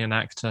an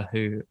actor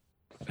who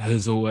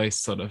has always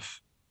sort of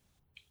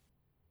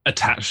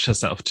attached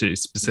herself to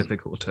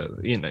specific author,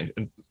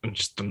 and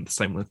she's done the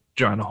same with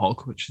Joanna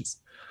Hogg, which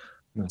is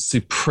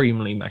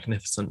supremely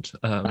magnificent,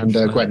 and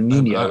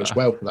Guadagnino as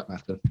well, for that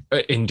matter.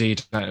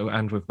 Indeed,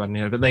 and with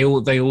Guadagnino, but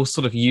they all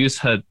sort of use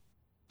her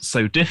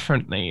so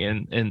differently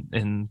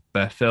in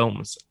their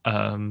films.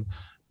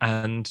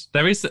 And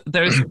there's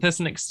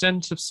an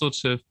extent of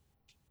sort of,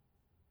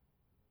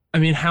 I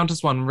mean, how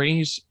does one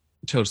read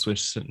Tilda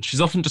Swinton?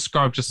 She's often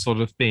described as sort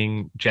of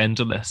being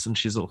genderless, and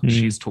she's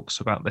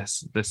talked about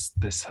this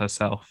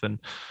herself, and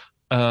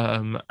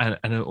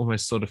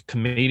almost sort of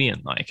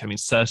comedian-like. I mean,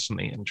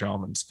 certainly in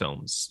Jarman's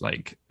films,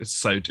 like, it's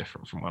so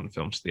different from one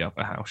film to the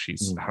other, how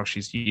she's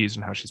used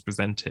and how she's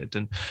presented,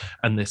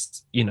 and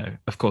this,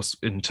 of course,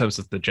 in terms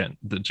of the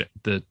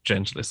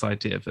genderless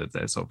idea, that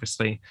there's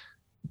obviously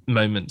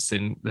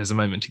there's a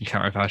moment in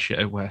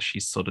Caravaggio where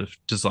she's sort of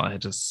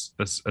desired as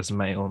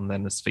male and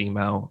then as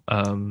female,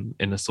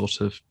 in a sort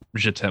of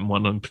je t'aime moi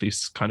non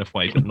plus kind of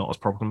way, but not as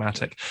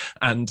problematic.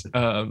 And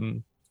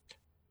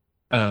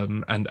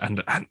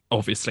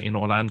obviously in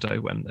Orlando,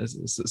 when there's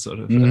a sort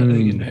of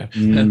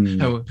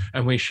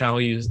and we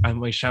shall use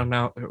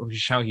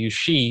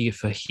she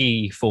for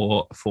he,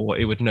 for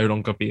it would no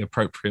longer be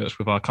appropriate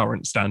with our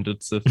current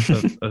standards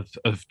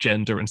of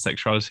gender and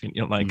sexuality. And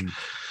you're like,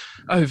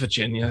 oh,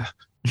 Virginia,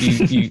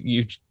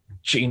 you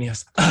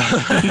genius.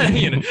 I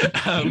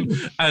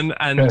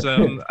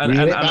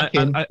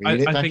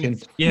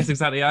think yes,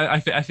 exactly.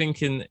 I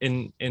think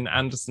in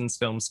Anderson's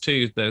films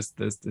too, there's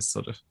this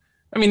sort of,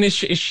 I mean, is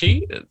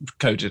she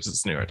coded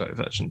as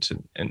neurodivergent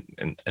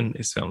in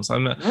his films?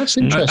 That's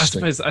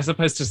interesting. I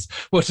suppose to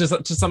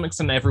some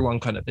extent everyone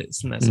kind of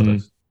is, and they're sort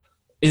of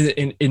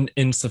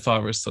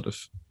insofar as sort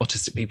of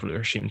autistic people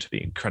are assumed to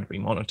be incredibly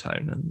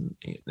monotone and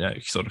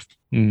sort of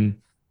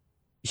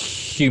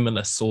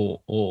humorless or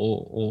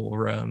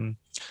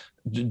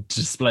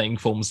displaying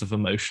forms of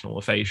emotional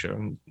aphasia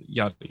and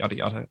yada yada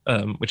yada,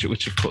 which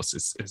of course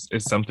is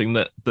something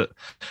that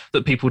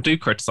people do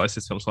criticize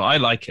his films for. I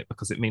like it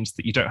because it means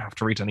that you don't have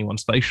to read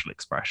anyone's facial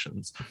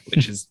expressions,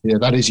 which is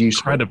that is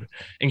useful.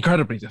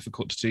 Incredibly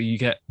difficult to do. You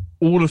get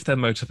all of their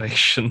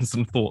motivations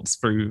and thoughts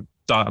through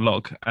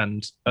dialogue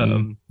and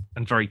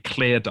very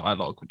clear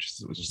dialogue, which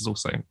is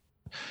also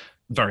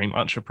very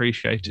much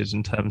appreciated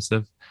in terms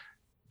of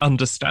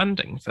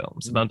understanding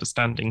films and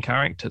understanding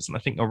characters. And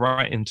I think you're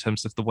right in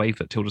terms of the way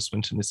that Tilda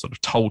Swinton is sort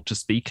of told to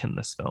speak in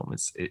this film.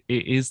 It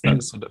is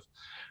that sort of,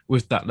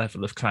 with that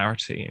level of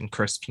clarity and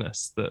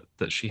crispness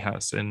that she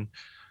has in.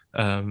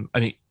 I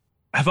mean,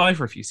 have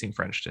either of you seen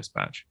French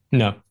Dispatch?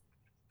 No.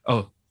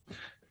 Oh,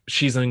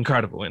 she's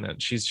incredible in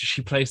it.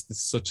 She plays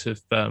this sort of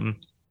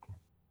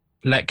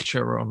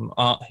lecturer on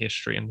art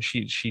history, and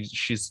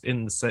she's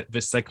in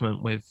this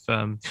segment with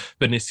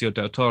Benicio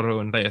del Toro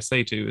and Lea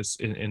Seydoux is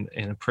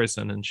in a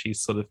prison, and she's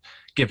sort of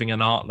giving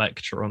an art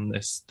lecture on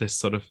this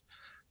sort of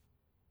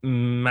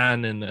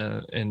man in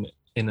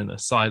an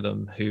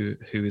asylum who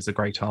is a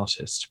great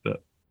artist,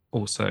 but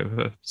also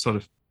a sort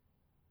of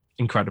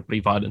incredibly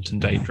violent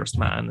and dangerous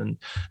man,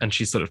 and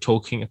she's sort of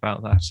talking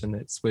about that, and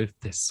it's with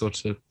this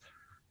sort of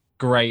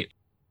great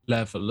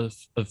level of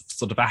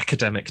sort of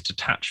academic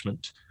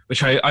detachment,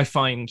 which I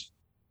find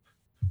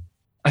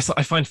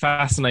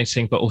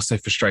fascinating, but also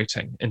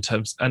frustrating in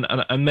terms.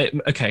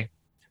 Okay,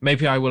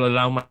 maybe I will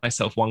allow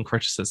myself one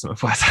criticism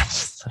of Wes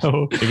Anderson.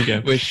 Oh, here we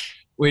go.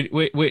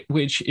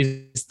 which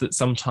is that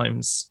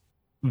sometimes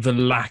the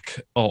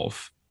lack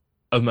of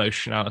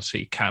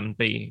emotionality can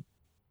be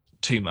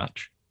too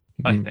much.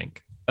 I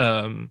think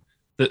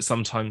that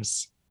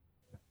sometimes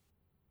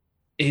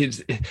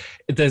there's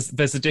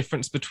a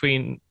difference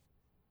between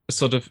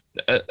sort of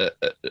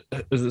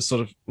the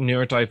sort of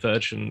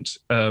neurodivergent,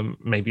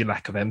 maybe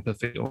lack of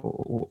empathy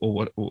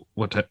or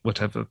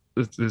whatever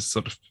is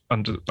sort of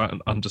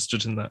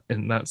understood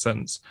in that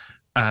sense,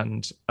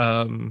 and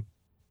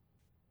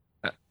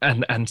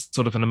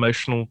sort of an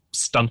emotional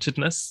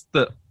stuntedness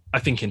that I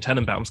think in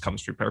Tenenbaums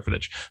comes through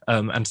privilege,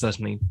 and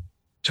certainly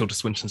Tilda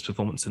Swinton's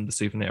performance in The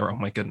Souvenir, oh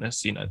my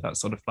goodness, you know, that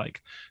sort of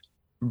like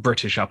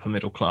British upper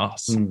middle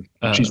class.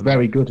 She's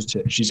very good at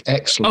it. She's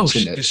excellent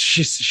in it.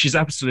 She's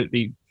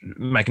absolutely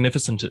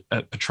magnificent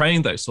at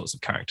portraying those sorts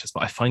of characters,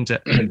 but I find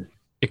it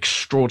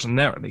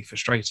extraordinarily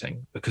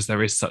frustrating because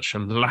there is such a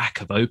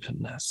lack of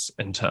openness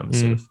in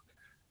terms of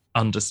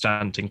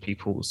understanding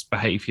people's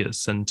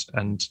behaviors and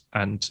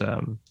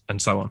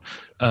so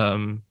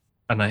on.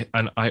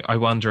 And I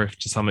wonder if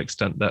to some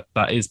extent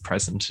that is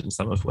present in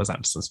some of Wes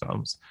Anderson's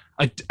films.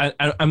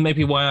 And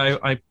maybe why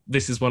I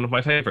this is one of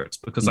my favorites,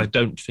 because I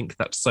don't think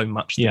that's so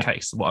much the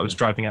case. What I was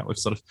driving at with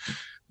sort of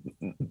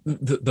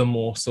the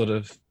more sort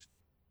of,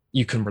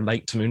 you can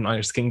relate to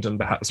Moonrise Kingdom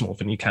perhaps more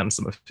than you can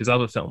some of his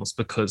other films,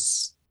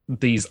 because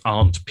these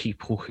aren't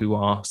people who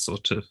are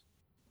sort of,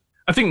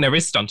 I think there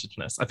is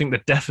stuntedness. I think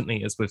there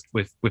definitely is with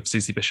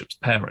Susie Bishop's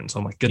parents.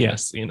 Oh my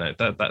goodness, you know,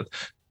 that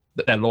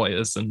they're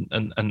lawyers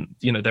and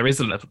you know, there is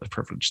a level of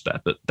privilege there,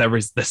 but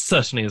there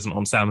certainly isn't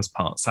on Sam's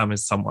part. Sam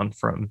is someone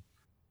from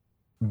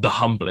the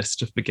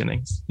humblest of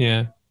beginnings.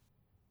 Yeah.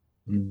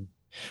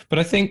 But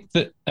I think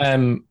that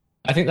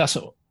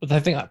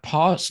that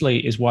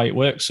partly is why it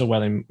works so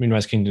well in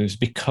Moonrise Kingdom, is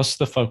because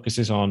the focus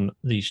is on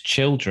these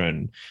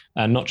children,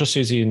 and not just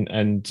Susie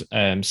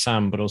and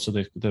Sam, but also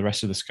the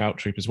rest of the scout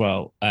troop as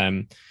well.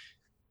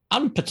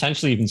 And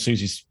potentially even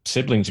Susie's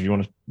siblings, if you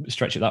want to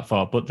stretch it that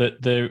far. But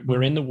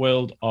we're in the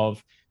world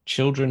of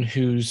children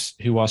who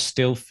are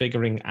still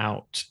figuring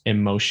out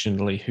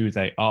emotionally who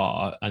they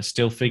are, and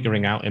still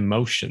figuring out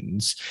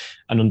emotions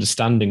and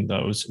understanding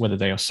those, whether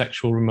they are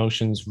sexual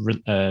emotions,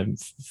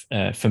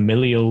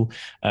 familial,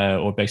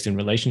 or based in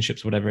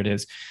relationships, whatever it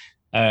is.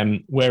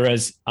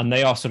 Whereas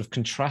they are sort of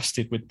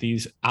contrasted with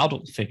these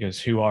adult figures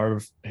who are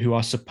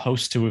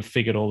supposed to have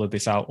figured all of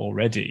this out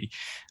already.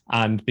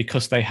 And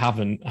because they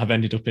have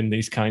ended up in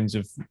these kinds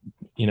of,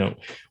 you know,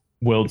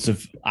 worlds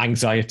of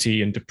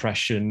anxiety and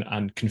depression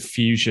and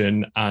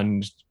confusion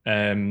and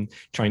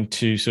trying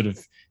to sort of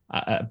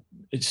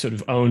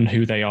own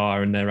who they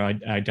are and their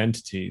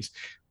identities.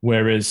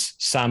 Whereas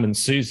Sam and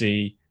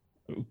Susie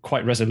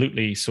quite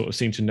resolutely sort of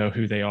seem to know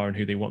who they are and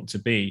who they want to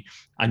be,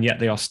 and yet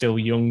they are still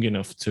young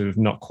enough to have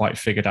not quite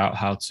figured out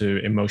how to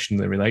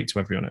emotionally relate to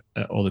everyone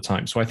all the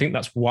time. So I think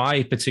that's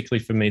why,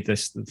 particularly for me,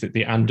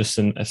 the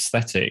Anderson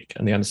aesthetic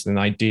and the Anderson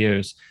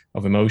ideas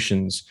of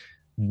emotions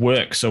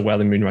work so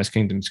well in Moonrise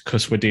Kingdoms,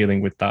 because we're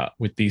dealing with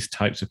these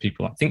types of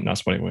people. I think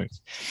that's why it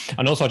works.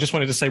 And also, I just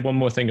wanted to say one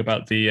more thing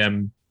about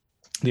the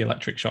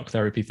electric shock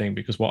therapy thing,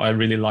 because what I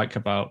really like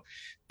about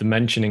the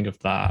mentioning of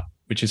that,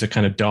 which is a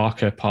kind of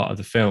darker part of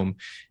the film,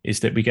 is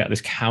that we get this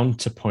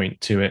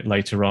counterpoint to it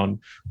later on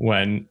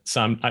when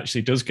Sam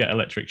actually does get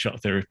electric shock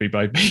therapy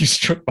by being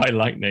struck by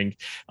lightning,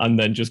 and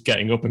then just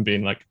getting up and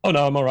being like, oh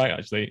no, I'm all right,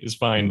 actually, it's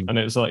fine. And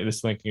it's like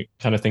this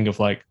kind of thing of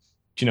like,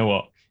 do you know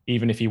what?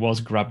 Even if he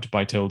was grabbed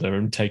by Tilda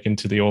and taken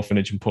to the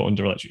orphanage and put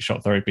under electric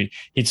shock therapy,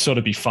 he'd sort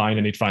of be fine,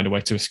 and he'd find a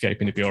way to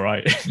escape, and he'd be all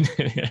right.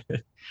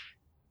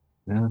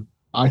 Yeah,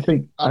 I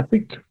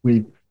think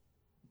we've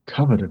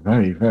covered a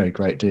very, very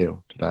great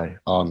deal today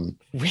on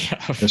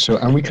this,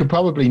 and we could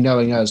probably,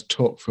 knowing us,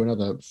 talk for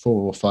another 4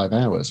 or 5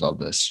 hours on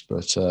this.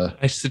 But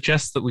I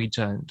suggest that we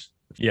don't.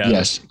 Yeah.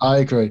 Yes, I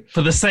agree.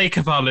 For the sake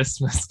of our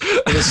listeners,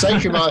 for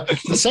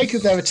the sake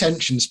of their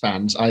attention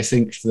spans, I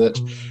think that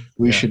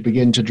we should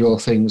begin to draw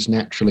things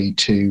naturally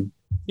to.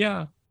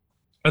 Yeah.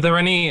 Are there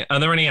any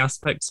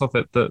aspects of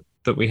it that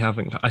we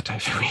haven't? I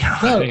don't think we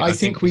have. No, I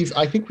think we've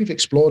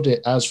explored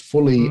it as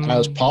fully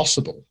as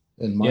possible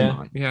in my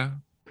mind. Yeah.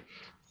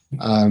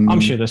 I'm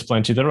sure there's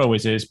plenty. There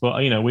always is,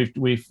 but you know,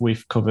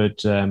 we've covered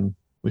the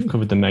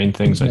main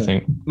things. I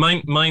think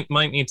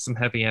might need some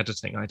heavy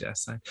editing, I dare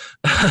say.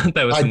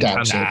 There was some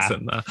tangents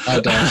in there. I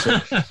doubt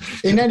it.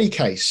 In any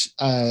case,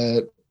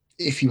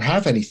 if you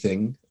have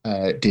anything,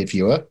 dear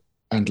viewer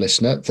and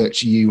listener,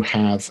 that you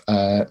have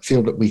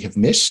feel that we have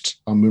missed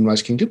on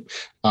Moonrise Kingdom,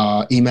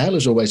 our email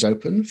is always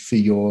open for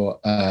your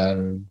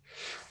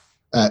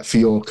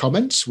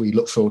comments. We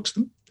look forward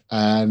to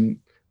them.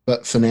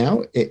 But for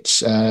now,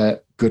 it's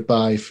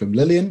goodbye from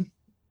Lillian.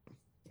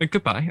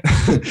 Goodbye.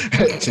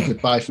 It's a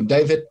goodbye from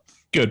David.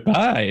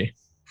 Goodbye.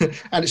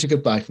 And it's a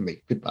goodbye from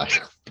me. Goodbye.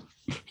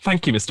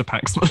 Thank you, Mr.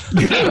 Paxman.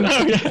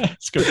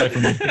 It's goodbye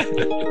from me.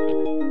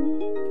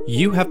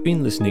 You have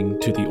been listening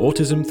to the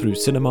Autism Through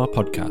Cinema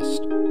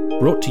podcast,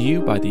 brought to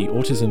you by the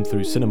Autism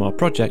Through Cinema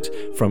project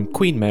from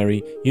Queen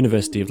Mary,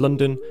 University of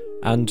London,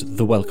 and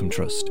the Wellcome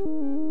Trust.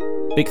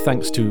 Big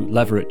thanks to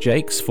Leverett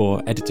Jakes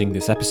for editing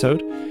this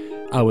episode.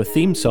 Our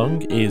theme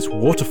song is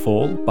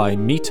Waterfall by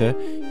Meter,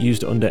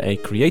 used under a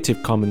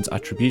Creative Commons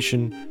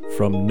attribution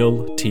from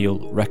Null Teal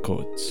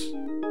Records.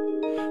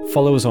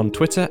 Follow us on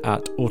Twitter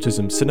at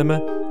Autism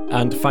Cinema,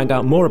 and find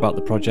out more about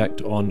the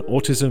project on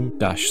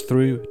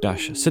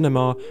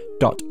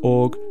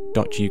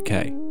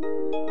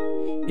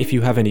autism-through-cinema.org.uk. If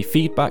you have any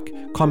feedback,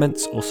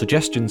 comments or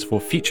suggestions for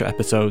future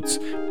episodes,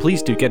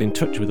 please do get in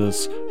touch with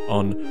us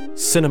on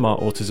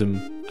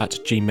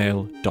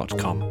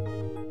cinemaautism@gmail.com.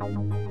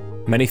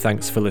 Many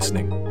thanks for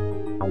listening.